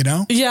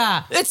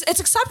 Yeah. It's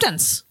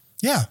acceptance.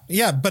 Yeah.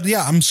 Yeah. But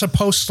yeah, I'm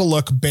supposed to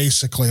look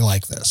basically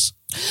like this.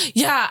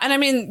 Yeah. And I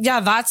mean,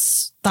 yeah,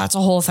 that's a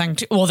whole thing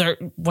too. Well,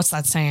 what's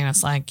that saying?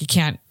 It's like, you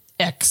can't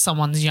ick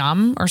someone's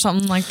yum or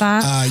something like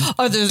that.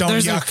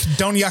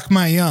 Don't yuck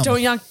my yum. Don't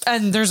yuck.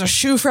 And there's a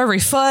shoe for every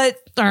foot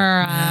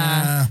or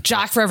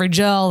Jack for every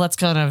Jill. That's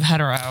kind of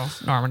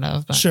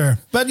heteronormative. But sure.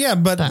 But yeah,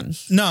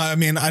 no, I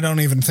mean, I don't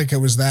even think it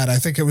was that. I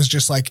think it was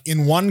just like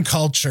in one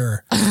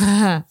culture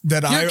that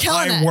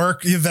I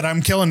work, that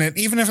I'm killing it,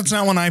 even if it's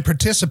not one I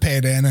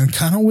participate in, and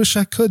kind of wish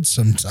I could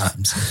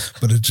sometimes,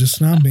 but it's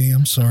just not me.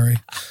 I'm sorry.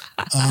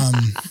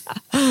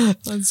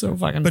 That's so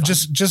fucking But fun.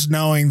 just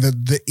knowing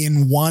that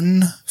in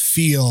one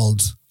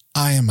field,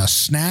 I am a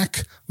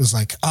snack was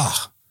like,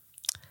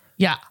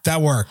 yeah,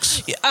 that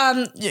works.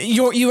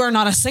 You are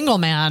not a single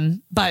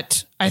man,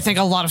 but I think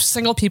a lot of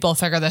single people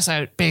figure this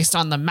out based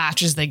on the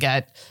matches they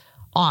get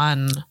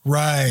on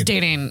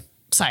dating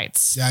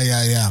sites.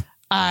 Yeah.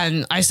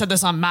 And I said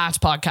this on Matt's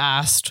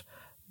podcast,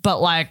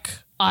 but like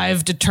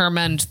I've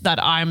determined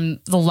that I'm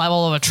the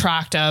level of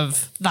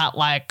attractive that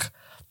like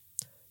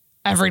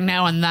every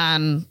now and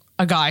then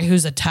a guy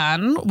who's a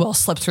 10 will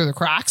slip through the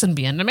cracks and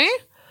be into me.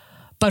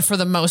 But for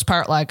the most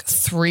part, like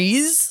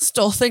 3s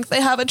still think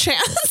they have a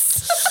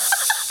chance.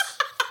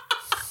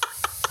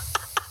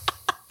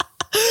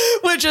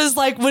 Which is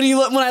like when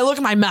I look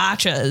at my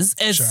matches,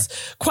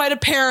 it's quite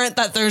apparent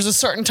that there's a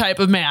certain type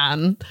of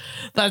man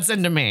that's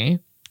into me.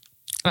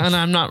 And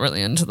I'm not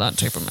really into that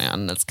type of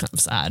man. That's kind of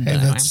sad. Hey,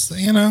 but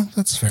anyway.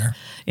 That's fair.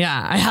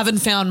 Yeah. I haven't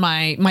found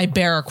my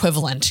bear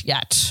equivalent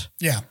yet.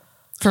 Yeah.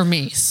 For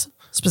me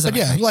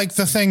specifically. But yeah, like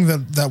the thing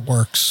that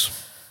works.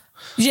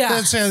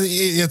 Yeah.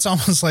 It's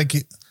almost like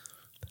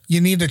you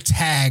need a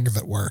tag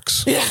that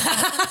works.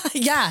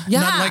 Yeah.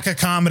 Not like a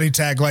comedy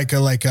tag, like a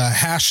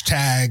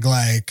hashtag,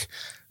 like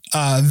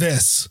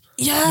this.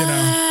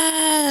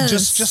 Yeah.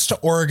 Just to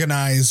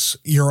organize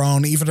your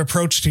own even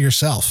approach to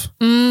yourself.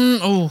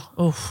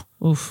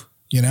 Oof.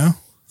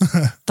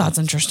 That's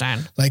interesting.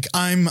 Like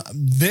I'm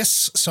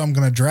this, so I'm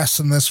going to dress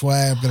in this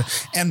way.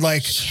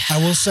 I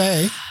will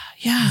say,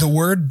 the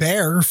word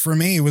bear for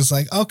me was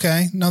like,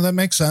 okay, no, that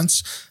makes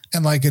sense.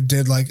 And like it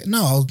did, like,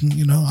 no,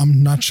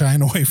 I'm not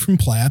shying away from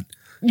plaid.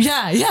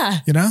 Yeah.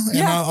 And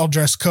I'll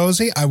dress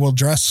cozy. I will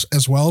dress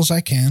as well as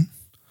I can.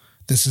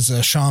 This is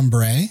a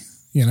chambray,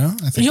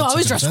 I think you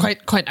always dress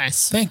quite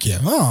nice. Thank you.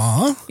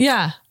 Aw.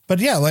 Yeah. But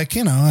yeah, like,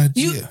 you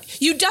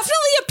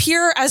definitely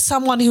appear as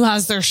someone who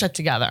has their shit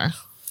together.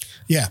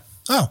 Yeah.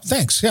 Oh,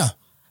 thanks. Yeah.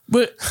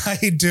 But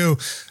I do.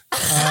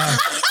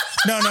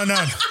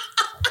 No.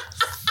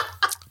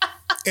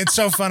 It's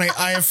so funny.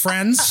 I have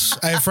friends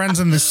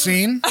in the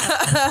scene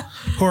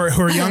who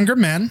are younger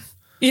men.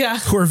 Yeah.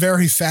 Who are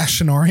very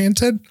fashion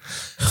oriented,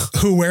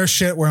 who wear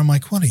shit where I'm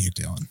like, what are you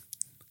doing?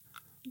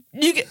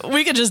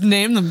 We could just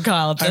name them,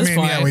 Kyle, at this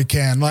point. Yeah, we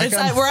can. Like,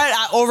 we're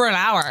at over an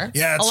hour.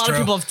 Yeah, it's a lot true.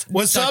 of people have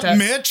What's up,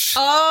 Mitch?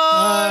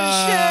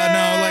 Oh, shit.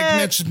 No,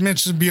 like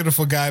Mitch is a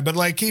beautiful guy, but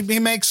like he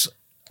makes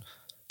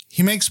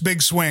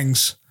big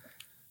swings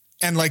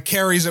and like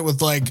carries it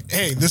with like,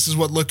 hey, this is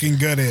what looking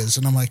good is.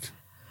 And I'm like,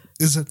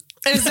 is it?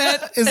 Is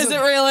it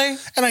really?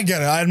 And I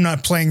get it. I'm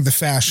not playing the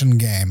fashion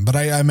game, but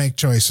I make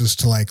choices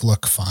to like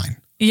look fine.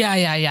 Yeah.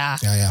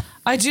 Yeah.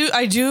 I do.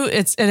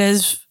 It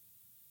is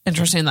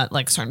interesting that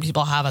like certain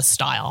people have a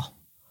style.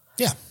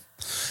 Yeah.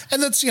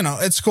 And that's,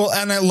 it's cool.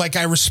 And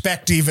I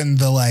respect even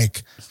the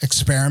like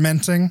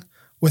experimenting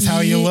with how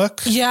you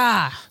look.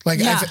 Yeah. Like,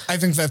 yeah. I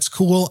think that's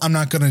cool. I'm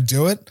not going to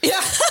do it.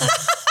 Yeah.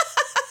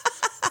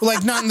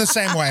 Like not in the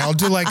same way. I'll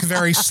do like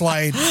very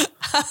slight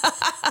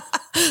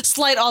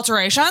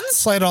alterations.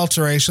 Slight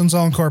alterations.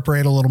 I'll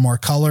incorporate a little more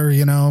color,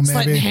 maybe.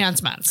 Slight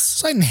enhancements.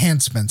 Slight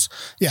enhancements.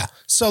 Yeah.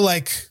 So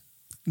like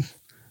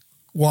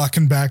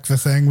walking back the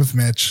thing with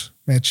Mitch.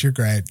 Mitch, you're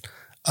great.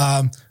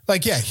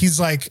 Like, yeah, he's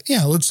like,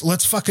 yeah,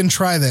 let's fucking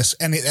try this.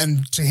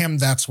 And to him,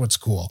 that's what's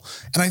cool.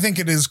 And I think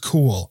it is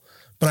cool.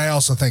 But I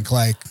also think,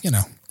 like, you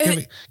know,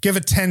 give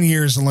it 10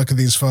 years and look at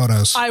these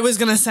photos. I was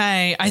going to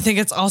say, I think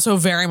it's also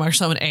very much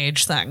so an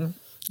age thing.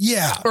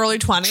 Yeah. Early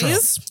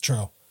 20s.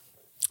 True.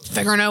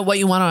 Figuring out what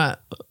you want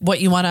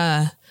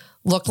to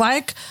look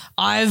like.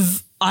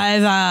 I've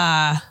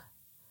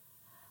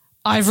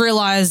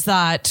realized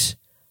that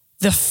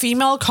the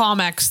female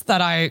comics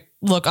that I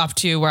look up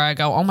to where I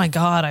go, oh my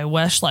God, I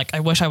wish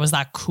I was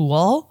that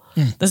cool.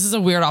 This is a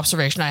weird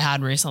observation I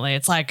had recently.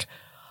 It's like,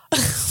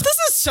 this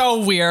is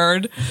so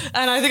weird.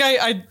 And I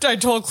think I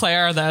told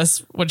Claire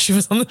this when she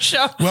was on the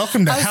show.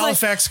 Welcome to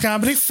Halifax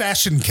Comedy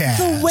Fashion Cast.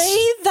 The way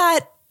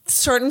that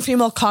certain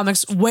female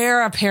comics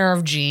wear a pair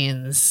of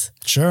jeans.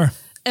 Sure.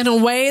 In a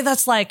way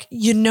that's like,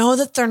 you know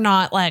that they're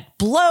not like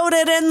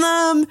bloated in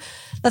them,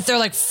 that they're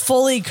like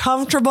fully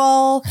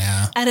comfortable.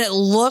 Yeah. And it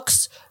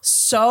looks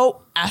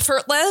so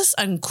effortless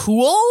and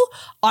cool.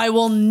 I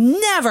will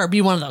never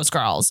be one of those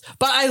girls.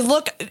 But I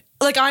look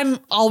like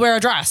I'll wear a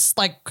dress.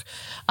 Like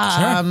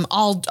Sure.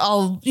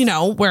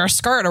 I'll wear a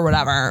skirt or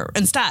whatever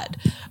instead.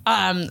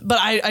 But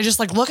I just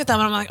like look at them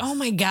and I'm like, oh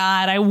my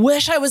God, I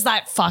wish I was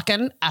that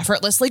fucking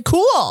effortlessly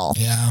cool.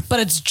 Yeah. But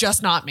it's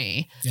just not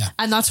me. Yeah.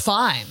 And that's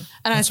fine.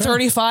 And That's at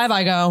 35,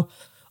 I go,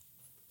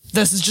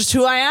 this is just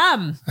who I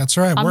am. That's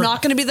right. I'm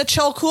not going to be the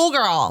chill cool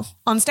girl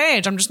on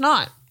stage. I'm just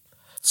not.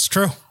 It's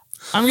true.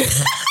 I'm gonna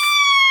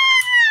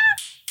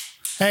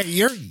Hey,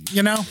 you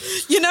know,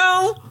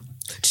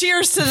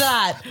 cheers to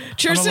that.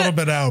 Cheers I'm a little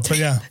bit out, but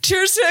yeah,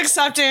 cheers to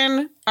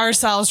accepting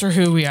ourselves for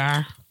who we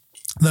are.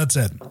 that's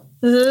it.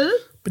 Mm-hmm.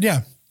 But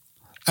yeah,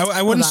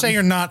 I wouldn't say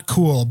you're not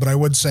cool, but I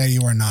would say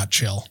you are not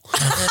chill.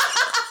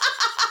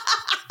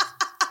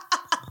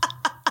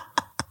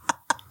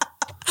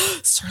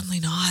 Certainly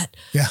not.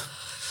 Yeah.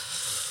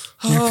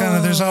 You're kind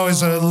of, there's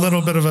always a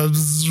little bit of a,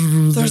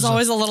 There's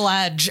always a little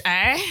edge,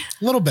 eh?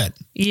 little bit.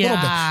 Yeah.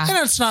 Little bit. And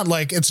it's not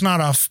like, it's not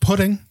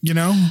off-putting, you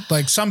know?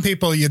 Like some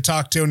people you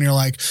talk to and you're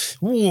like,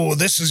 ooh,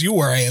 you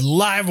are a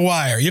live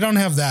wire. You don't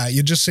have that.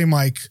 You just seem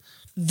like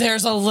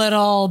There's a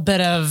little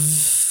bit of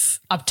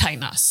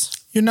uptightness.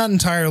 you're not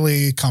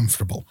entirely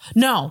comfortable.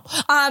 No,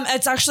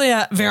 it's actually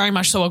very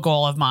much so a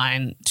goal of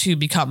mine to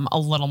become a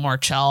little more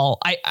chill.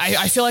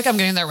 I feel like I'm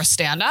getting there with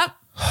stand-up.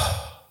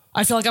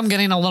 I feel like I'm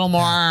getting a little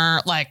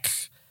more like,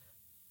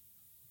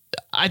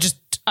 I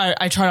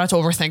try not to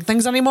overthink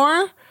things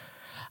anymore.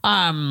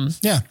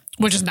 Yeah.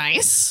 Which is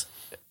nice.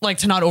 Like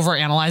to not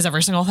overanalyze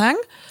every single thing.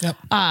 Yep.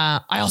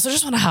 I also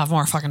just want to have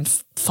more fucking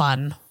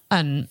fun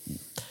and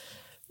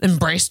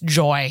embrace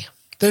joy.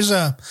 That's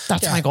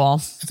my goal.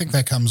 I think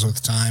that comes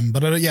with time,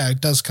 but it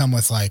does come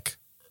with like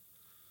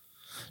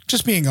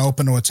just being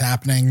open to what's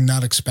happening,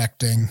 not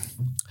expecting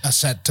a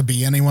set to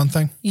be any one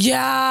thing.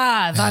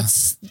 Yeah,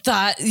 that's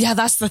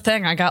the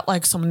thing. I got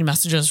like so many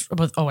messages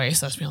with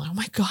Oasis being like, oh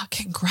my God,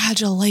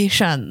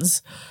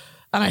 congratulations.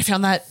 And I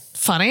found that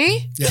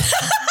funny. Yeah.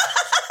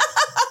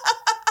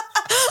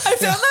 I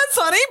found that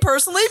funny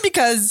personally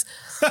because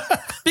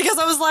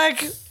I was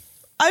like,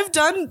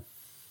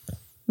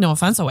 no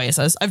offense,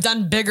 Oasis, I've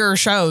done bigger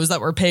shows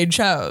that were paid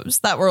shows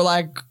that were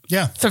like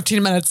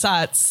 15-minute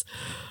sets.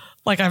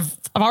 Like I've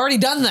already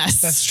done this.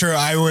 That's true.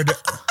 I would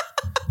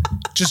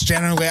just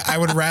generally, I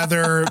would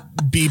rather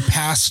be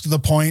past the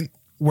point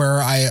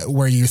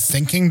where you're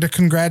thinking to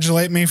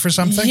congratulate me for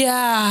something.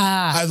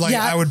 Yeah.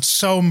 I would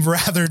so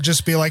rather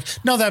just be like,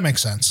 no, that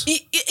makes sense.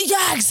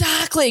 Yeah,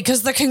 exactly.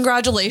 Because the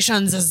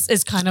congratulations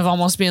is kind of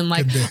almost being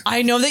like,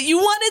 I know that you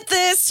wanted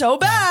this so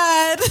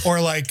bad. Or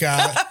like,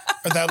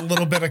 or that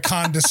little bit of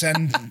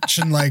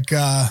condescension, like,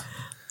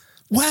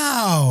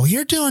 wow,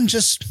 you're doing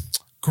just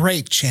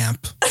great,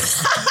 champ.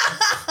 It's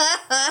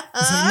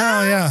like,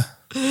 no, yeah.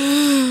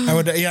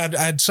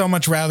 I'd so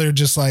much rather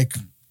just like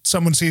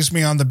someone sees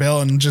me on the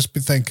bill and just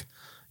think,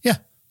 yeah.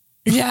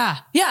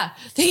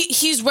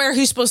 He's where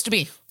he's supposed to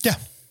be. Yeah.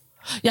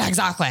 Yeah,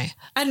 exactly.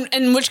 And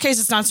in which case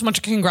it's not so much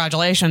a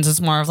congratulations. It's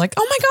more of like,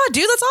 oh my God,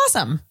 dude, that's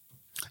awesome.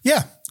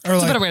 Yeah. Or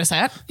That's like, a better way to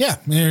say it. Yeah.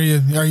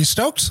 Are you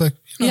stoked? Like,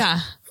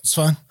 Yeah. It's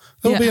fine.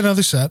 There'll be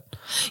another set.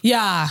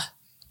 Yeah.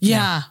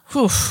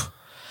 Whew.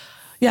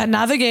 Yeah.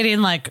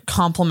 Navigating like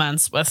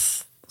compliments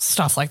with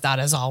stuff like that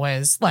is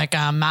always like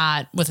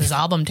Matt with his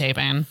album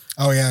taping.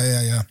 Oh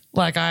yeah.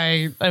 Like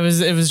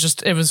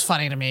it was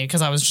funny to me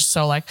because I was just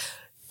so like,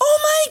 oh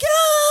my God.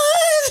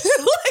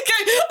 Like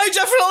I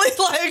definitely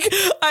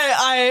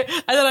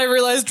and then I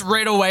realized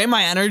right away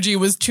my energy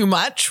was too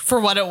much for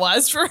what it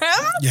was for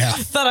him. Yeah.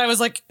 That I was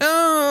like,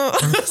 oh,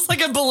 it's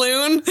like a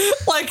balloon,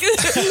 like,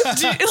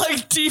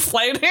 like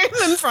deflating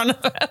in front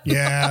of it.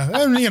 Yeah.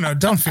 And,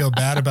 don't feel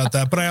bad about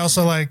that. But I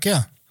also like,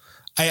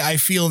 I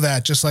feel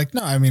that just like,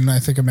 no, I mean, I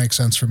think it makes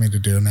sense for me to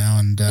do now.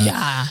 And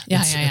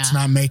it's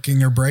not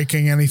making or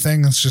breaking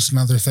anything. It's just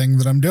another thing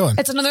that I'm doing.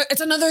 It's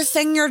another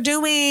thing you're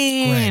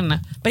doing. Great.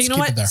 But you know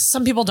what?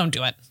 Some people don't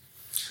do it.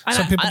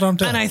 Some people don't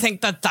do and it. I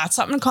think that that's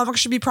something comics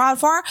should be proud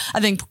for. I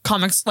think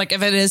comics, like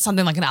if it is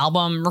something like an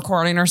album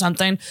recording or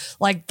something,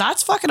 like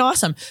that's fucking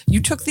awesome.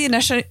 You took the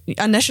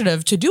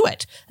initiative to do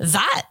it.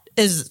 That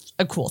is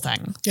a cool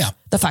thing. Yeah.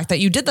 The fact that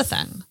you did the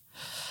thing.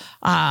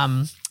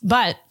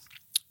 But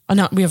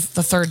no, we have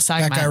the third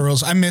segment. That guy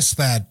rules. I missed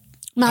that.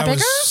 Matt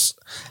Baker?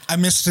 I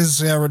missed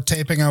his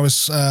taping. I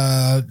was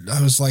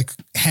like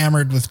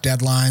hammered with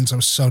deadlines. I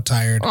was so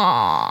tired.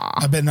 Aww.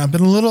 I've been a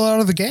little out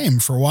of the game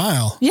for a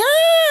while. Yeah,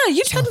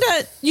 you tend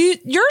to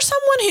you're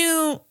someone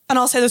who, and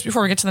I'll say this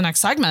before we get to the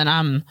next segment.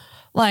 I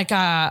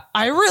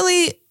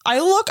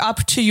look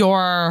up to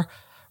your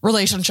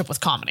relationship with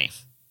comedy,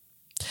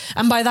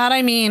 and by that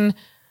I mean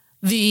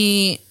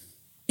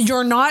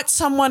you're not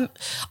someone.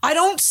 I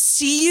don't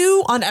see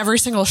you on every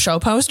single show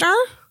poster.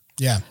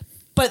 Yeah.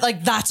 But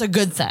like that's a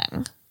good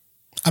thing.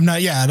 I'm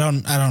not. Yeah, I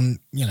don't.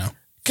 You know,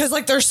 because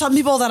like there's some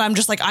people that I'm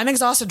just like I'm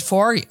exhausted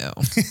for you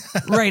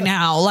right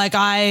now. Like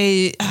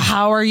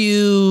how are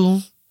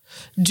you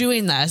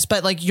doing this?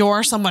 But like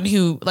you're someone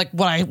who like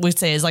what I would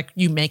say is like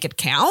you make it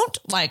count.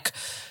 Like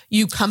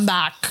you come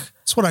back.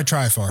 That's what I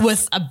try for.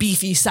 With a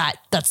beefy set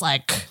that's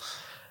like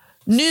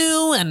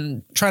new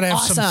and try to have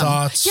awesome. some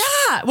thoughts.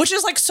 Yeah, which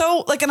is like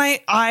so like, and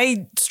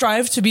I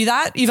strive to be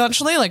that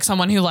eventually. Like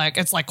someone who like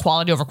it's like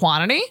quality over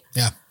quantity.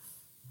 Yeah.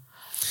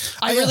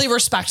 I really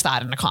respect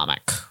that in a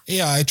comic.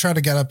 Yeah, I try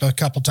to get up a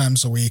couple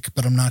times a week,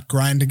 but I'm not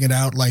grinding it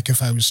out like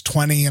if I was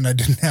 20 and I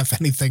didn't have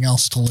anything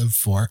else to live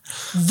for.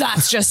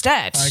 That's just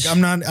it. Like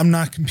I'm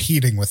not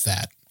competing with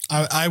that.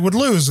 I would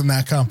lose in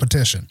that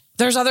competition.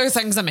 There's other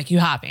things that make you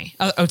happy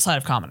outside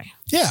of comedy.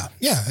 Yeah,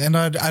 and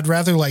I'd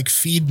rather like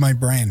feed my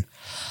brain.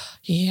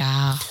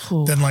 Yeah.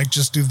 Ooh. Than like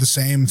just do the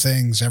same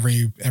things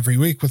every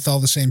week with all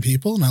the same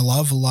people. And I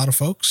love a lot of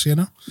folks, you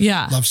know?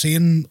 Yeah. Love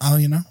seeing,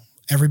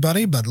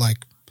 everybody, but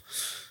like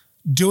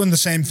doing the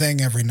same thing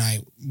every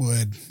night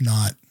would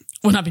not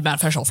be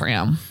beneficial for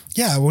you.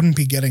 Yeah, I wouldn't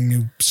be getting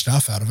new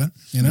stuff out of it,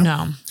 you know?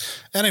 No.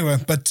 Anyway,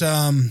 but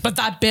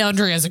that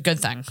boundary is a good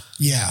thing.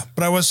 Yeah,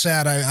 but I was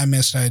sad. I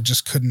missed. I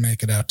just couldn't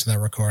make it out to that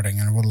recording,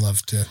 and I would have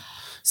loved to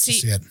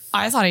see it.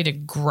 I thought he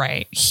did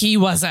great. He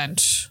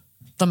wasn't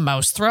the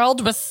most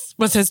thrilled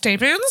with his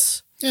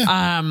tapings.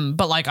 Yeah.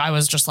 But like I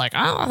was just like,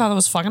 oh, I thought it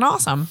was fucking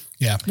awesome.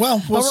 Yeah.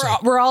 Well,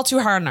 we're all too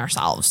hard on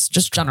ourselves,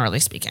 just generally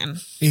speaking.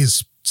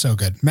 He's so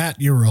good.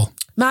 Matt, you rule.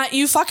 Matt,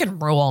 you fucking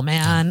rule,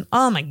 man.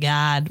 Oh my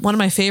God. One of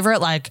my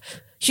favorite like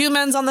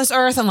humans on this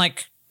earth and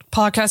like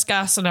podcast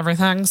guests and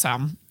everything.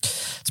 So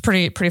it's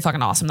pretty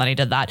fucking awesome that he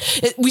did that.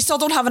 We still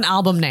don't have an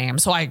album name.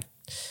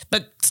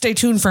 But stay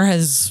tuned for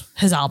his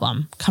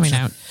album coming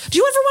out. Do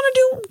you ever want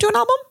to do an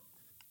album?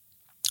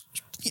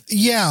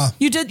 Yeah.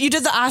 You did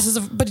the asses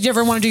of, but did you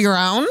ever want to do your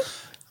own?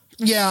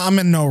 Yeah. I'm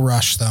in no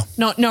rush though.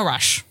 No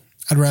rush.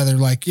 I'd rather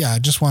I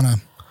just want to,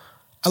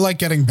 I like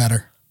getting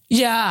better.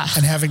 Yeah.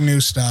 And having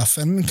new stuff.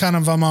 And kind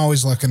of, I'm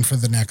always looking for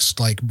the next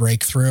like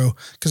breakthrough.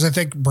 Cause I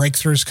think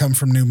breakthroughs come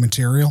from new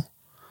material.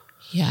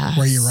 Yeah.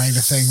 Where you write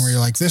a thing where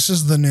you're like, this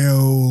is the new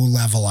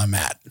level I'm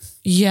at.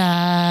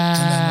 Yeah.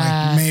 And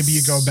then like maybe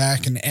you go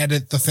back and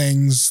edit the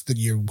things that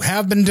you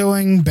have been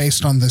doing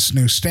based on this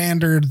new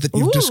standard that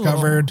you've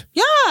discovered.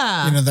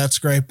 Yeah. That's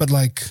great. But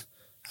like,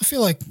 I feel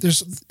like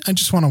I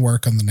just want to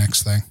work on the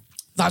next thing.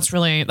 That's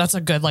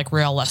a good, like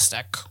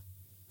realistic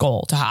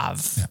goal to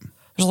have. Yeah.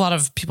 There's a lot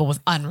of people with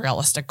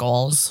unrealistic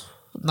goals.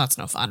 That's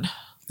no fun.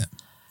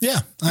 Yeah.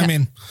 I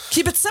mean,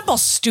 keep it simple,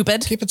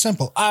 stupid. Keep it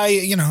simple.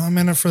 I'm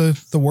in it for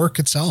the work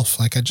itself.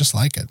 Like, I just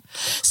like it.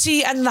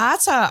 See, and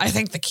that's, I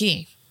think the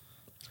key.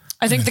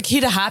 I think the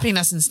key to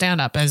happiness in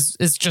stand-up is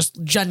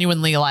just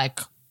genuinely like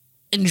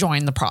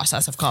enjoying the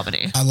process of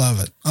comedy. I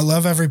love it. I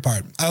love every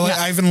part.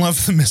 I even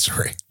love the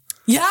misery.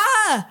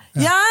 Yeah.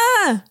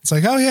 It's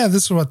like, oh yeah,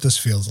 this is what this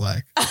feels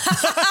like.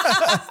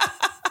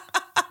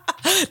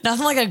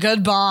 Nothing like a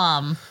good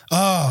bomb.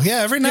 Oh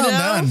yeah, every now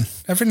and then.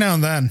 Every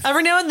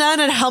now and then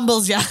it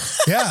humbles you.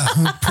 Yeah,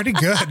 pretty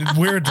good.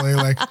 Weirdly,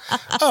 like,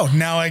 oh,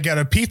 now I get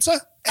a pizza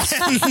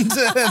and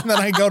then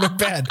I go to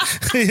bed.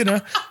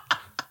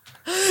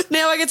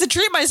 Now I get to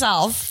treat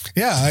myself.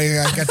 Yeah,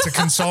 I get to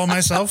console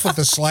myself with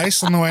a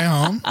slice on the way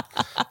home.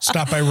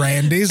 Stop by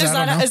Randy's. Is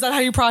that how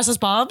you process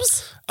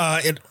bombs?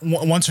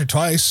 Once or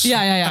twice.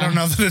 Yeah. I don't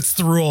know that it's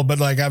the rule, but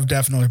like I've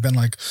definitely been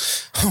like,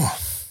 oh,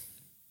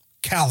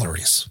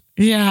 calories.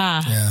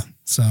 Yeah. Yeah.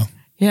 So.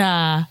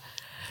 Yeah.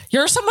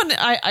 You're someone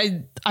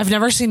I've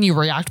never seen you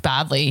react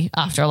badly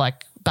after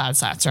like bad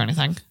sets or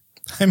anything.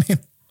 I mean,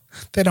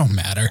 they don't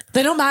matter.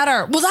 They don't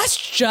matter. Well, that's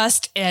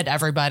just it,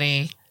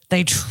 everybody.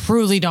 They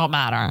truly don't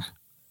matter.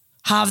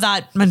 Have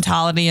that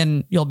mentality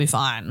and you'll be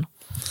fine.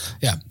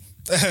 Yeah.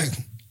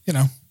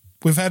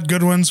 We've had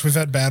good ones. We've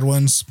had bad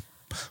ones.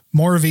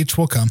 More of each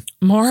will come.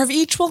 More of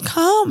each will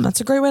come. That's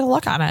a great way to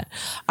look at it.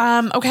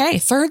 Okay.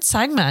 Third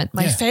segment,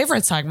 my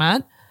favorite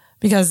segment,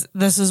 because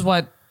this is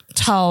what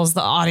tells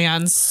the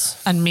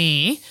audience and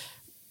me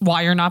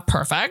why you're not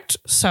perfect.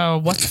 So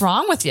what's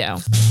wrong with you?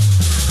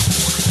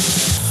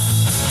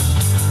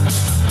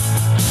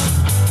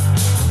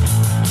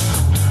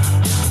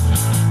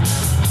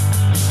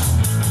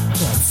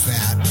 Oh,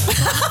 fat.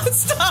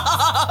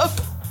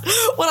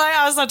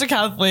 asked that to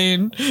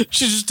Kathleen.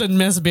 She just didn't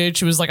miss a beat.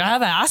 She was like, I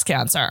have ass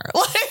cancer.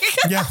 Like,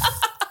 Yeah.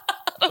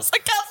 I was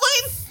like,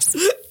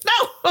 Kathleen,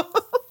 no.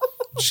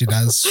 She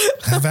does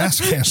have ass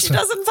cancer. She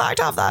does in fact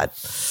have that.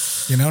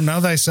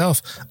 Know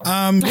thyself.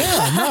 Yeah,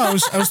 no,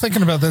 I was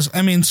thinking about this.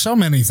 I mean, so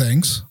many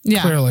things.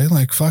 Yeah. Clearly,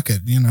 like, fuck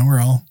it. We're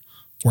all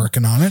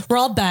working on it. We're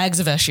all bags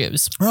of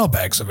issues. We're all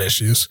bags of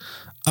issues.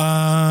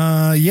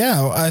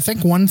 Yeah, I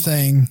think one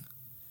thing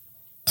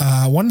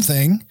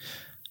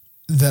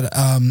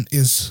that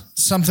is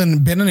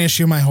something been an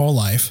issue my whole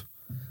life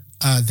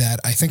that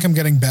I think I'm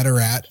getting better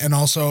at, and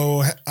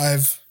also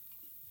I've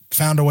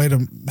found a way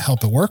to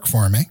help it work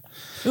for me.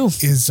 Ooh.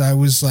 Is I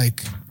was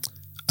like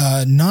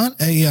I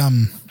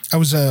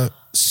was a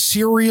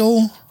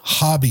serial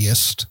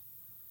hobbyist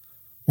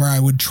where I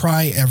would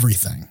try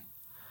everything.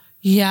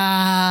 Yeah.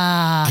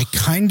 I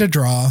kind of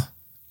draw.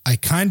 I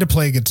kind of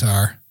play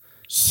guitar.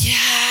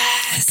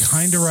 Yes.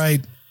 Kind of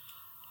write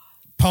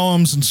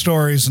poems and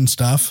stories and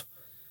stuff.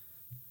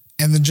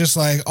 And then just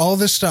like all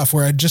this stuff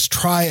where I just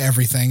try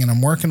everything and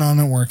I'm working on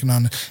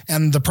it.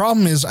 And the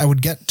problem is I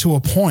would get to a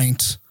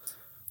point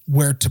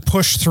where to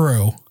push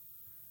through,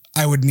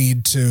 I would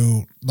need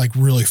to like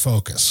really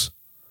focus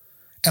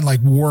and like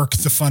work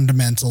the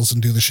fundamentals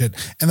and do the shit.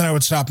 And then I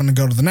would stop and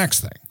go to the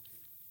next thing.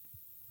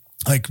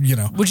 Like,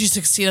 Would you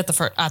succeed at the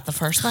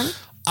first thing?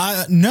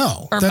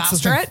 No. Or that's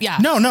master it? Yeah.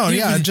 No.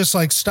 Yeah. Just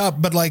like stop,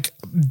 but like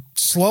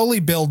slowly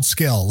build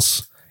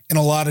skills in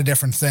a lot of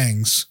different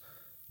things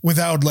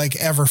without like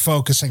ever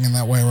focusing in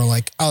that way. We're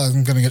like, oh,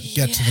 I'm going to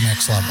get to the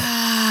next level.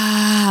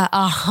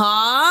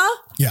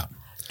 Yeah.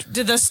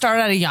 Did this start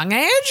at a young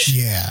age?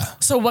 Yeah.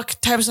 So what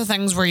types of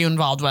things were you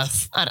involved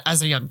with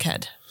as a young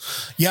kid?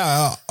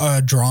 Yeah.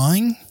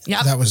 Drawing.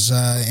 Yeah. That was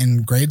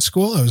in grade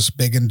school. I was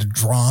big into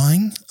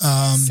drawing.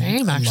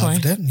 Same, actually.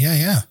 Loved it.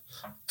 Yeah.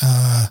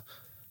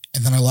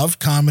 And then I loved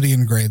comedy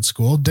in grade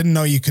school. Didn't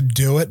know you could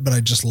do it, but I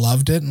just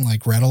loved it and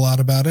like read a lot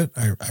about it.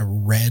 I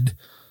read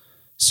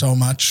so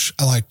much.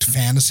 I liked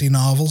fantasy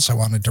novels. I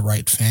wanted to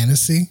write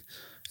fantasy.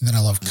 And then I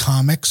loved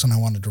comics and I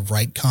wanted to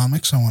write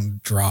comics. I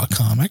wanted to draw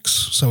comics.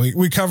 So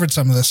we covered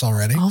some of this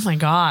already. Oh my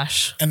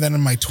gosh. And then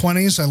in my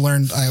 20s, I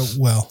learned I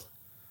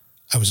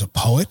was a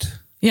poet.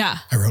 Yeah.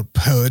 I wrote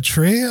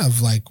poetry of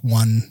like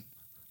one,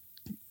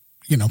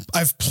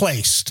 I've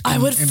placed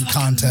in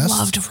contests.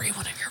 Love to read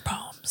one of your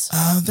poems.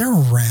 They're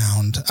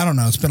around. I don't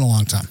know. It's been a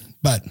long time,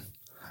 but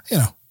I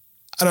don't,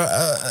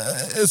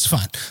 it's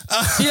fine.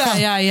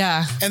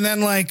 Yeah. And then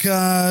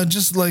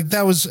just like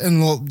that was,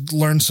 and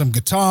learned some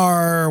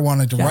guitar,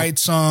 wanted to write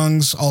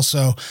songs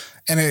also.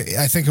 And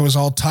I think it was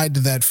all tied to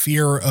that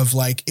fear of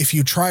like, if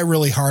you try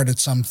really hard at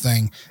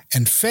something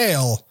and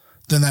fail,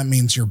 then that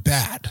means you're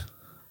bad.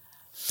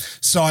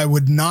 So I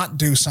would not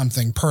do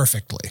something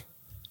perfectly.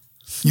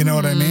 You know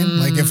what I mean?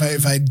 Like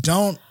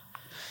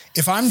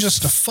if I'm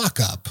just a fuck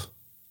up,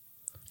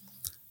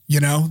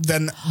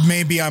 then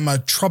maybe I'm a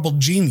troubled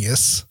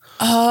genius.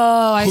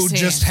 Oh, I see. Who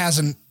just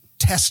hasn't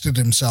tested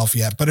himself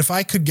yet. But if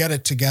I could get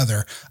it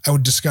together, I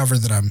would discover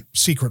that I'm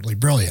secretly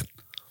brilliant.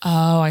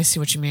 Oh, I see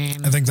what you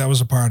mean. I think that was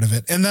a part of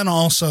it. And then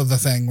also the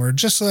thing where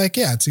just like,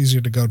 yeah, it's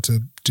easier to go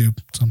to do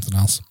something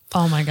else.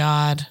 Oh my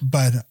God.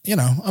 But,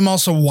 I'm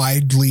also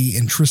widely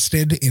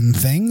interested in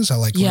things. I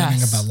like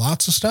learning about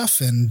lots of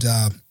stuff. And,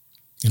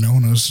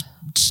 when I was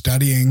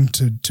studying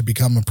to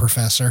become a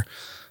professor,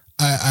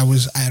 I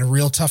had a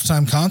real tough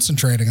time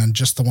concentrating on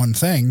just the one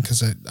thing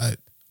because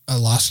I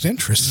lost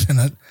interest in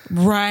it.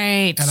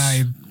 Right. And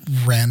I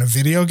ran a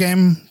video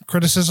game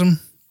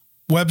criticism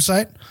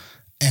website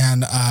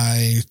and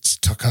I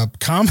took up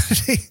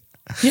comedy.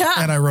 Yeah.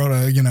 And I wrote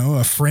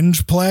a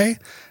fringe play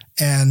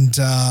and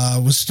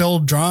was still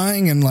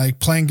drawing and like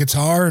playing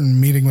guitar and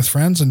meeting with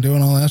friends and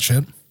doing all that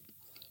shit.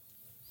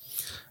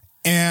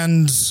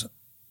 And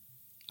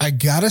I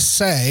gotta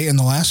say, in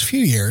the last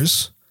few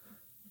years,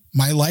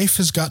 my life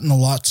has gotten a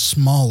lot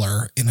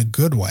smaller in a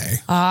good way.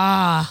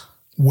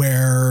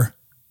 Where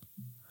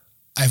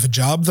I have a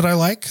job that I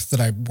like, that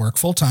I work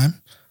full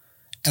time,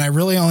 and I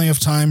really only have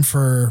time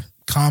for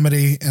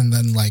comedy and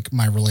then like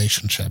my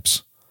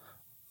relationships.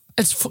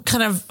 It's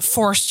kind of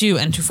forced you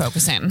into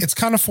focusing. It's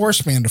kind of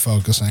forced me into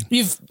focusing.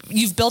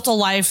 You've built a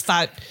life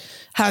that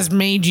has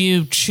made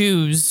you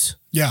choose.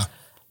 Yeah.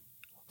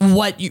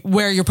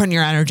 Where you're putting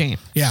your energy.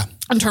 Yeah.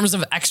 In terms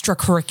of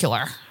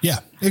extracurricular. Yeah,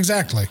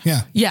 exactly.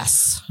 Yeah.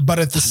 Yes. But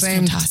at the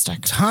same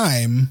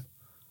time,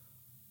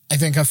 I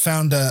think I've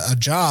found a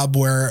job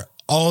where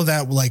all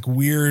that like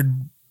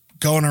weird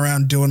going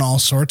around doing all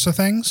sorts of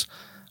things,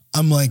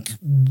 I'm like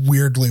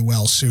weirdly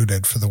well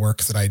suited for the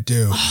work that I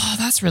do. Oh,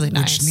 that's really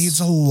nice. Which needs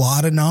a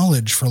lot of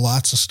knowledge for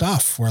lots of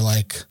stuff where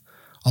like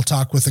I'll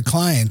talk with a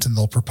client and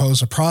they'll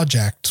propose a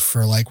project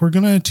for like, we're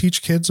going to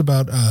teach kids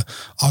about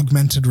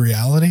augmented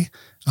reality.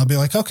 I'll be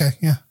like, okay,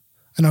 yeah,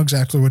 I know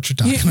exactly what you're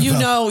talking about.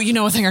 You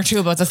know a thing or two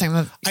about the thing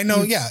that I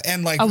know. Yeah.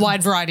 And like a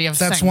wide variety of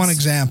that's things. one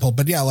example,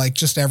 but yeah, like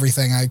just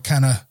everything I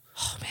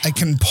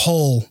can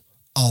pull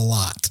a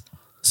lot.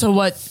 So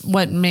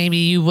what maybe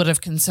you would have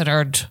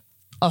considered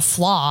a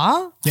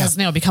flaw has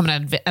now become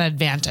an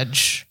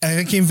advantage. And I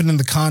think even in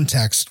the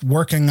context,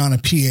 working on a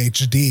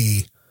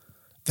PhD,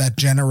 that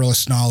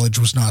generalist knowledge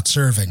was not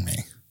serving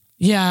me.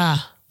 Yeah.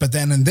 But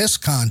then in this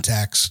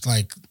context,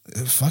 like,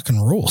 it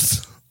fucking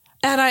rules.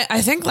 And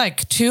I think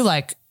like too,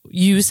 like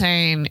you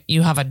saying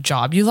you have a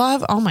job you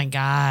love. Oh my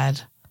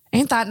God.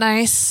 Ain't that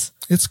nice?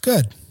 It's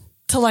good.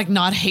 To like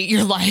not hate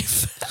your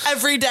life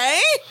every day.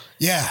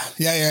 Yeah.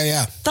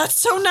 That's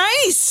so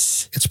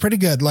nice. It's pretty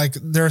good. Like,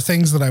 there are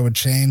things that I would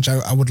change.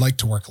 I would like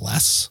to work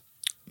less.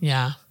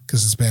 Yeah.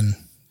 Because it's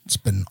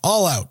been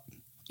all out.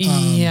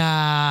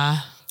 Yeah.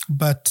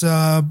 But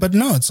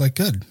no, it's like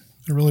good.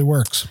 It really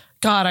works.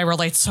 God, I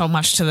relate so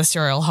much to the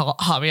serial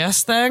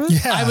hobbyist thing.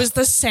 Yeah. I was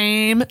the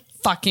same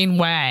fucking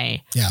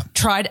way. Yeah.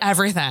 Tried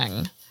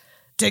everything.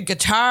 Did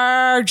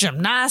guitar,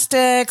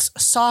 gymnastics,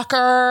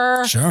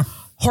 soccer, Sure.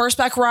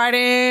 horseback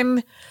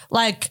riding.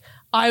 Like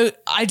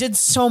I did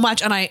so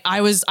much, and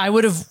I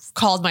would have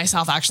called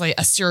myself actually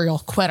a serial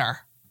quitter.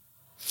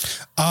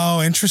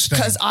 Oh, interesting.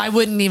 Because I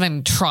wouldn't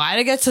even try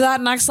to get to that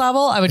next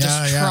level. I would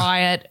just Yeah.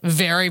 try it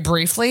very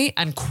briefly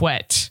and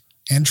quit.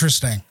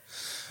 Interesting.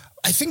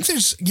 I think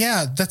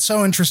that's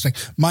so interesting.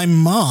 My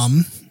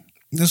mom,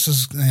 this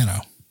is,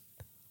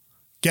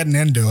 getting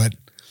into it.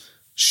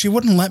 She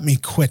wouldn't let me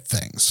quit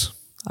things.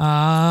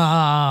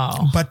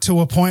 Oh. But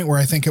to a point where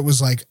I think it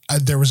was like,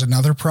 there was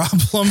another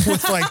problem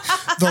with like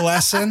the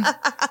lesson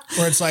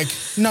where it's like,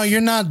 no, you're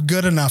not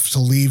good enough to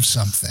leave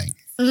something.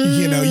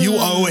 You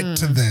owe it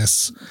to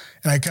this.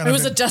 And It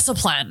was a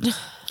discipline.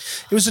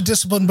 It was a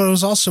discipline, but it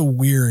was also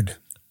weird.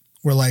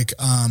 Where like,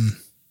 I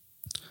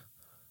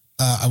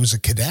was a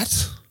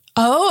cadet.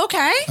 Oh, okay.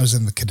 I was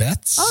in the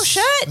cadets. Oh,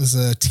 shit. As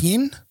a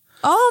teen.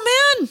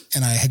 Oh, man.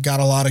 And I had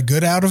got a lot of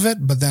good out of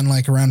it. But then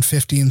like around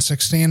 15,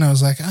 16, I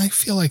was like, I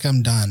feel like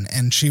I'm done.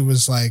 And she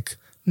was like,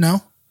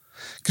 no.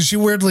 Because she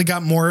weirdly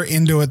got more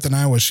into it than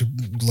I was. She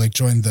like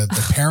joined the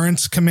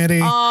parents committee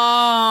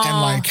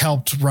and like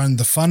helped run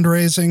the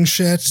fundraising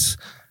shit.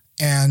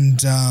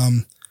 And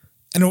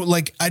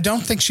like, I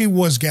don't think she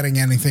was getting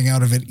anything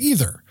out of it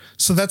either.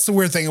 So that's the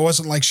weird thing. It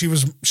wasn't like she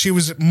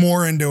was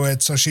more into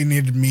it, so she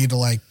needed me to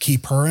like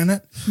keep her in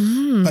it.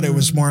 But it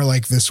was more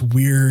like this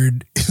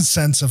weird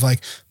sense of like,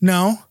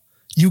 no,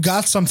 you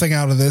got something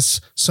out of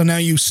this, so now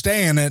you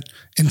stay in it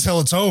until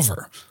it's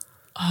over.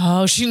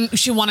 Oh,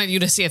 she wanted you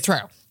to see it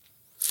through.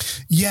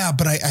 Yeah,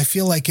 but I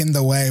feel like in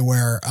the way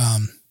where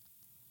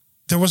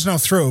there was no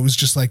through. It was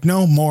just like,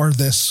 no more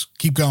this,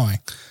 keep going.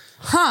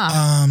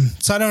 Huh.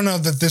 So I don't know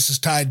that this is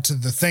tied to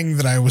the thing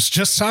that I was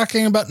just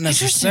talking about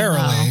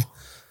necessarily,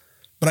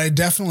 but I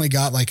definitely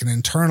got like an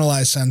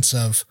internalized sense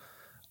of,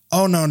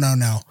 oh, no.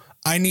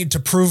 I need to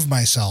prove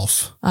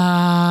myself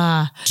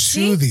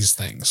to these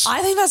things.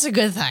 I think that's a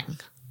good thing.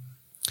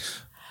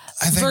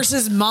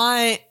 Versus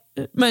my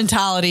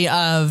mentality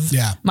of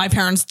my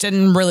parents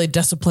didn't really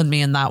discipline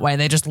me in that way.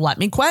 They just let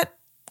me quit.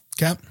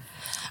 Okay.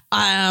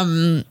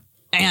 And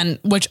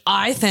which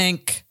I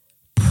think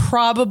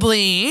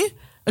probably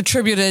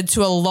attributed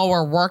to a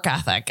lower work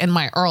ethic in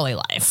my early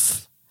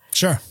life.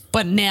 Sure.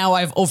 But now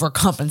I've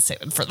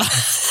overcompensated for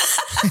that.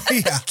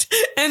 Yeah.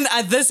 And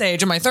at this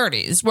age in my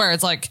 30s, where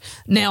it's like,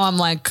 now I'm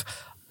like,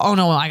 oh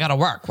no, I got to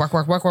work. Well,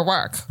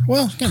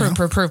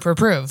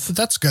 prove.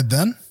 That's good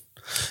then.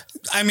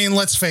 I mean,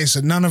 let's face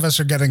it. None of us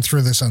are getting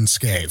through this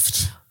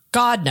unscathed.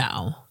 God,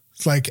 no.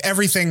 Like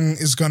everything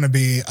is going to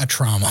be a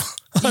trauma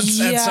at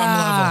some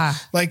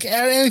level. Like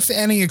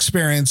any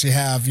experience you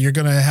have, you're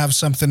going to have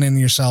something in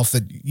yourself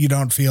that you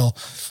don't feel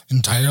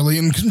entirely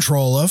in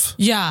control of.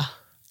 Yeah.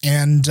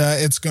 And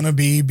it's going to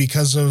be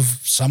because of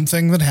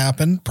something that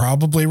happened,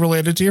 probably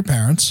related to your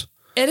parents.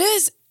 It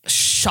is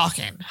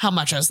shocking how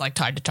much is like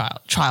tied to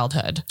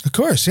childhood. Of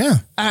course, yeah.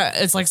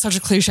 It's like such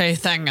a cliche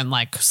thing in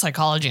like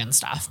psychology and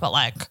stuff, but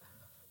like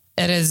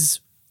it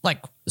is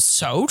like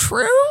so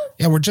true.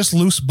 Yeah, we're just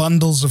loose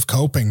bundles of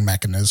coping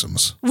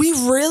mechanisms. We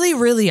really,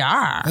 really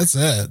are. That's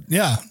it.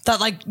 Yeah. That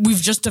like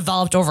we've just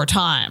developed over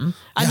time.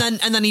 And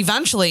then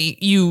eventually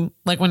you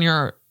like when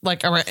you're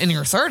like in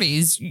your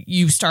 30s,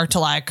 you start to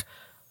like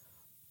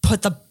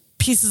put the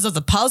pieces of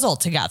the puzzle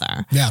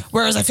together. Yeah.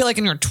 Whereas I feel like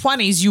in your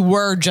 20s, you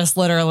were just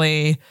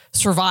literally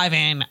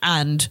surviving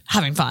and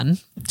having fun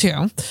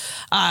too.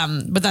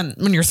 But then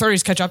when your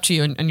 30s catch up to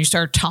you and you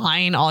start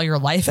tying all your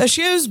life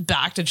issues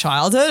back to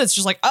childhood, it's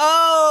just like,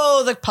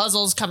 oh, the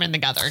puzzles coming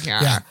together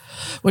here,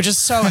 which is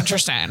so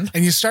interesting.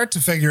 And you start to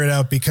figure it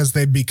out because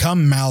they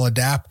become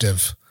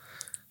maladaptive.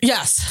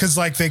 Yes. Because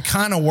like they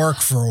kind of work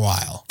for a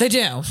while. They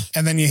do.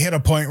 And then you hit a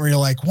point where you're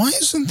like, why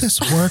isn't this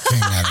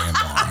working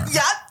anymore?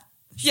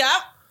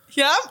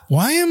 Yep.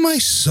 Why am I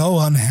so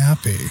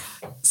unhappy?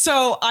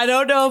 So I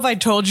don't know if I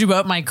told you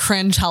about my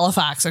cringe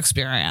Halifax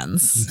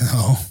experience.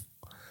 No.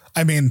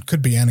 I mean,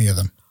 could be any of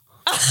them.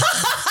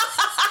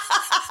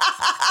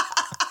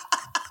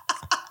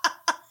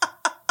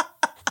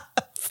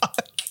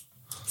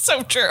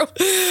 So true.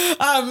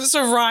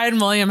 So Ryan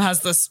William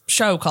has this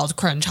show called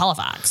Cringe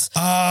Halifax.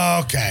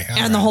 Oh, okay.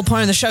 And the whole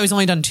point of the show, he's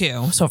only done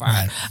 2 so far.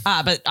 Right.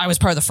 But I was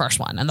part of the first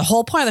one. And the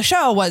whole point of the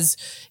show was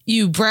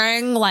you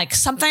bring like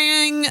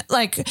something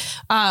like,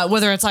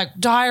 whether it's like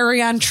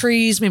diary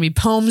entries, maybe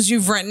poems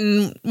you've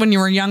written when you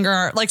were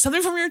younger, like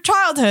something from your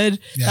childhood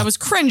that was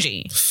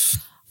cringy.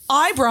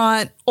 I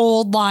brought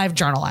old live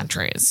journal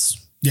entries.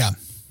 Yeah.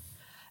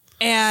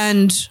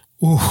 And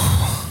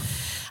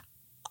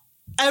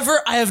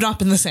I have not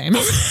been the same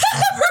ever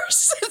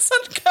since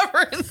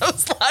uncovering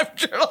those live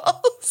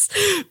journals,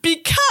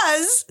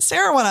 because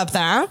Sarah went up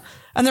there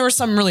and there was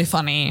some really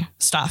funny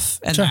stuff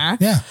in there.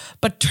 Yeah.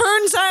 But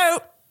turns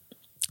out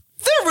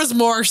there was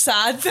more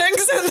sad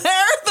things in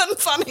there than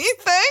funny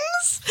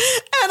things.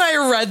 And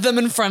I read them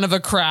in front of a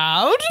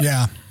crowd.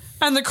 Yeah.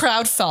 And the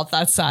crowd felt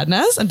that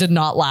sadness and did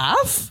not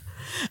laugh.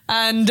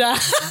 And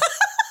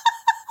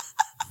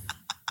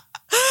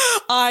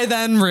I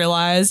then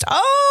realized,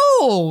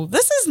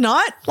 this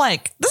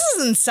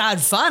isn't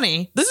sad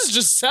funny. This is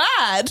just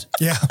sad.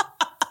 Yeah.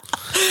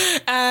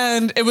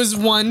 And it was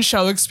one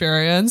show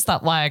experience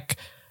that like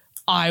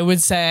I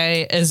would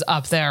say is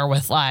up there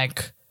with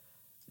like,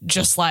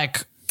 just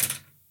like,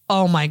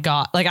 oh my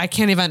God. Like I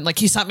can't even, like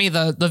he sent me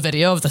the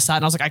video of the set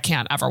and I was like, I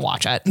can't ever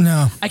watch it.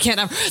 No. I can't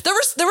ever.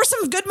 There were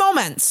some good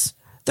moments.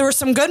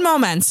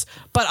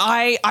 But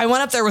I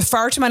went up there with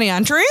far too many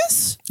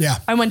entries. Yeah.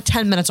 I went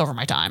 10 minutes over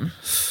my time.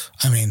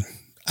 I mean,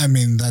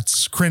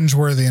 that's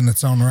cringeworthy in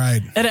its own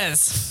right. It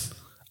is.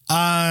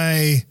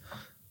 I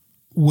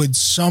would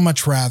so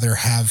much rather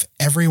have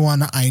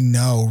everyone I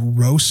know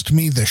roast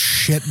me the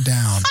shit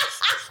down.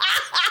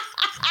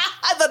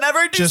 Than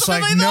ever do just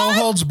like no that.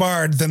 holds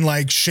barred than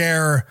like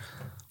share,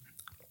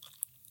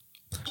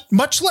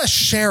 much less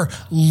share,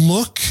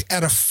 look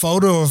at a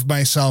photo of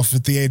myself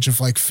at the age of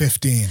like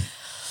 15.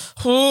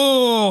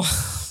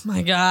 Oh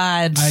my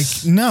God.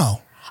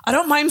 No. I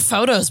don't mind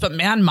photos, but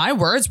man, my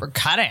words were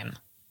cutting.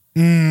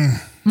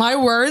 My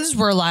words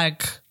were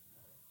like,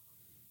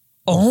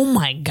 oh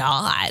my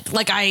God.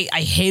 Like I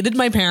hated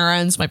my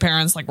parents. My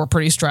parents like were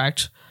pretty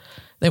strict.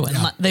 They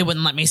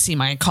wouldn't let me see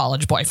my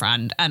college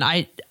boyfriend. And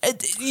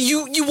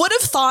you would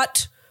have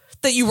thought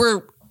that you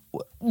were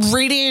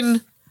reading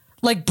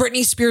like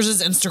Britney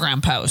Spears'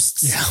 Instagram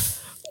posts. Yeah.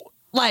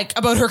 Like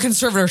about her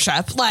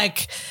conservatorship.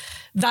 Like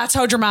that's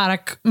how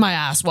dramatic my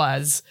ass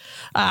was.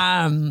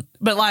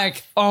 But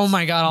like, oh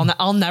my God,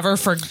 I'll never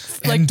forget.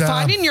 Like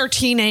finding your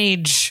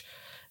teenage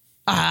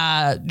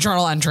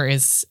journal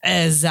entries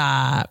is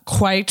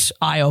quite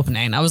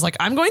eye-opening. I was like,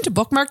 I'm going to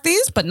bookmark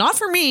these, but not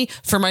for me,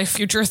 for my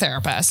future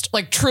therapist.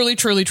 Like truly,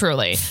 truly,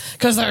 truly.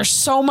 Because there's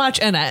so much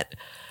in it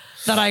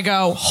that I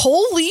go,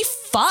 holy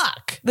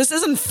fuck, this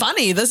isn't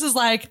funny. This is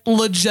like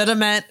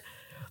legitimate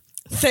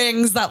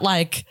things that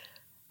like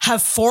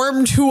have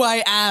formed who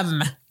I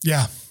am.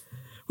 Yeah.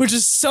 Which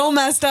is so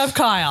messed up,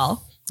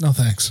 Kyle. No,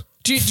 thanks.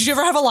 Did you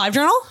ever have a live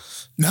journal?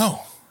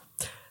 No.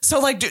 So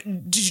like,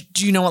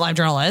 do you know what live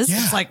journal is?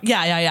 Yeah. It's like,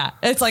 yeah.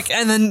 It's like,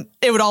 and then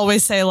it would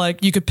always say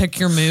like, you could pick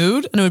your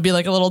mood and it would be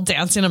like a little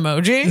dancing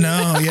emoji.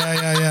 No.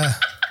 Yeah.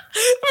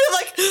 It would be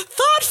like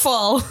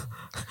thoughtful,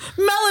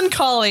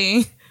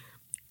 melancholy,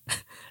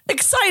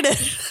 excited.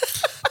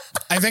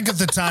 I think at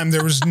the time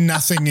there was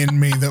nothing in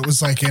me that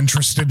was like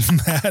interested in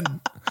that.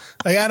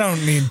 Like, I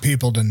don't need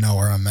people to know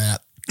where I'm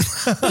at.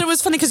 But it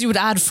was funny because you would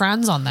add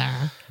friends on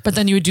there, but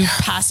then you would do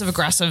passive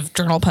aggressive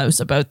journal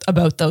posts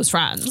about those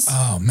friends.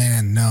 Oh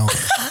man, no.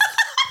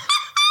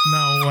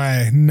 No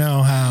way.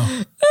 No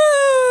how.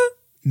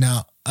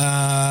 No.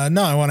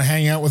 No, I want to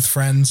hang out with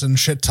friends and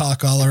shit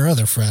talk all our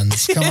other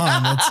friends. Come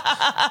on. That's,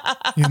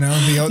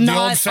 the old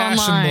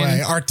fashioned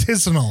way.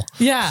 Artisanal.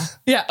 Yeah.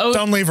 Oh,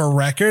 don't leave a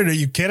record. Are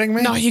you kidding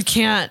me? no, you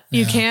can't.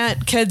 You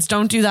can't. Kids,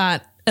 don't do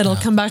that. It'll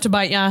come back to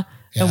bite you.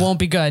 It won't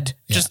be good.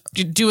 Just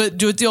do it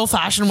the old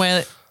fashioned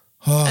way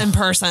in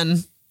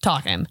person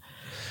talking.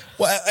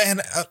 Well,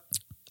 and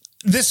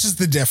this is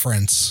the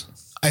difference,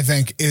 I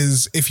think,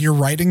 is if you're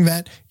writing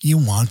that, you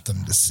want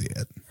them to see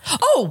it.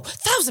 Oh,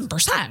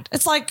 1,000%.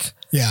 It's like,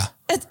 Yeah.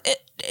 It's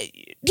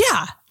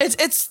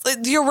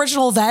the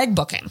original vague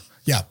booking.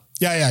 Yeah.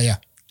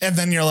 And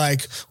then you're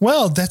like,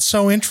 well, that's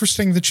so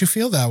interesting that you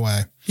feel that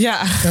way.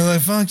 Yeah. And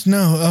like, fuck,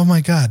 no. Oh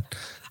my God.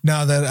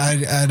 No, that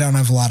I don't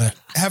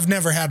have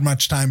never had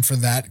much time for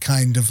that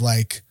kind of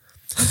like,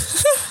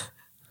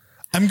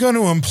 I'm going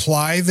to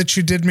imply that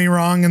you did me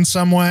wrong in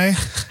some way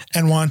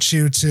and want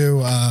you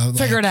to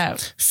Figure it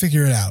out.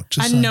 Figure it out.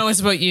 I know it's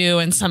about you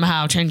and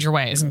somehow change your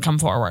ways and come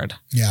forward.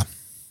 Yeah.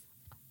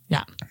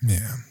 Yeah.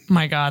 Yeah.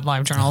 My God,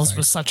 live journals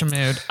was such a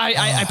mood.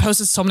 I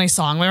posted so many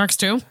song lyrics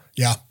too.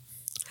 Yeah.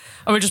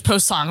 I would just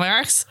post song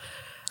lyrics,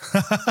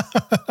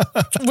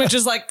 which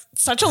is like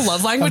such a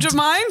love language of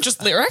mine.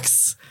 Just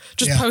lyrics,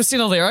 just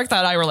posting a lyric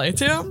that I relate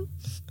to.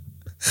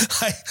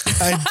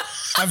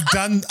 I've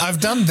done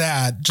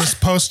that, just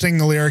posting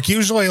the lyric,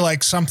 usually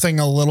like something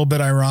a little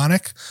bit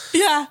ironic.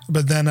 Yeah.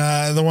 But then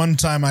the one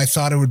time I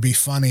thought it would be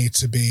funny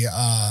to be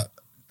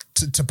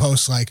to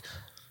post like,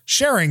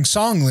 sharing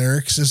song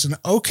lyrics is an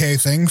okay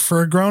thing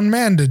for a grown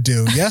man to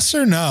do. Yes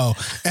or no?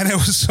 And it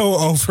was so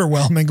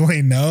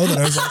overwhelmingly no that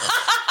I was like,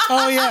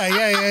 oh,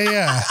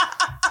 yeah.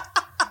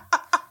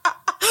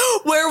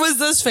 Where was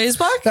this?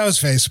 Facebook? That was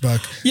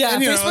Facebook. Yeah,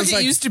 and, Facebook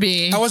it used to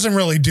be. I wasn't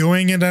really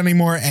doing it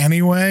anymore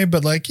anyway,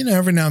 but like,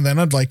 every now and then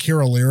I'd like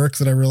hear a lyric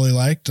that I really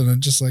liked and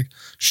I'd just like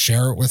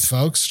share it with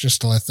folks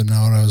just to let them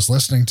know what I was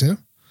listening to.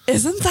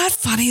 Isn't that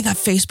funny that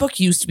Facebook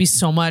used to be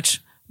so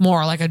much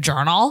more like a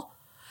journal?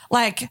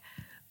 Like,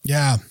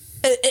 yeah,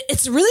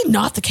 it's really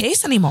not the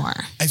case anymore.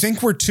 I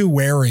think we're too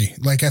wary.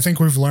 Like, I think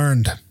we've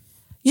learned.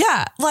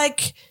 Yeah,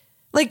 like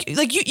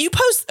you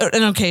post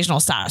an occasional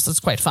status that's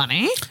quite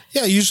funny.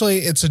 Yeah, usually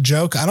it's a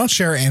joke. I don't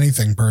share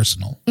anything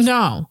personal.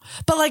 No,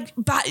 but like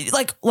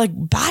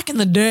back in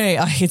the day,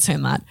 I hate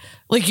saying that.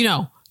 Like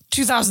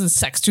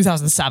 2006,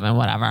 2007,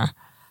 whatever.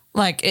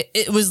 Like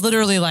it was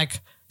literally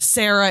like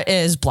Sarah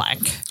is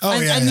blank. Oh,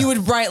 and you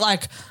would write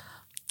like,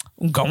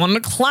 I'm going to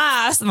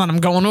class and then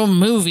I'm going to a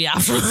movie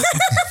after. It's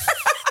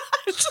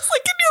just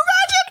like, can you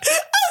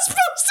imagine us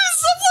posting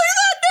stuff like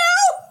that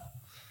now?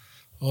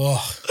 Oh.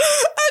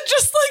 And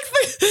just like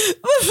the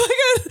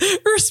fucking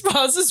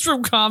responses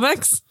from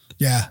comics.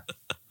 Yeah.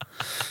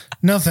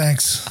 No,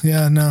 thanks.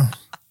 Yeah, no.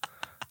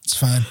 It's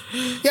fine.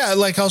 Yeah,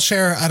 like I'll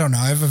share, I don't know,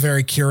 I have a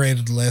very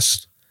curated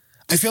list.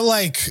 I feel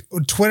like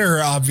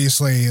Twitter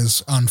obviously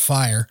is on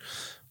fire,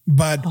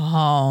 but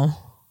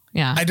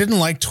yeah, I didn't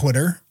like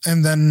Twitter.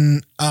 And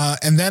then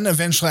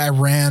eventually I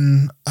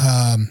ran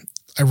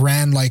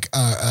like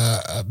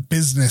a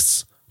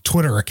business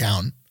Twitter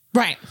account.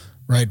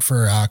 Right,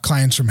 for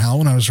Clients from Hell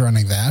when I was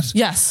running that.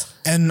 Yes.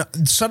 And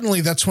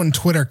suddenly that's when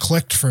Twitter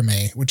clicked for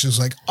me, which is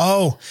like,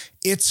 oh,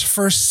 it's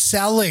for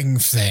selling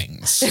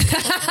things.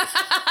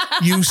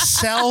 You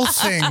sell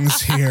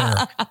things here.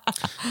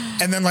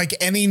 And then like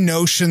any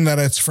notion that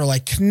it's for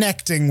like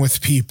connecting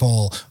with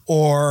people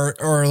or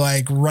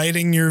like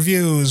writing your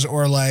views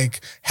or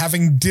like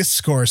having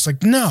discourse,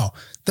 like, no,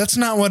 that's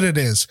not what it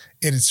is.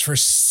 It is for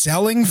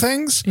selling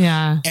things.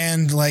 Yeah.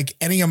 And like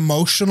any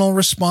emotional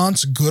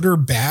response, good or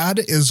bad,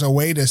 is a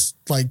way to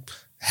like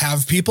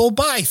have people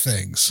buy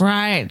things.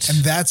 Right.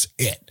 And that's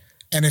it.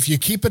 And if you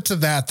keep it to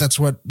that,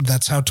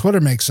 that's how Twitter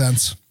makes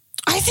sense.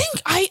 I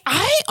think I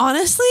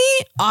honestly,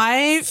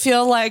 I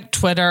feel like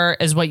Twitter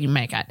is what you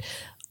make it.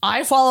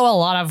 I follow a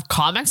lot of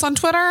comics on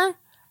Twitter and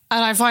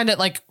I find it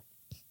like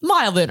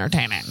mildly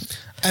entertaining.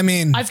 I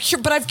mean, I've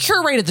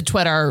curated the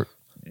Twitter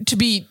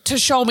to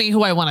show me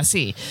who I want to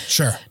see.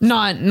 Sure.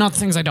 Not the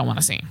things I don't want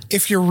to see.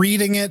 If you're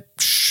reading it,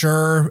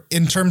 sure.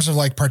 In terms of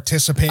like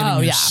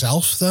participating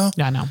yourself though.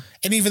 Yeah, I know.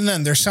 And even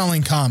then they're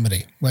selling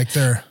comedy. Like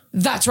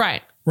That's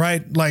right.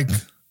 Right? Like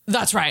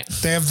that's right.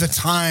 They have the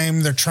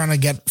time. They're trying to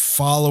get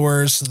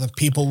followers so that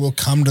people will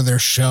come to their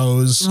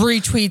shows.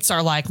 Retweets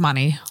are like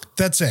money.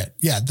 That's it.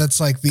 Yeah. That's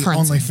like the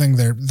only thing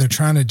they're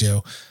trying to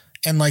do.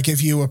 And like,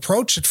 if you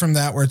approach it from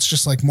that, where it's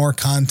just like more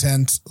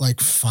content, like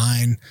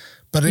fine.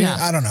 But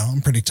I don't know. I'm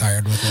pretty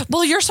tired with it.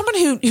 Well, you're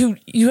someone who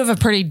you have a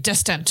pretty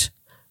distant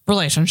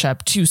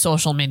relationship to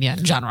social media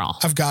in general.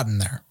 I've gotten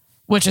there,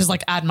 which is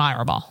like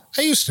admirable.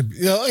 I used to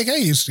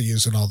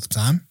use it all the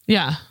time.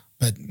 Yeah.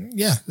 But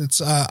yeah,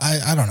 it's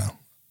I don't know.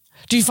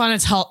 Do you find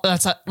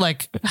that's a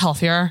like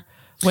healthier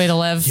way to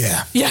live?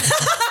 Yeah. Yeah.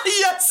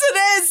 Yes, it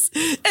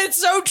is.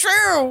 It's so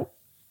true.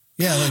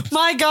 Yeah. Like,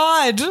 my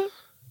God.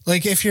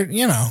 Like if you're,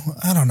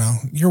 I don't know,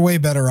 you're way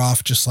better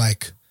off just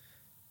like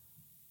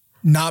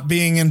not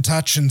being in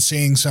touch and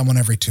seeing someone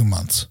every 2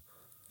 months.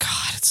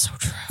 God, it's so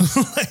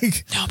true.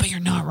 Like, no, but you're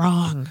not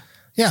wrong.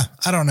 Yeah.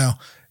 I don't know.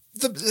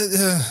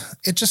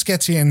 It just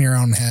gets you in your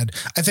own head.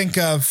 I think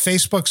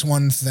Facebook's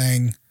one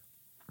thing.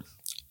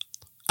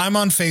 I'm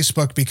on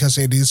Facebook because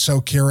it is so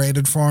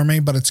curated for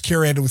me, but it's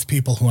curated with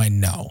people who I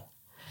know.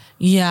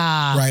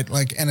 Yeah. Right.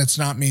 Like, and it's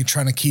not me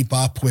trying to keep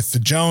up with the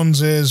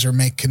Joneses or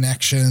make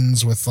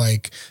connections with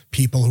like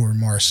people who are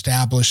more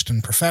established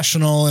and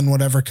professional in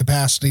whatever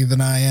capacity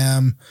than I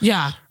am.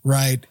 Yeah.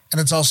 Right.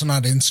 And it's also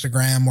not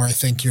Instagram where I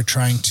think you're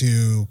trying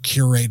to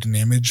curate an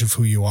image of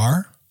who you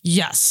are.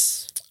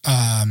 Yes.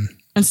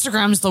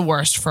 Instagram's the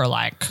worst for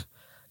like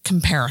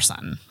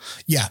comparison.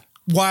 Yeah.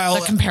 While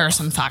the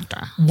comparison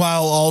factor.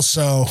 While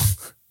also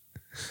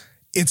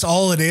it's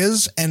all it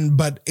is,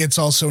 but it's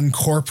also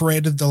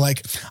incorporated the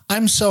like,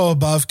 I'm so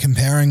above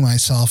comparing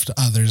myself to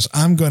others.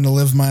 I'm going to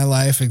live my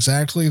life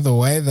exactly the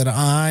way that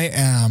I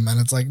am.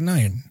 And it's like, no,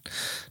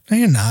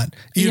 you're not.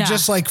 You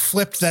just like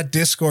flipped that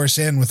discourse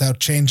in without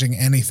changing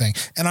anything.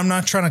 And I'm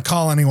not trying to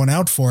call anyone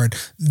out for it.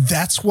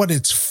 That's what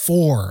it's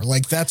for.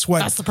 Like, that's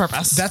the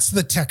purpose. That's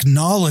the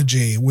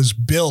technology was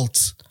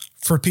built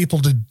for people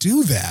to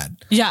do that.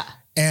 Yeah.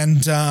 And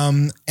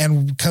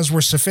because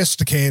we're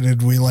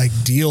sophisticated, we like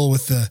deal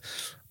with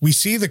we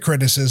see the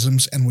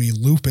criticisms and we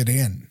loop it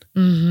in,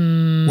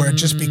 where it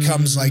just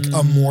becomes like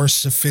a more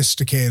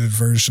sophisticated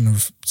version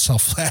of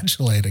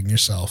self-flagellating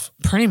yourself.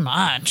 Pretty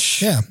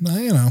much. Yeah.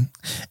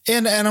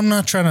 And I'm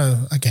not trying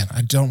to, again,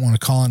 I don't want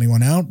to call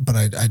anyone out, but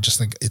I just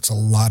think it's a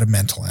lot of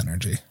mental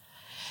energy.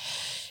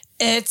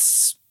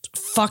 It's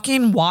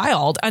fucking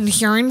wild. And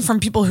hearing from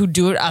people who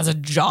do it as a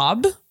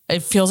job,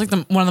 it feels like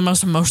one of the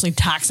most emotionally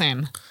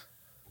taxing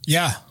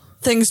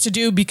things to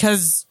do,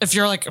 because if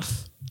you're like,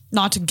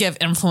 not to give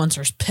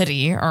influencers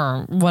pity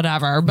or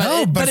whatever,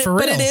 but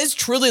it is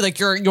truly like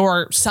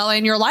you're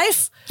selling your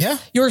life. Yeah.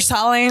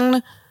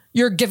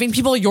 You're giving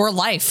people your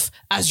life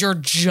as your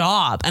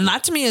job. And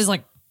that to me is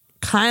like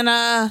kind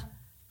of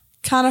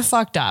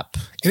fucked up.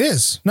 It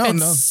is. No,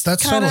 that's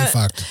totally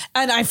fucked.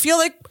 And I feel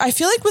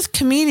like with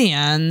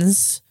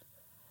comedians,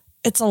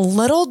 it's a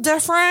little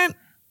different,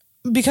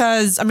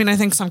 because I mean, I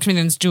think some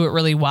comedians do it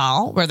really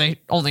well where they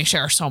only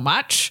share so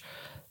much,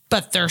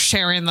 but they're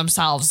sharing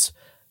themselves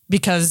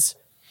because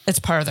it's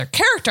part of their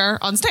character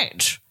on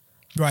stage.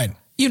 Right.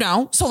 You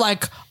know, so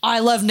like I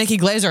love Nikki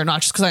Glazer,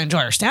 not just because I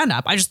enjoy her stand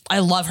up. I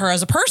love her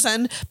as a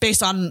person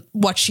based on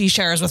what she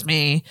shares with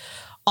me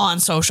on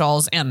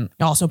socials and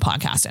also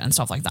podcasting and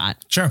stuff like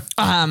that. Sure.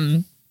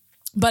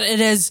 But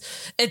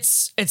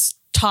it's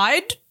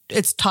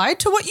tied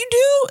to what you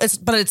do.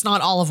 But it's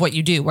not all of what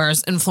you do.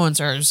 Whereas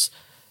influencers,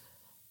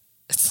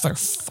 it's their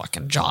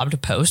fucking job to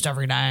post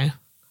every day.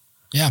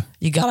 Yeah.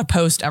 You got to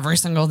post every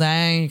single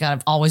day. You got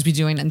to always be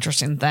doing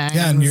interesting things.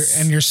 Yeah.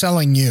 And you're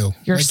selling you.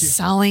 You're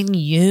selling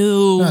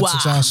you. That's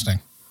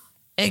exhausting.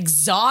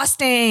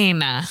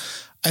 Exhausting. I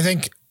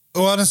think,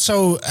 well, it's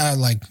so I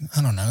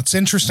don't know. It's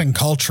interesting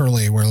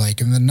culturally where like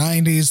in the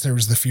 90s, there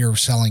was the fear of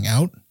selling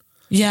out.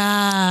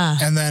 Yeah.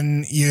 And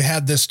then you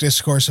had this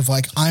discourse of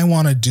like, I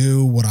want to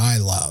do what I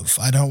love.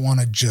 I don't want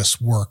to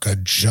just work a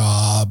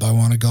job. I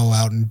want to go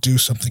out and do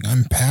something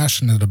I'm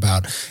passionate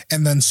about.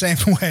 And then same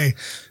way,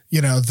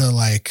 you know, the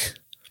like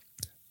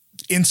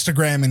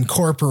Instagram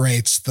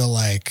incorporates the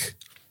like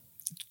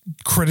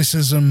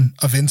criticism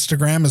of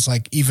Instagram is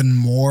like even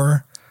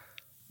more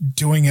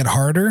doing it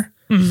harder.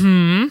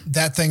 Mm-hmm.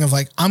 That thing of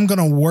like, I'm going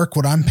to work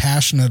what I'm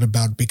passionate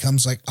about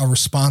becomes like a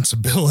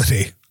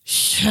responsibility.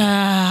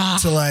 Yeah.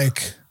 To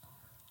like,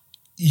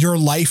 your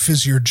life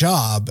is your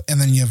job, and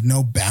then you have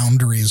no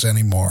boundaries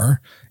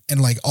anymore.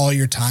 And like all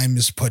your time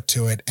is put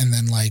to it. And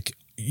then like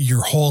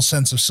your whole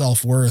sense of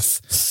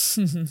self-worth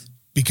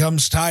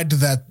becomes tied to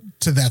that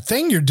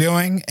thing you're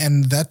doing.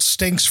 And that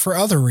stinks for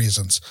other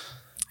reasons.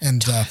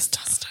 And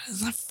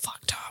Isn't that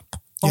fucked up?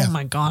 Yeah. Oh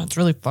my God, it's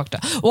really fucked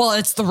up. Well,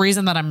 it's the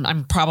reason that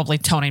I'm probably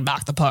toning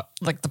back the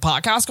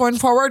podcast going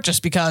forward,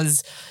 just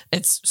because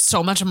it's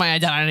so much of my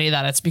identity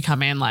that it's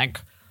becoming like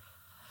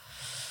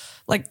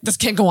this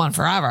can't go on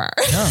forever.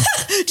 Yeah.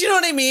 Do you know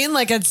what I mean?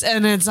 Like it's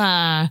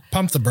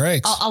pump the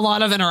brakes. A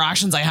lot of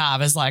interactions I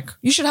have is like,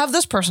 you should have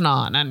this person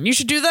on and you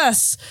should do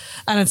this.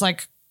 And it's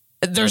like,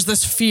 there's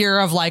this fear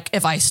of like,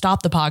 if I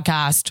stop the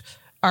podcast,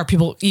 are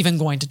people even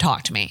going to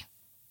talk to me?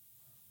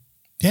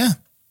 Yeah.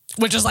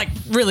 Which is like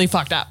really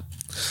fucked up.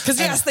 Because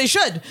yes,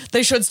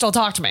 they should still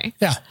talk to me.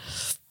 Yeah.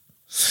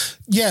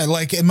 Yeah.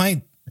 Like it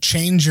might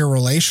change your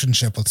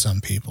relationship with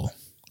some people.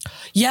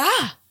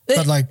 Yeah.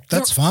 But like,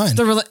 that's fine.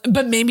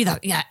 But maybe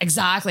yeah,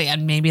 exactly.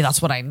 And maybe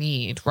that's what I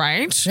need,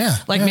 right? Yeah.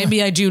 Like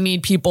maybe I do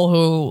need people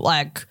who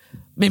like,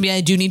 maybe I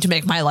do need to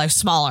make my life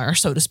smaller,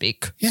 so to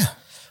speak. Yeah.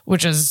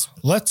 Which is.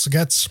 Let's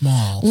get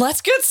small.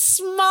 Let's get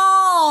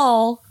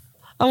small.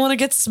 I want to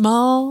get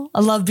small.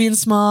 I love being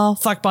small.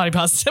 Fuck body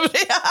positivity.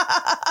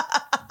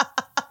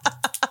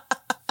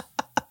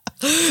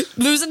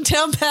 Losing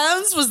 10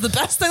 pounds was the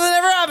best thing that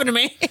ever happened to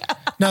me.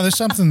 No, there's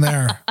something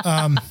there.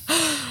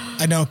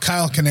 I know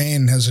Kyle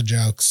Kinane has a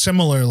joke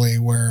similarly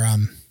where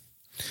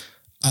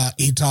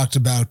he talked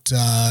about,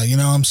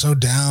 I'm so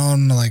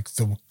down, like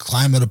the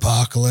climate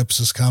apocalypse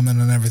is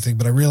coming and everything,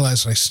 but I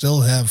realized I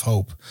still have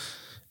hope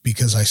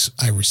because I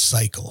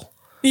recycle.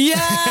 Yeah,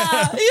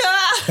 yeah.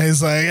 And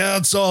he's like, yeah,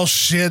 it's all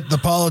shit. The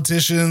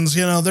politicians,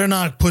 they're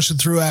not pushing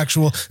through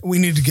we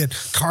need to get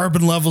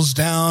carbon levels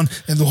down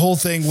and the whole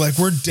thing. Like,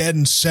 we're dead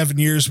in 7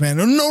 years, man.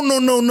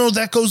 No,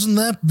 that goes in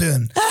that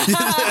bin.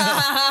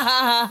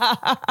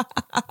 I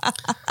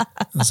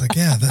was like,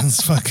 yeah,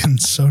 that's fucking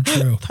so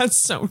true. That's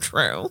so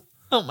true.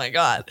 Oh my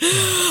God.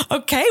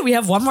 Okay, we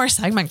have one more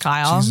segment,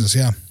 Kyle. Jesus,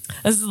 yeah.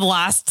 This is the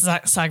last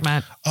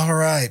segment. All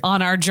right.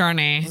 On our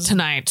journey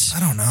tonight. I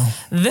don't know.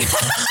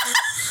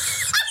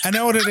 I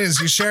know what it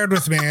is. You shared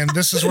with me, and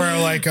this is where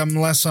like I'm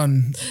less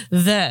on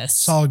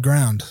solid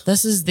ground.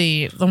 This is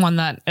the one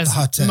that is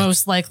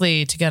most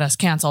likely to get us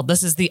canceled.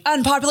 This is the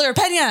unpopular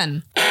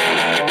opinion.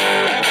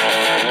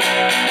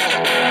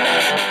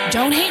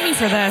 Don't hate me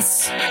for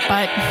this,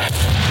 but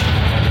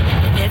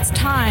it's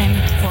time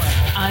for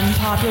an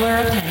unpopular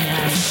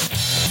opinion.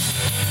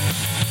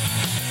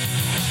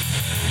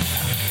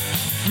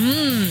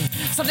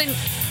 Something,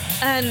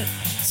 and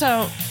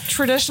so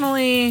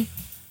traditionally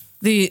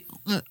it's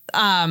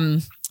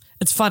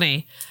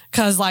funny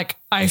because like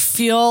I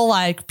feel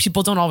like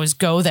people don't always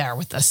go there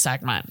with this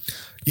segment.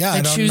 Yeah,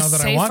 I don't know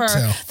that I want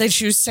to. They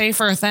choose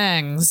safer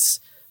things.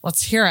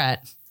 Let's hear it.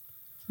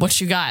 What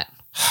you got?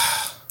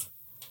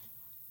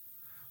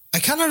 I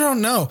kind of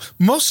don't know.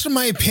 Most of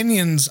my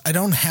opinions, I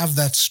don't have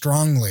that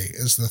strongly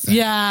is the thing.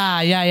 Yeah.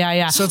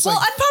 So it's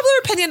unpopular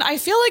opinion, I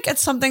feel like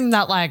it's something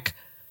that like,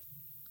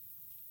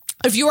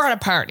 if you were at a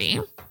party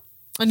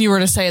and you were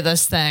to say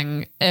this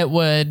thing, it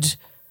would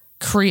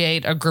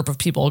create a group of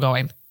people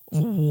going,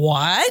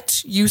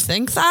 what? You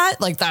think that?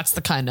 Like, that's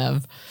the kind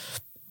of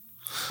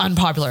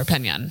unpopular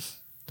opinion.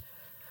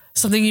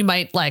 Something you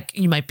might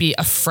be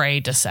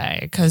afraid to say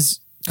because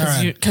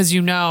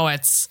you know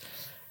it's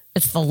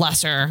the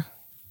lesser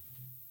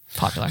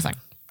popular thing.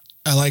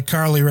 I like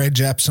Carly Rae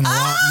Jepsen a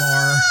lot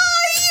more.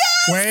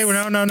 Yes!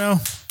 Wait, no.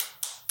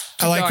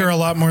 I like her a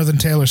lot more than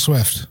Taylor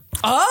Swift.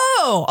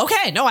 Oh,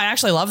 okay. No, I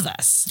actually love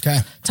this. Okay.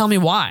 Tell me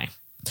why.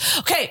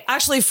 Okay,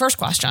 actually, first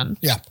question.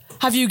 Yeah.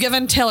 Have you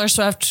given Taylor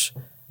Swift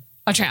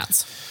a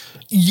chance?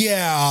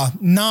 Yeah,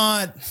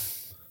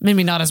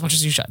 Maybe not as much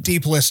as you should.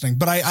 deep listening,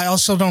 but I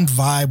also don't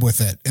vibe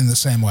with it in the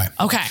same way.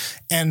 Okay.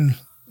 And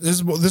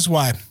this is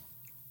why.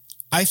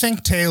 I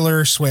think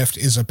Taylor Swift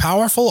is a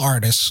powerful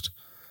artist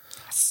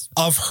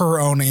of her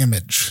own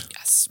image.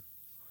 Yes.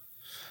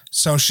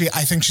 So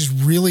I think she's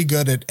really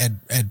good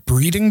at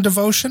breeding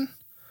devotion,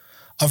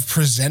 of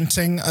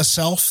presenting a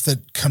self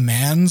that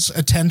commands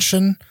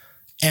attention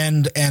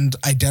and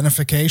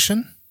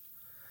identification.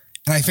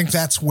 And I think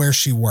that's where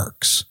she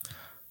works.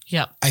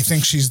 Yep. I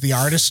think she's the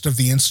artist of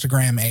the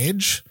Instagram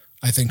age.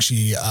 I think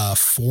she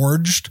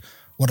forged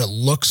what it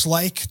looks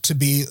like to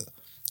be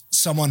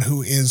someone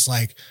who is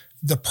like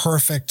the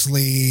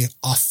perfectly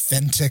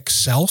authentic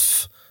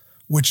self,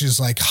 which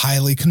is like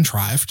highly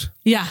contrived.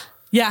 Yeah.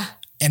 Yeah.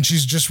 And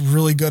she's just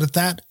really good at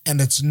that.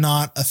 And it's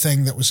not a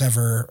thing that was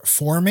ever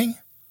for me.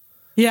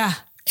 Yeah.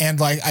 And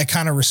like, I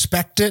kind of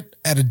respect it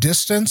at a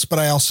distance, but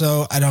I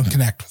don't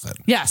connect with it.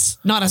 Yes.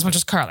 Not as much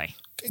as Carly.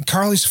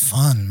 Carly's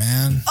fun,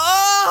 man.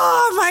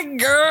 Oh, my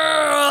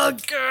girl,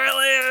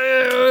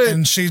 Carly.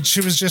 And she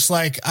was just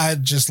like, I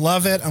just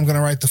love it. I'm going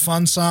to write the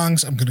fun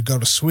songs. I'm going to go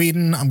to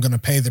Sweden. I'm going to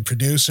pay the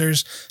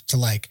producers to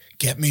like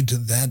get me to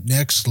that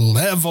next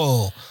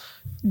level.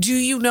 Do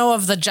you know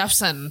of the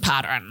Jepsen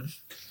pattern?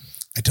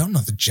 I don't know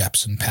the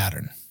Jepsen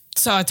pattern.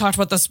 So I talked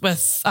about this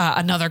with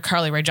another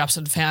Carly Rae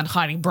Jepsen fan,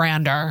 Heidi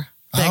Brander.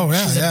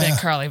 She's a big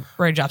Carly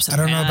Rae Jepsen fan.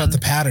 I don't know about the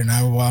pattern.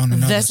 I want to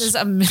know this. Is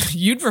I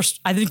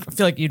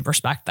feel like you'd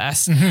respect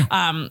this.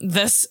 Mm-hmm.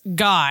 This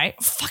guy,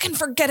 fucking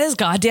forget his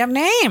goddamn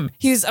name.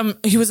 He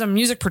was a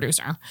music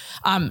producer.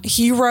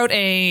 He wrote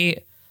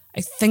I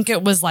think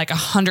it was like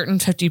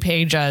 150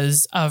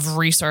 pages of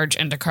research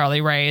into Carly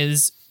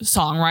Rae's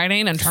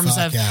songwriting in terms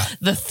of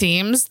the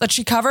themes that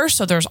she covers.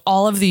 So there's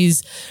all of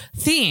these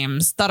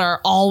themes that are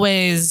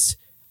always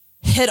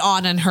hit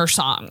on in her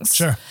songs.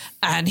 Sure.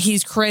 And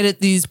he's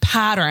created these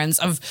patterns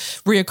of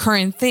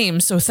reoccurring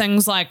themes. So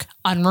things like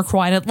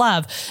unrequited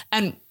love.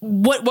 And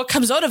what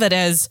comes out of it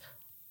is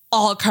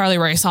all Carly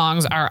Rae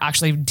songs are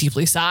actually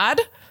deeply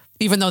sad.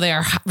 Even though they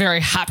are very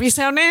happy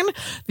sounding,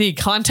 the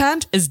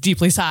content is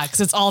deeply sad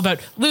because it's all about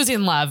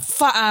losing love,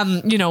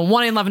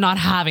 wanting love, not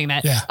having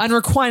it,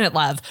 unrequited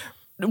love,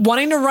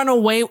 wanting to run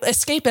away,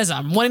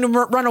 escapism, wanting to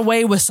run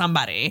away with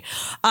somebody.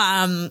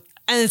 And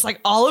it's like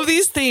all of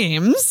these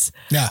themes.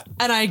 Yeah.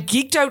 And I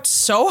geeked out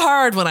so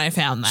hard when I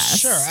found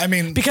this. Sure. I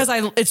mean, because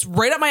it's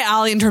right up my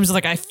alley in terms of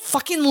like, I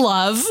fucking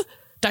love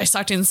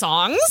dissecting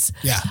songs.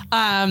 Yeah.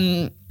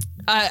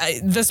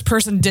 This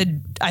person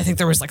did, I think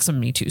there was like some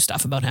Me Too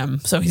stuff about him.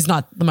 So he's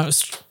not the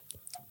most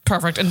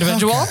perfect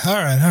individual. Okay.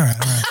 All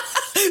right.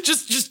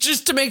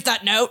 just to make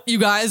that note, you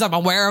guys, I'm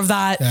aware of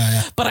that.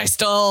 Yeah. But I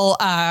still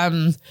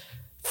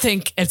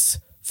think it's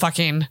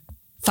fucking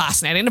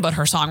fascinating about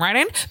her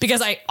songwriting because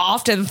I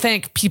often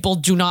think people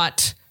do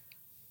not,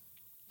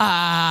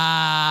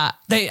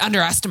 they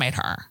underestimate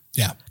her.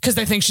 Yeah. Because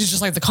they think she's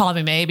just like the Call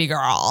Me Maybe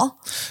girl.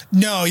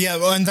 No, yeah.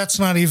 Well, and that's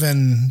not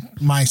even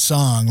my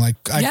song. Like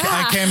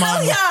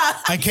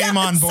I came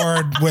on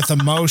board with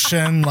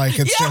emotion. Like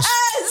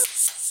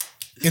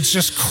it's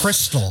just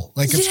crystal.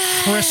 Like it's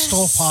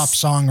crystal pop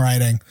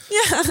songwriting.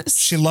 Yes.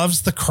 She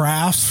loves the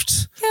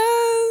craft.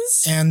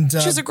 Yes. And she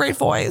has a great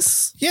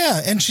voice.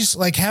 Yeah. And she's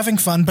like having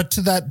fun. But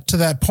to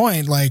that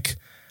point, like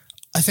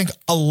I think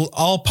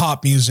all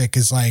pop music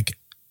is like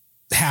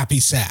happy,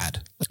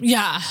 sad.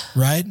 Yeah.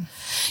 Right?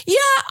 Yeah,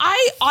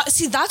 I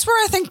see. That's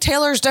where I think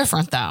Taylor's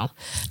different, though,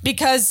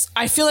 because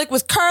I feel like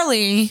with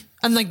Carly,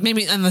 and like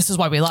maybe, and this is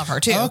why we love her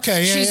too.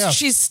 Okay,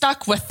 she's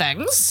stuck with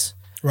things.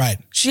 Right.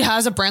 She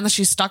has a brand that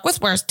she's stuck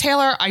with. Whereas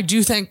Taylor, I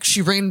do think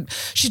she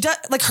does,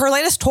 like her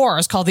latest tour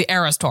is called the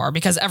Eras Tour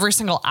because every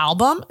single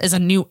album is a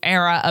new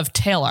era of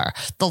Taylor.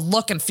 The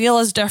look and feel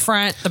is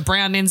different. The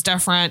branding's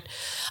different.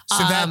 So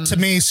that to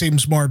me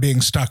seems more being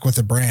stuck with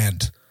a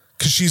brand.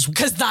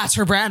 Because that's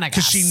her brand, I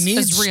guess. Because she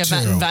needs to.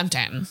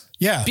 Reinventing.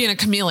 Yeah. Being a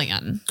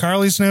chameleon.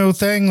 Carly's new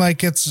thing,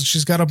 like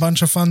she's got a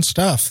bunch of fun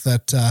stuff.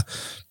 That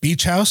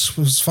Beach House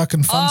was a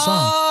fucking fun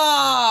song.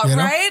 Oh,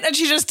 right? And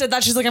she just did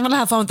that. She's like, I'm going to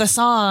have fun with this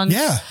song.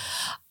 Yeah.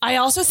 I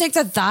also think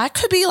that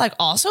could be like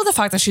also the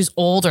fact that she's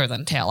older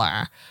than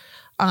Taylor.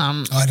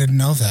 I didn't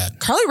know that.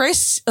 Carly Rae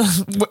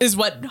is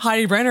what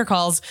Heidi Brander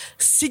calls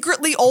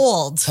secretly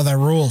old. Oh, that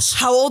rules.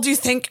 How old do you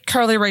think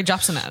Carly Rae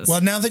Jepsen is?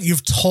 Well, now that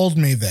you've told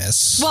me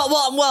this.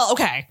 Well,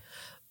 okay.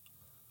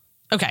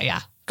 Okay, yeah.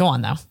 Go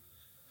on, though.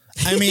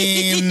 I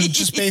mean,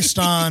 just based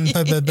on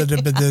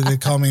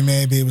Call Me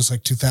Maybe, it was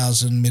like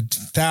 2000, mid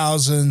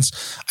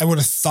 2000s. I would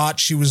have thought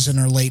she was in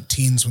her late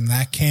teens when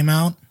that came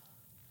out.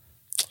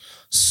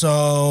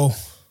 So,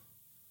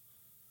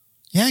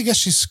 yeah, I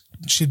guess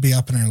she'd be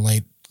up in her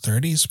late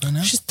 30s by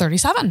now. She's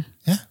 37.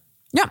 Yeah.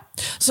 Yeah.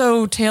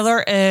 So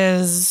Taylor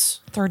is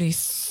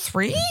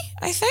 33,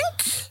 I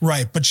think.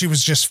 Right, but she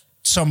was just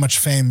so much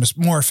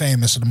more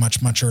famous at a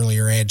much, much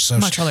earlier age. So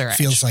much earlier age.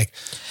 Feels like.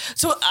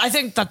 So I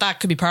think that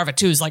could be part of it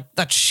too, is like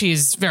that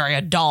she's very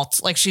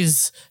adult. Like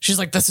she's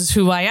like, this is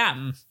who I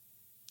am.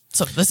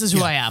 So this is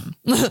who I am.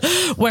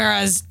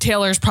 Whereas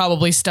Taylor's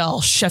probably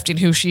still shifting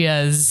who she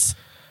is.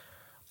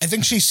 I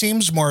think she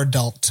seems more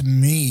adult to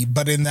me,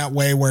 but in that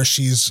way where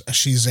she's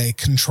a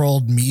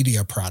controlled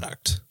media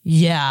product.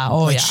 Yeah.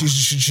 Oh, like yeah.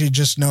 She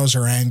just knows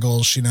her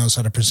angles. She knows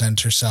how to present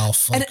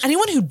herself. Like, and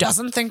anyone who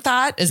doesn't think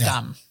that is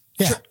dumb.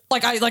 Yeah.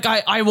 Like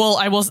I will,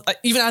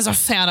 even as a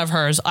fan of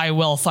hers, I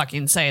will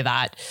fucking say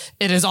that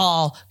it is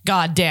all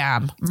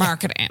goddamn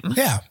marketing.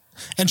 Yeah.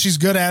 And she's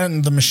good at it,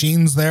 and the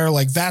machine's there.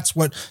 Like that's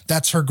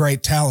her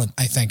great talent,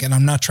 I think. And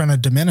I'm not trying to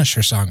diminish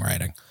her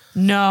songwriting.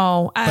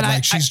 No. And but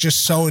like she's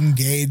just so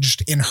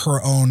engaged in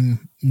her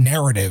own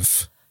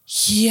narrative.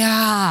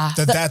 Yeah.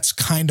 That's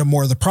kind of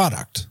more the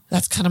product.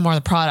 That's kind of more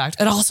the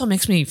product. It also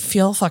makes me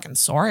feel fucking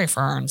sorry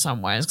for her in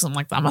some ways, because I'm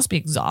like, that must be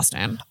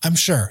exhausting. I'm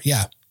sure.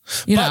 Yeah.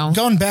 You but know,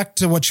 going back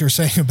to what you were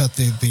saying about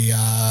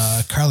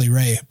the Carly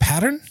Rae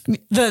pattern,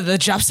 the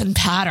Jepsen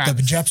pattern,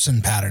 the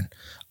Jepsen pattern.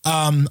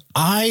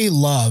 I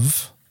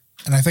love,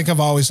 and I think I've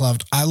always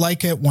loved, I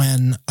like it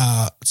when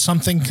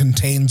something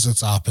contains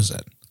its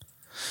opposite.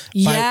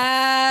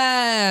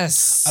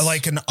 Yes. I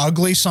like an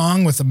ugly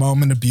song with a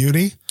moment of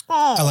beauty.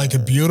 Oh. I like a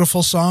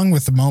beautiful song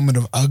with a moment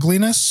of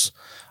ugliness.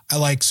 I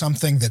like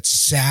something that's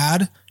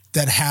sad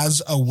that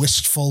has a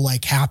wistful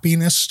like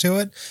happiness to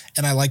it.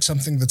 And I like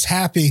something that's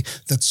happy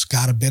that's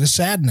got a bit of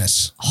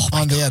sadness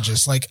on the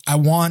edges. Like I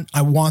want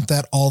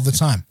that all the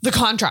time. The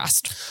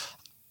contrast.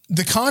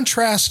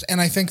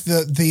 And I think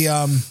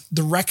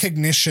the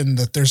recognition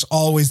that there's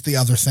always the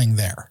other thing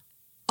there.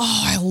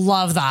 Oh, I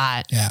love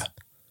that. Yeah.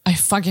 I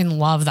fucking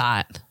love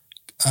that.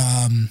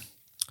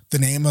 The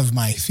name of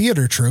my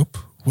theater troupe,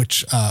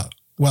 which,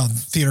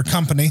 theater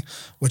company,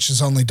 which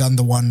has only done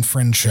the one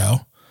Fringe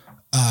show,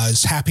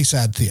 is Happy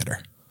Sad Theater.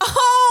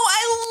 Oh,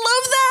 I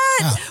love that.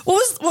 Yeah.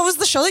 What was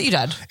the show that you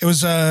did? It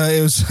was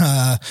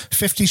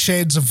 50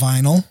 Shades of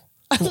Vinyl.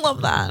 I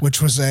love that.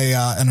 Which was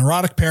an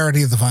erotic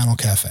parody of the Vinyl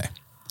Cafe.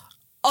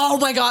 Oh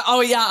my God.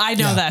 Oh yeah, I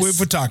know this.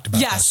 We talked about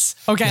this. Yes.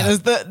 Okay. Yeah.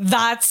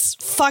 That's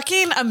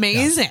fucking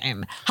amazing.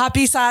 Yeah.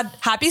 Happy Sad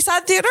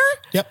Theater?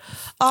 Yep.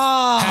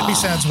 Happy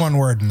Sad's one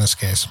word in this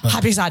case. But.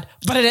 Happy Sad.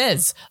 But it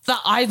is.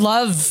 I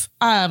love,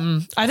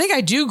 I think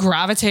I do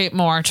gravitate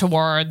more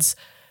towards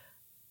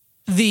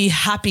the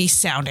happy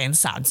sounding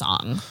sad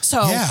song.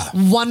 So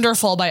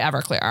Wonderful by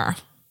Everclear.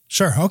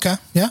 Sure. Okay.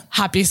 Yeah.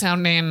 Happy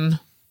sounding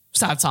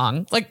sad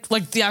song.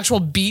 Like the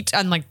actual beat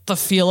and like the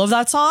feel of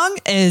that song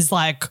is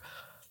like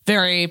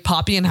very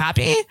poppy and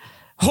happy.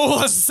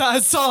 Oh, that's a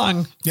sad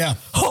song. Yeah.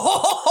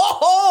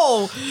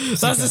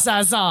 That's a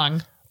sad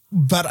song.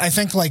 But I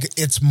think like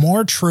it's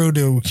more true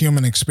to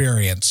human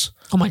experience.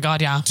 Oh my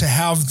God, yeah. To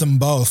have them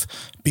both,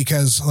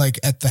 because like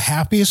at the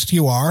happiest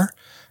you are,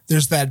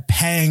 there's that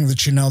pang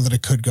that you know that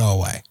it could go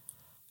away.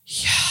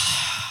 Yeah.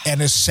 And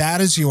as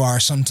sad as you are,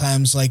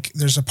 sometimes like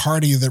there's a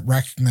part of you that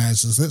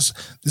recognizes this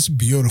is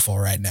beautiful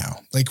right now.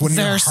 Like when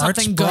there's your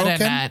heart's broken,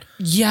 good in it.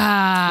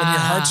 Yeah. When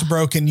your heart's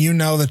broken, you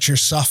know that you're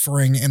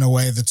suffering in a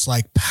way that's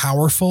like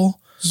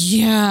powerful.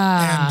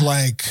 Yeah. And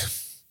like,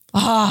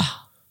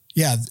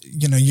 yeah,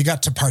 you know, you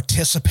got to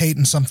participate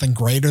in something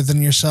greater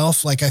than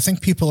yourself. Like, I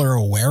think people are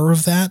aware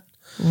of that.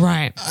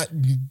 Right.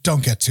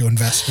 Don't get too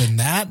invested in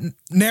that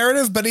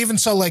narrative. But even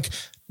so, like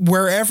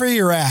wherever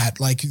you're at,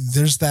 like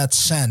there's that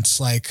sense,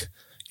 like,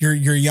 you're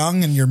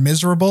young and you're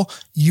miserable.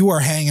 You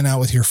are hanging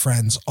out with your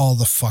friends all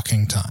the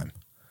fucking time,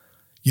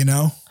 you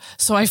know?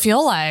 So I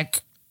feel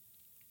like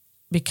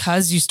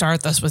because you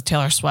start this with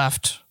Taylor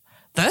Swift,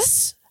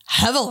 this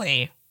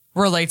heavily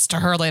relates to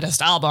her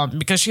latest album,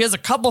 because she has a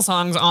couple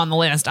songs on the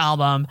latest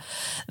album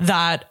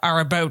that are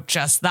about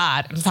just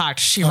that. In fact,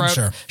 she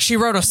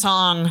wrote a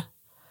song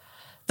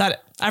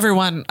that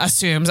everyone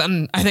assumes,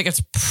 and I think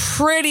it's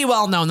pretty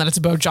well known, that it's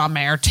about John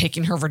Mayer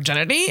taking her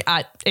virginity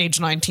at age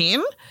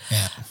 19.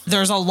 Yeah.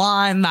 There's a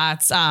line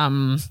that's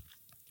dance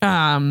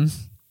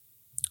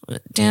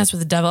with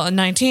the devil at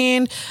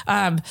 19.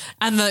 And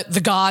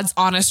the God's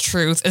honest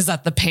truth is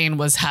that the pain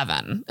was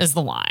heaven, is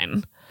the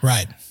line.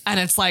 Right. And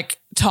it's like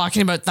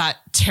talking about that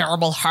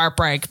terrible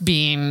heartbreak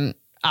being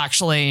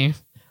actually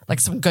like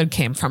some good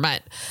came from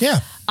it. Yeah.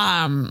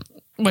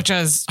 Which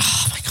is,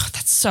 oh my God,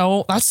 that's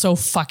so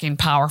fucking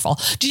powerful.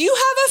 Do you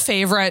have a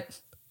favorite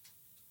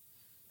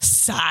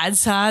sad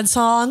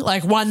song?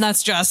 Like one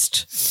that's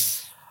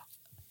just,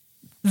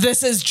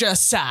 this is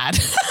just sad.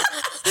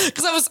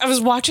 Because I was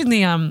watching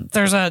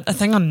there's a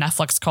thing on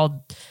Netflix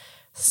called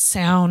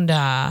Song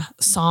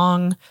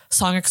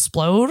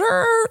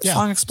Exploder? Yeah,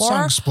 Song Explorer?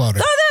 Song Exploder.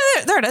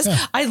 There it is.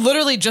 Yeah. I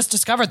literally just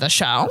discovered the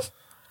show.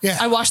 Yeah.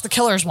 I watched the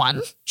Killers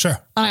one. Sure.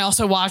 And I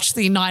also watched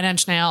the 9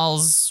 Inch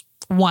Nails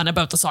one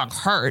about the song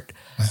Hurt,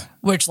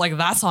 which like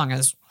that song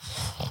is.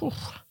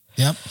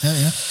 Yep.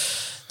 Yeah.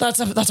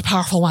 That's a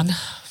powerful one.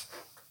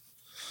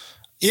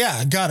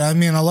 Yeah. God, I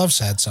mean, I love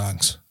sad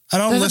songs. I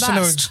don't They're the listen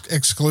to best.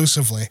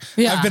 exclusively.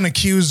 Yeah. I've been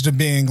accused of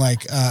being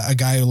like a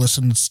guy who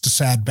listens to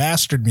sad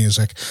bastard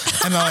music.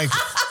 And like,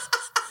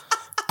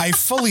 I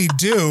fully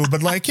do,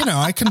 but like, you know,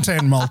 I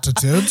contain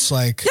multitudes.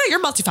 Like, Yeah,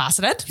 you're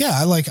multifaceted. yeah,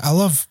 I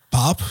love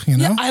pop, you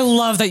know? Yeah, I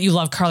love that you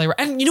love Carly Rae.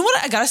 And you know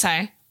what I gotta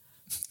say?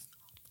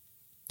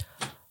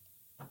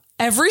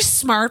 Every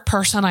smart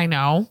person I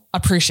know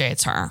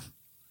appreciates her.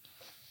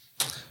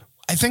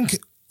 I think,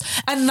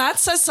 And that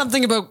says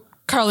something about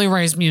Carly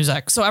Rae's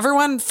music. So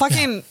everyone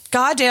fucking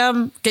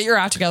goddamn get your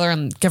act together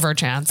and give her a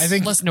chance. I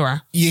think Listen to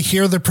her. you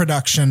hear the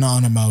production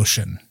on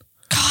Emotion.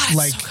 God, it's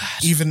Like, so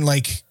good.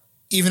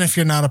 even if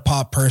you're not a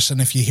pop person,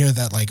 if you hear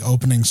that like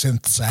opening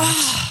synth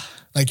sax,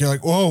 like you're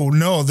like, oh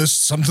no,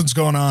 something's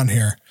going on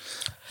here.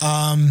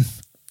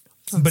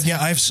 But yeah,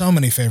 I have so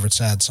many favorite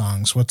sad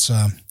songs. But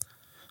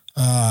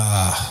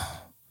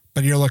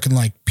you're looking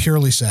like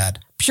purely sad.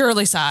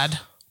 Purely sad.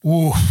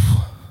 Ooh.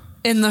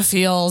 In the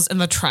fields, in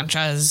the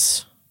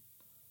trenches.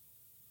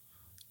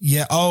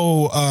 Yeah.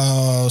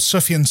 Oh,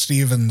 Sufjan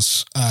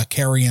Stevens,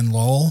 Carrie and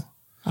Lowell.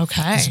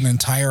 Okay. It's an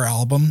entire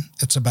album.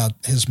 It's about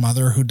his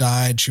mother who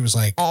died. She was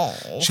like,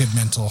 she had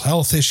mental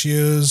health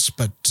issues,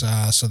 but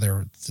so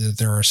there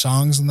are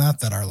songs in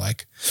that are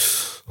like,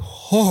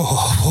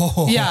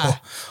 Yeah.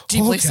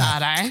 Deeply okay.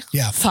 sad, eh?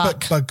 Yeah,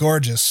 Fuck. but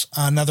gorgeous.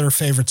 Another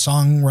favorite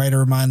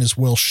songwriter of mine is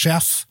Will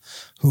Sheff,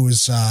 who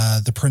is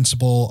the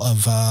principal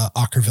of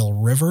Ockerville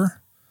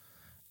River,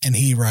 and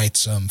he writes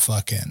some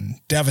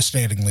fucking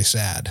devastatingly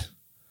sad.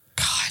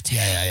 God.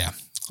 Yeah.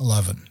 I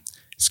love it.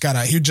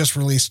 He just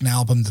released an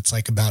album that's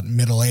like about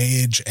middle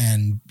age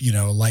and, you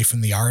know, life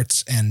in the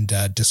arts and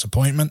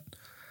disappointment.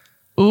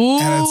 Ooh.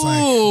 And it's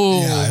like,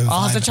 yeah,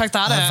 I'll have to check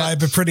that out. I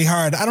vibe it pretty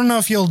hard. I don't know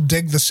if you'll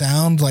dig the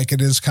sound. Like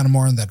it is kind of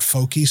more in that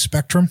folky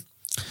spectrum,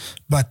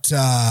 but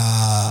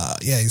yeah,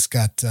 he's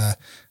got a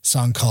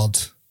song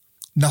called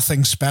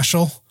Nothing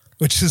Special,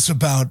 which is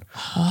about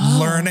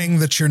learning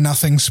that you're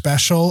nothing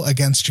special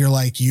against your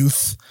like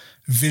youth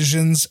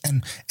visions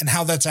and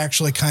how that's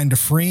actually kind of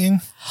freeing.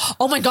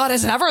 Oh my God,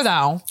 is it ever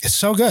though? It's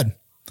so good.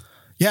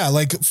 Yeah,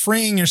 like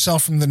freeing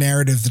yourself from the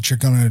narrative that you're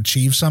going to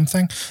achieve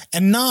something,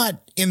 and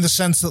not in the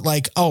sense that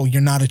like, oh,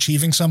 you're not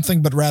achieving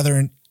something, but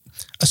rather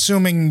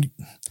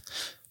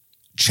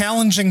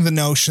challenging the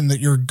notion that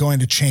you're going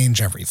to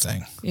change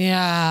everything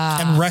Yeah.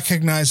 and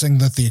recognizing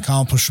that the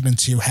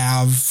accomplishments you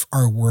have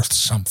are worth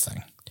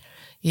something.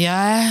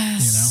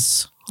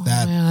 Yes. You know,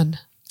 that- oh, man.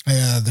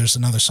 There's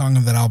another song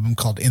on that album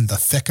called In the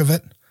Thick of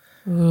It.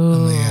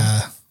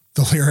 And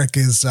the lyric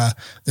is,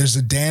 there's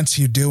a dance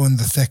you do in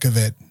the thick of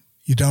it.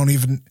 You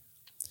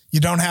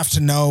don't have to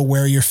know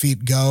where your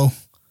feet go.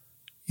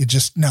 You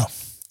just know.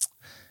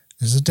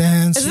 There's a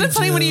dance. Isn't it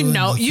funny when you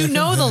know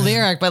the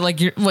lyric, but like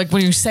you're like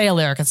when you say a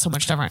lyric, it's so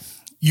much different.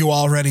 You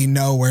already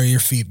know where your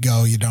feet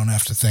go. You don't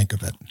have to think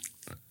of it.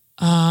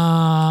 Oh,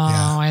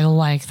 I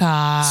like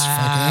that. It's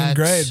fucking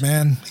great,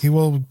 man. He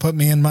will put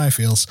me in my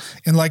feels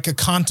in like a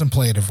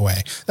contemplative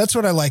way. That's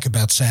what I like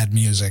about sad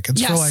music.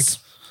 It's for like,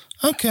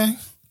 okay,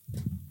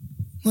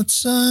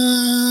 let's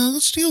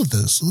deal with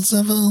this. Let's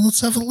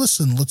have a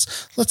listen.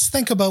 Let's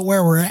think about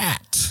where we're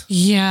at.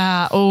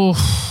 Yeah.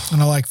 Oh,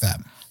 And I like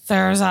that.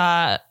 there's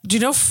do you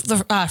know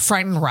the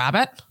Frightened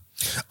Rabbit?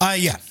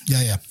 Yeah.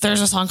 There's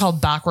a song called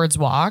Backwards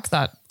Walk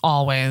that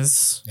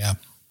always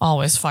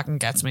fucking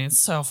gets me. It's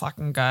so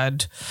fucking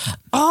good.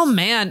 Oh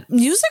man,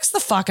 music's the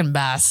fucking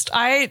best.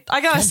 I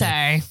gotta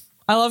say,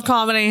 I love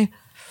comedy.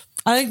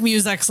 I think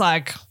music's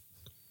like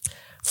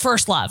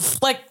first love.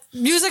 Like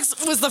music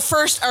was the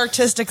first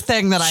artistic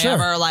thing that I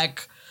ever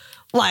like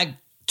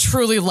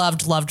truly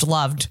loved.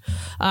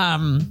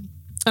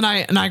 And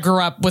I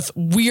grew up with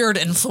weird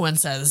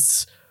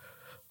influences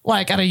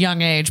like at a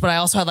young age, but I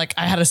also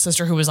had a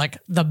sister who was like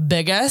the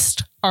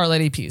biggest Our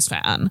Lady Peace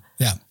fan.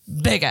 Yeah.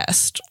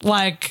 Biggest,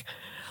 like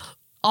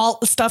all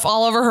stuff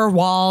all over her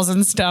walls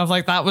and stuff.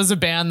 Like that was a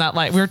band that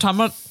like we were talking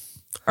about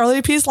Our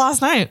Lady Peace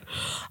last night.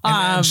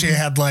 And she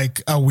had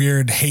like a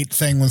weird hate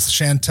thing with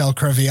Chantel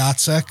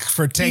Kreviatsek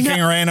for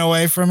taking Rain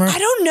away from her. I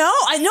don't know.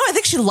 I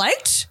think she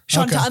liked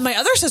Chantal. Okay. And my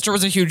other sister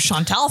was a huge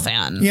Chantal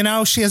fan. You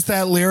know, she has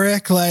that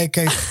lyric like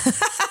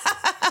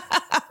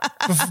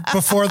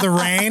before the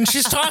rain.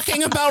 She's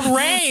talking about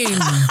rain.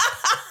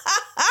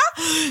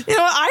 You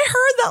know, I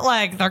heard that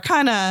like they're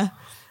kind of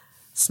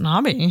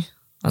snobby.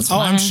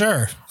 I'm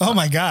sure. Oh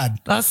my God.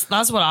 That's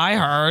what I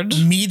heard.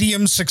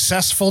 Medium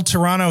successful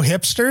Toronto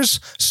hipsters?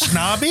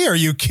 Snobby? Are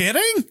you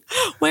kidding?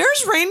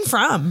 Where's Rain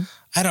from?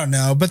 I don't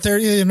know, but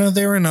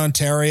they were in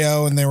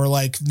Ontario and they were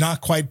like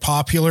not quite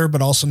popular,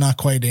 but also not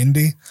quite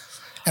indie.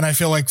 And I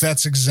feel like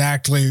that's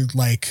exactly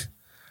like,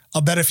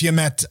 I'll bet if you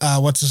met,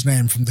 what's his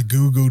name from the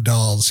Goo Goo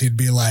Dolls, he'd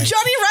be like,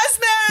 Johnny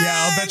Resnick.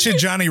 yeah, I'll bet you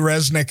Johnny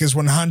Resnick is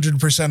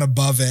 100%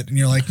 above it. And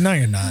you're like, no,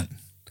 you're not.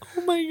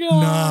 Oh my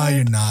God. No,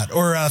 you're not.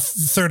 Or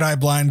Third Eye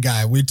Blind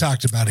guy. We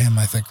talked about him,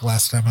 I think,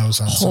 last time I was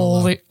on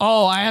Solo.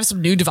 Oh, I have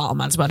some new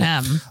developments about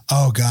him.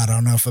 Oh, God, I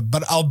don't know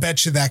but I'll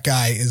bet you that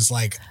guy is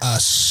like a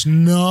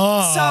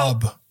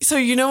snob. So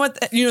you know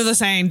what? You know the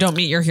saying, don't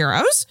meet your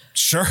heroes?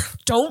 Sure.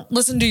 Don't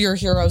listen to your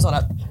heroes on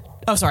a...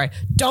 Oh, sorry.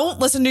 Don't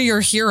listen to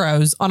your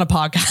heroes on a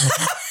podcast.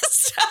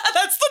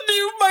 That's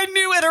my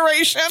new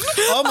iteration.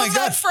 Oh, my of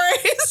God. That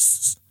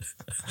phrase.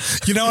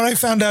 You know what I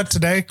found out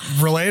today?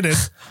 Related.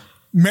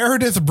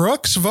 Meredith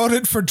Brooks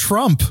voted for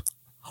Trump.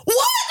 What?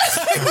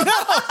 First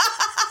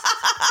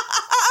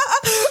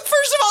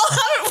of all,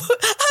 how did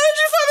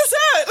you find this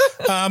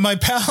out? My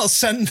pal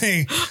sent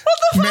me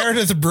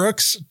Meredith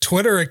Brooks'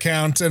 Twitter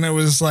account, and it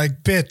was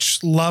like, bitch,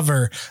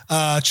 lover,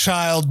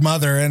 child,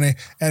 mother.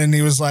 And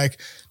he was like,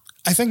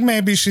 I think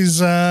maybe she has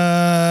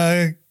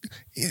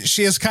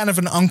kind of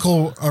an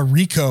Uncle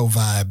Rico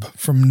vibe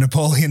from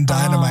Napoleon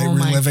Dynamite,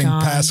 reliving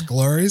past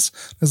glories.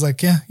 I was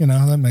like, yeah,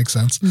 that makes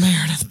sense.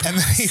 Meredith Brooks. And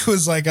then he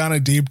was like on a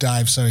deep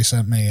dive, so he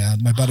sent me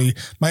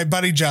my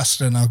buddy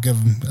Justin. I'll give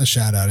him a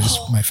shout out. He's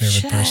my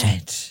favorite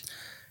person.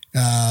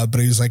 But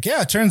he was like,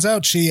 yeah, it turns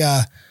out she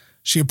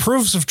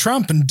approves of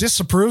Trump and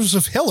disapproves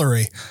of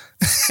Hillary.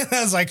 And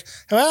I was like,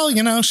 well,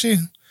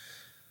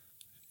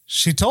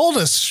 she told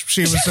us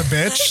she was a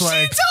bitch. She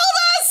like, told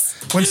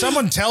us. When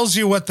someone tells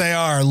you what they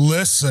are,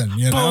 listen,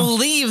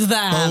 Believe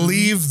them.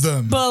 Believe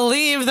them.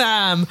 Believe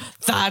them.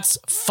 That's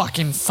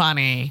fucking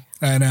funny.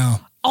 I know.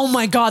 Oh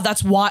my God,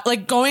 that's why.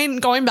 Like going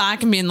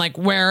back and being like,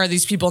 where are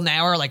these people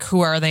now? Or like, who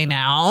are they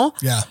now?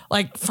 Yeah.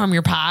 Like from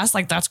your past.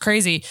 Like that's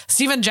crazy.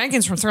 Stephen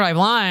Jenkins from Third Eye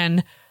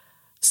Blind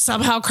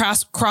somehow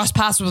crossed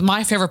paths with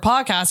my favorite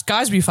podcast,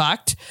 Guys We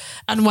Fucked,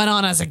 and went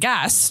on as a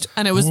guest.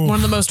 And it was one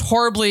of the most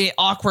horribly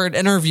awkward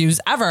interviews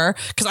ever,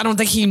 because I don't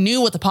think he knew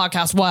what the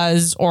podcast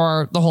was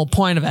or the whole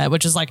point of it,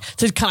 which is like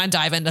to kind of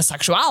dive into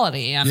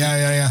sexuality and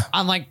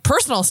on like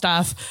personal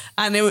stuff.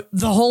 And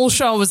the whole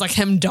show was like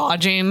him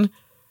dodging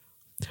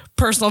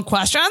personal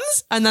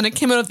questions. And then it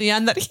came out at the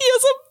end that he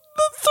has a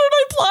Third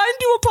Eye Blind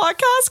do a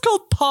podcast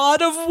called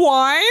Pod of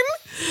Wine,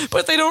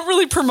 but they don't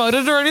really promote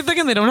it or anything,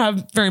 and they don't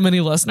have very many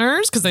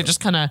listeners because they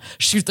just kind of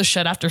shoot the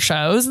shit after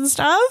shows and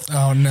stuff.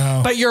 Oh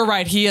no. But you're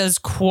right, he is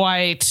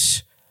quite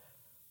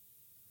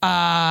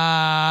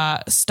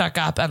stuck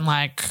up and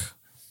like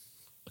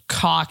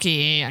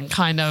cocky and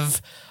kind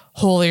of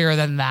holier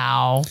than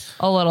thou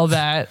a little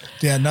bit.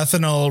 Yeah,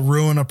 nothing will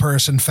ruin a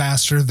person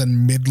faster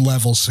than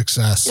mid-level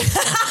success.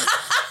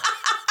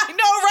 I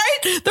know, right?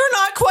 They're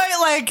not quite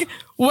like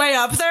way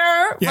up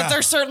there, but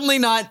they're certainly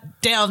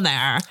not down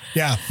there.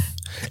 Yeah.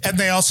 And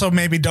they also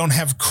maybe don't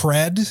have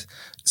cred.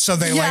 So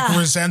they like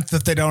resent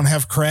that they don't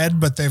have cred,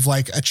 but they've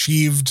like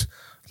achieved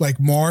like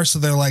more. So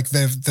they're like,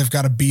 they've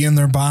got a bee in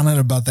their bonnet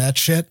about that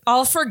shit.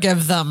 I'll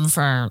forgive them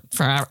for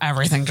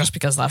everything just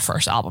because that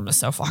first album is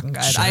so fucking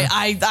good. Sure.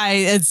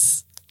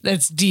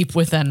 It's deep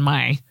within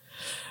my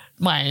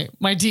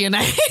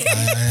DNA.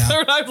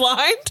 Third Eye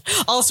Blind.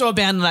 Also a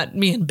band that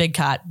me and Big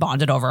Cat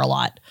bonded over a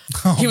lot.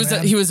 Oh, he was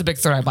a big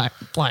Third Eye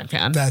Blind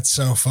fan. That's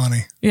so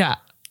funny. Yeah.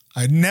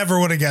 I never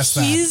would have guessed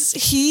that.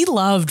 He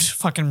loved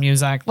fucking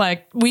music.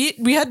 Like we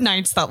had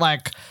nights that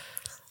like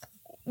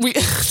so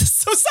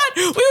sad.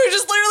 We would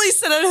just literally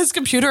sit at his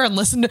computer and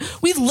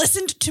we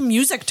listened to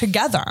music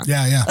together.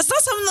 Yeah. That's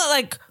not something that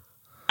like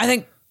I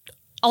think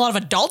a lot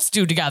of adults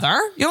do together.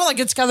 You don't like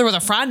get together with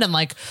a friend and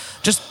like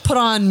just put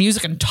on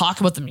music and talk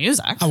about the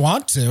music. I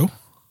want to.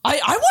 I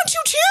want to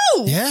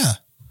too. Yeah.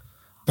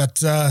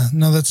 But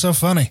no, that's so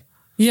funny.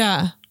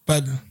 Yeah.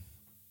 But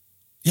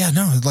yeah,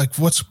 no, like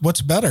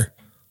what's better?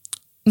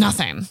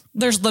 Nothing.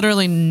 There's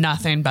literally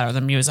nothing better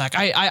than music.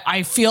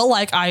 I feel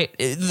like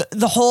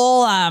the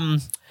whole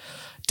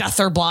death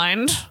or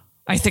blind,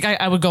 I think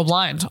I would go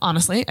blind,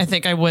 honestly. I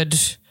think I would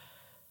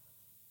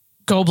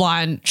go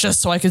blind just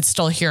so I could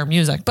still hear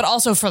music, but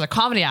also for the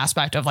comedy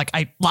aspect of like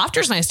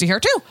laughter's nice to hear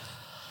too.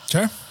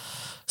 Sure.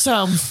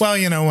 So well,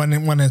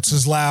 when it's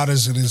as loud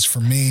as it is for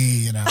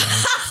me,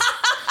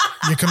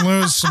 you can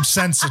lose some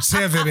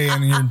sensitivity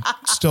and you're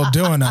still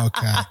doing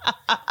okay.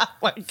 Oh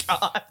my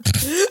God.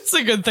 It's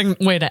a good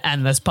way to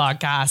end this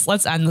podcast.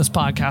 Let's end this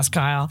podcast,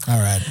 Kyle. All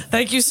right.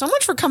 Thank you so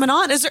much for coming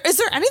on. Is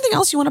there anything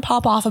else you want to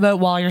pop off about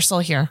while you're still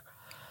here?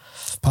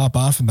 Pop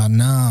off about?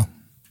 No.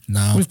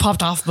 We've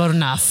popped off about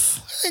enough.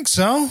 I think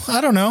so.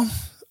 I don't know.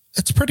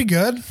 It's pretty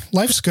good.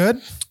 Life's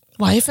good.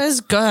 Life is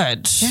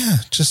good. Yeah.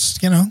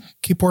 Just,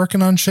 keep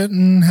working on shit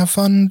and have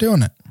fun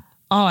doing it.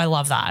 Oh, I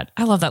love that.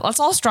 Let's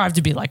all strive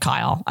to be like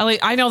Kyle.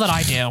 I know that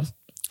I do.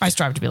 I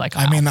strive to be like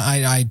Kyle. I mean,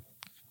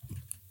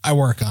 I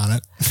work on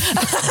it.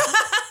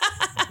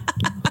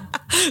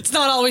 It's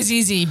not always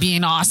easy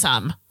being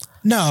awesome.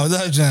 No,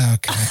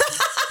 okay.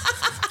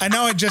 I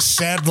know I just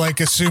said like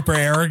a super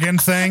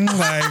arrogant thing,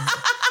 like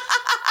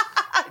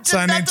so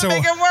I need to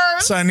make it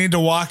worse. So I need to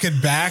walk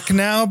it back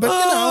now, but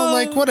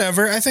like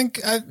whatever. I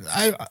think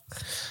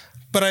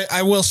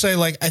I will say,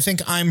 like, I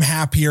think I'm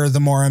happier the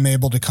more I'm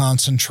able to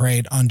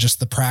concentrate on just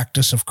the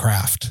practice of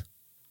craft.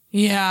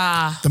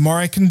 Yeah. The more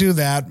I can do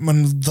that,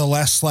 the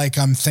less like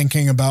I'm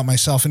thinking about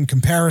myself in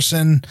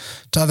comparison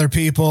to other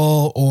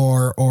people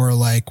or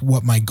like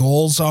what my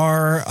goals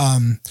are,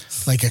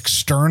 like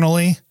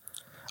externally.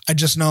 I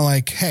just know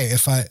like, hey,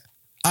 if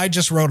I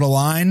just wrote a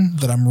line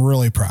that I'm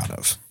really proud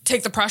of.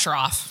 Take the pressure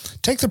off.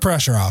 Take the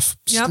pressure off.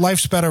 Yep.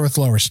 Life's better with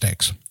lower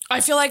stakes.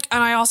 I feel like,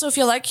 and I also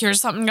feel like, here's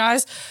something,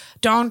 guys.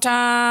 Don't,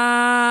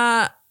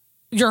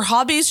 your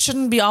hobbies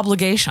shouldn't be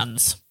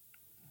obligations.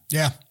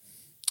 Yeah.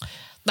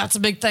 That's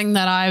a big thing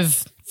that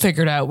I've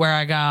figured out where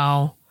I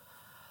go,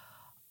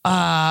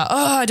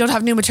 I don't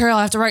have new material.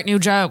 I have to write new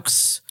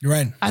jokes. You're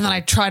right. And then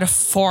I try to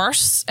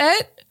force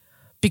it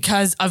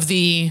because of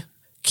the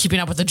keeping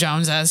up with the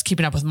Joneses,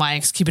 keeping up with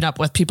Mike's, keeping up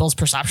with people's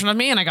perception of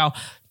me. And I go,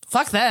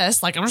 fuck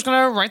this. Like, I'm just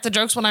going to write the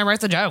jokes when I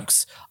write the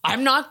jokes.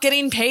 I'm not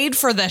getting paid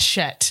for this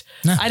shit.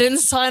 No. I didn't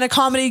sign a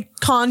comedy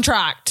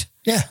contract.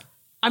 Yeah.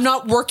 I'm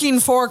not working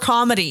for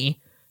comedy.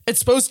 It's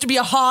supposed to be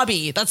a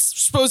hobby.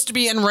 That's supposed to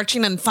be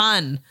enriching and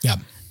fun. Yeah.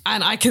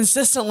 And I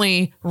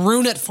consistently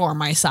ruin it for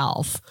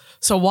myself.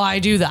 So why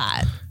do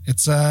that?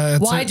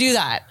 Why do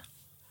that?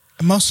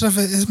 Most of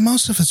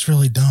it's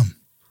really dumb.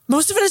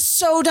 Most of it is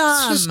so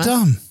dumb. It's just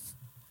dumb.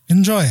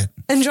 Enjoy it.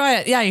 Enjoy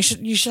it. Yeah,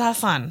 you should have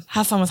fun.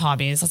 Have fun with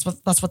hobbies.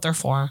 That's what they're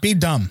for. Be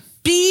dumb.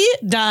 Be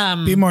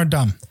dumb. Be more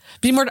dumb.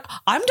 Be more.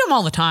 I'm dumb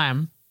all the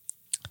time.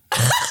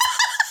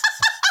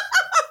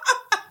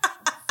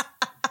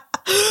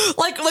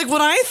 Like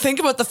when I think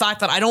about the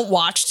fact that I don't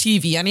watch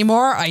TV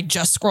anymore, I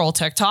just scroll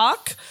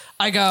TikTok.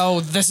 I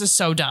go, this is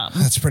so dumb.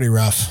 That's pretty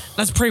rough.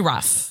 That's pretty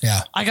rough.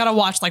 Yeah. I gotta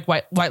watch like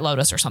White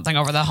Lotus or something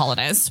over the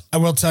holidays. I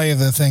will tell you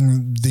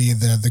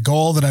the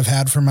goal that I've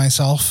had for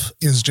myself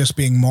is just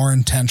being more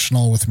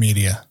intentional with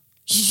media.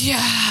 Yeah.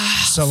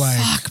 So like,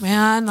 fuck,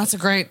 man, that's a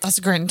great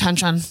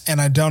intention.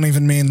 And I don't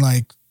even mean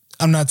like,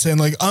 I'm not saying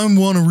like I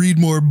want to read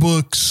more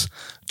books.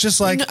 Just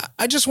like, no.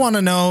 I just want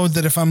to know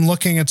that if I'm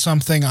looking at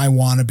something, I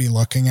want to be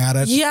looking at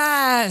it.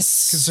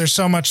 Yes. Because there's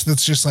so much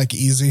that's just like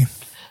easy.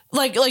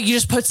 Like you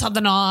just put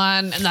something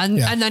on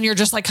and then you're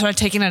just like kind of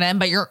taking it in,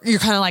 but you're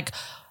kind of like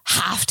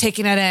half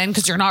taking it in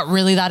because you're not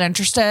really that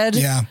interested.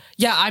 Yeah.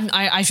 Yeah.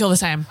 I feel the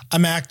same.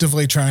 I'm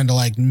actively trying to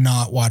like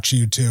not watch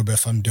YouTube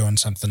if I'm doing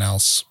something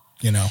else,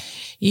 you know?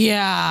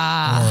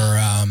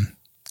 Yeah. Or,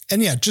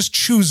 and yeah, just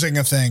choosing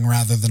a thing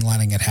rather than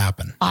letting it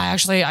happen.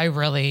 I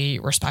really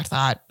respect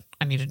that.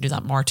 I need to do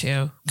that more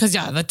too. Cause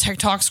yeah, the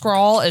TikTok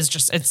scroll is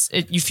just,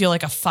 you feel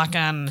like a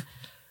fucking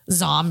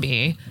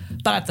zombie.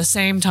 But at the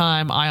same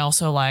time, I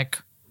also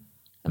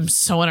I'm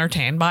so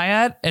entertained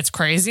by it. It's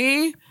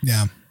crazy.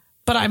 Yeah.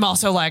 But I'm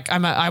also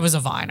I was a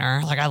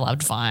Viner. Like I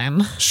loved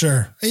Vine.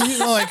 Sure. You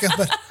know, like,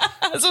 but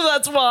so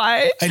that's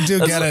why. I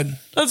do get it.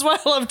 That's why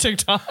I love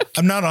TikTok.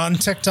 I'm not on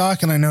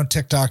TikTok and I know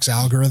TikTok's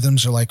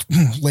algorithms are like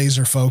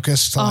laser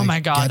focused. Oh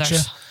my God.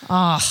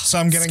 So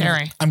I'm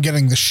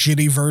getting the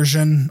shitty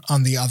version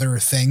on the other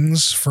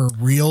things for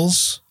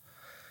Reels.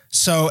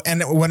 So,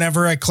 and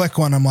whenever I click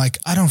one, I'm like,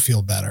 I don't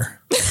feel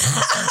better.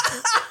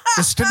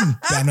 This didn't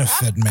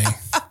benefit me.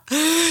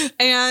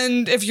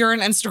 And if you're an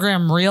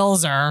Instagram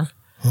Reelser,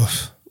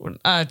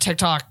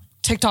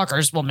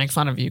 TikTokers will make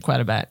fun of you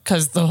quite a bit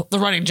because the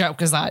running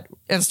joke is that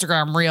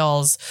Instagram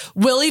Reels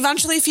will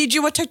eventually feed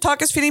you what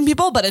TikTok is feeding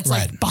people, but it's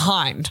like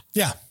behind.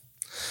 Yeah,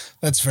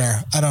 that's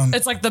fair.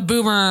 It's like the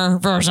boomer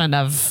version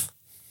of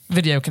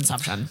video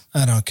consumption.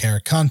 I don't care.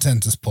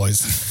 Content is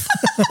poison.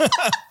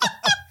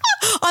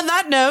 On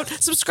that note,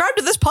 subscribe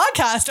to this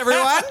podcast,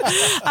 everyone.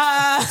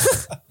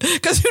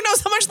 Because who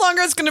knows how much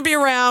longer it's going to be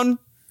around.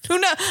 Who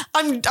knows?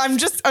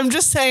 I'm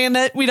just saying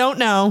it. We don't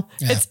know.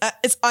 Yeah.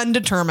 It's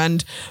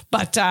undetermined.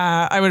 But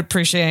I would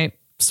appreciate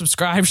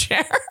subscribe,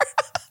 share,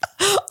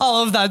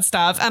 all of that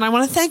stuff. And I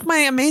want to thank my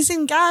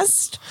amazing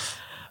guest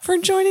for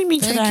joining me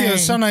today. Thank you.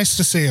 It's so nice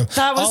to see you.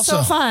 That was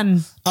so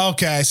fun.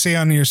 Okay, I see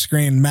on your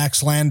screen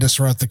Max Landis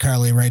wrote the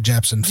Carly Rae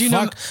Jepsen.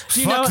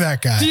 Fuck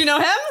that guy. Do you know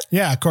him?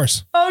 Yeah, of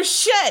course. Oh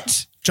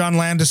shit. John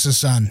Landis'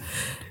 son.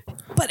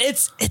 But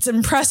it's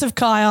impressive,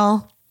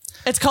 Kyle.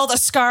 It's called A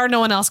Scar No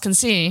One Else Can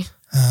See.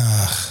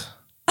 Oh,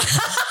 it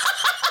doesn't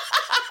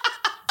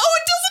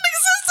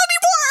exist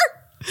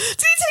anymore. Did he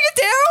take it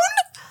down?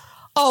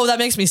 Oh, that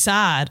makes me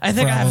sad. I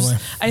think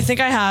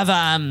I have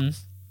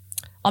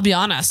I'll be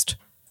honest.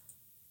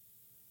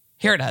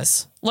 Here it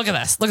is. Look at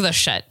this. Look at this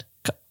shit.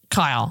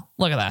 Kyle,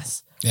 look at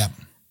this. Yeah.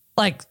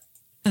 Like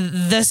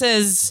this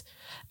is,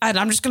 and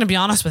I'm just going to be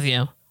honest with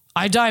you.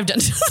 I dived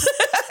into this.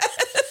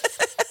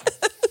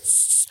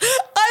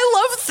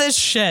 I love this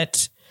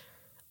shit.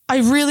 I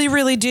really,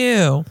 really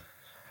do.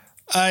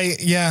 I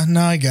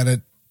get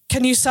it.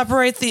 Can you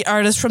separate the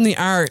artist from the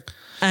art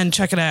and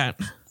check it out?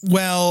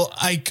 Well,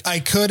 I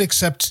could,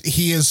 except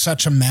he is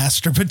such a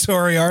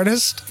masturbatory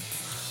artist.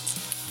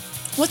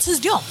 What's his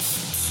deal?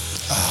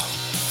 Oh.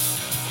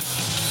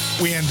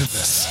 We ended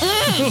this.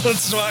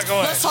 Let's walk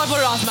away. Let's talk about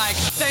it off mic.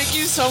 Thank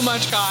you so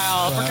much,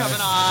 Kyle, for coming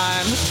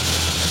on.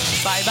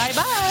 Bye, bye,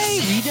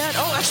 bye. We done.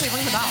 Oh, actually,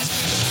 ring the bell.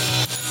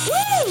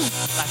 Woo!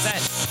 That's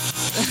it.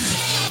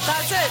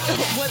 That's it.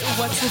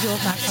 What's the deal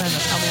with Max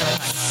Landis? Tell me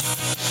everything.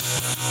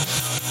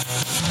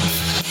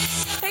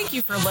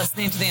 Thank you for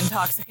listening to the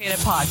Intoxicated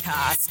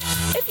Podcast.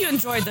 If you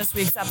enjoyed this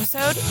week's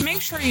episode, make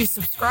sure you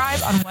subscribe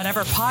on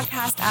whatever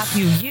podcast app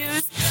you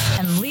use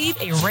and leave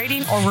a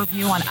rating or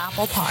review on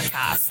Apple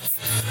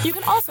Podcasts. You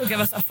can also give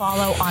us a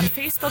follow on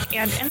Facebook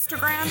and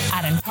Instagram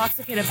at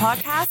Intoxicated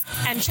Podcast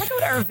and check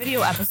out our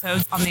video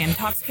episodes on the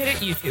Intoxicated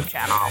YouTube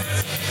channel.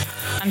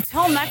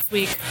 Until next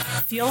week,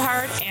 feel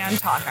hard and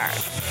talk hard.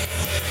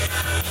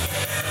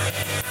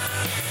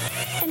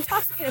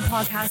 Intoxicated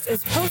Podcast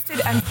is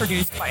hosted and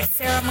produced by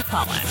Sarah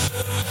McClellan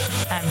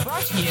and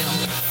brought to you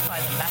by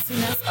the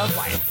messiness of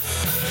life.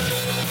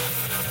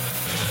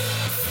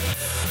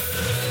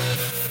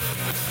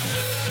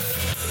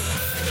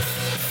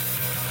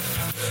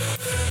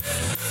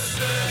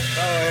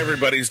 Oh,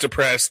 everybody's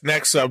depressed.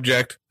 Next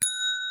subject.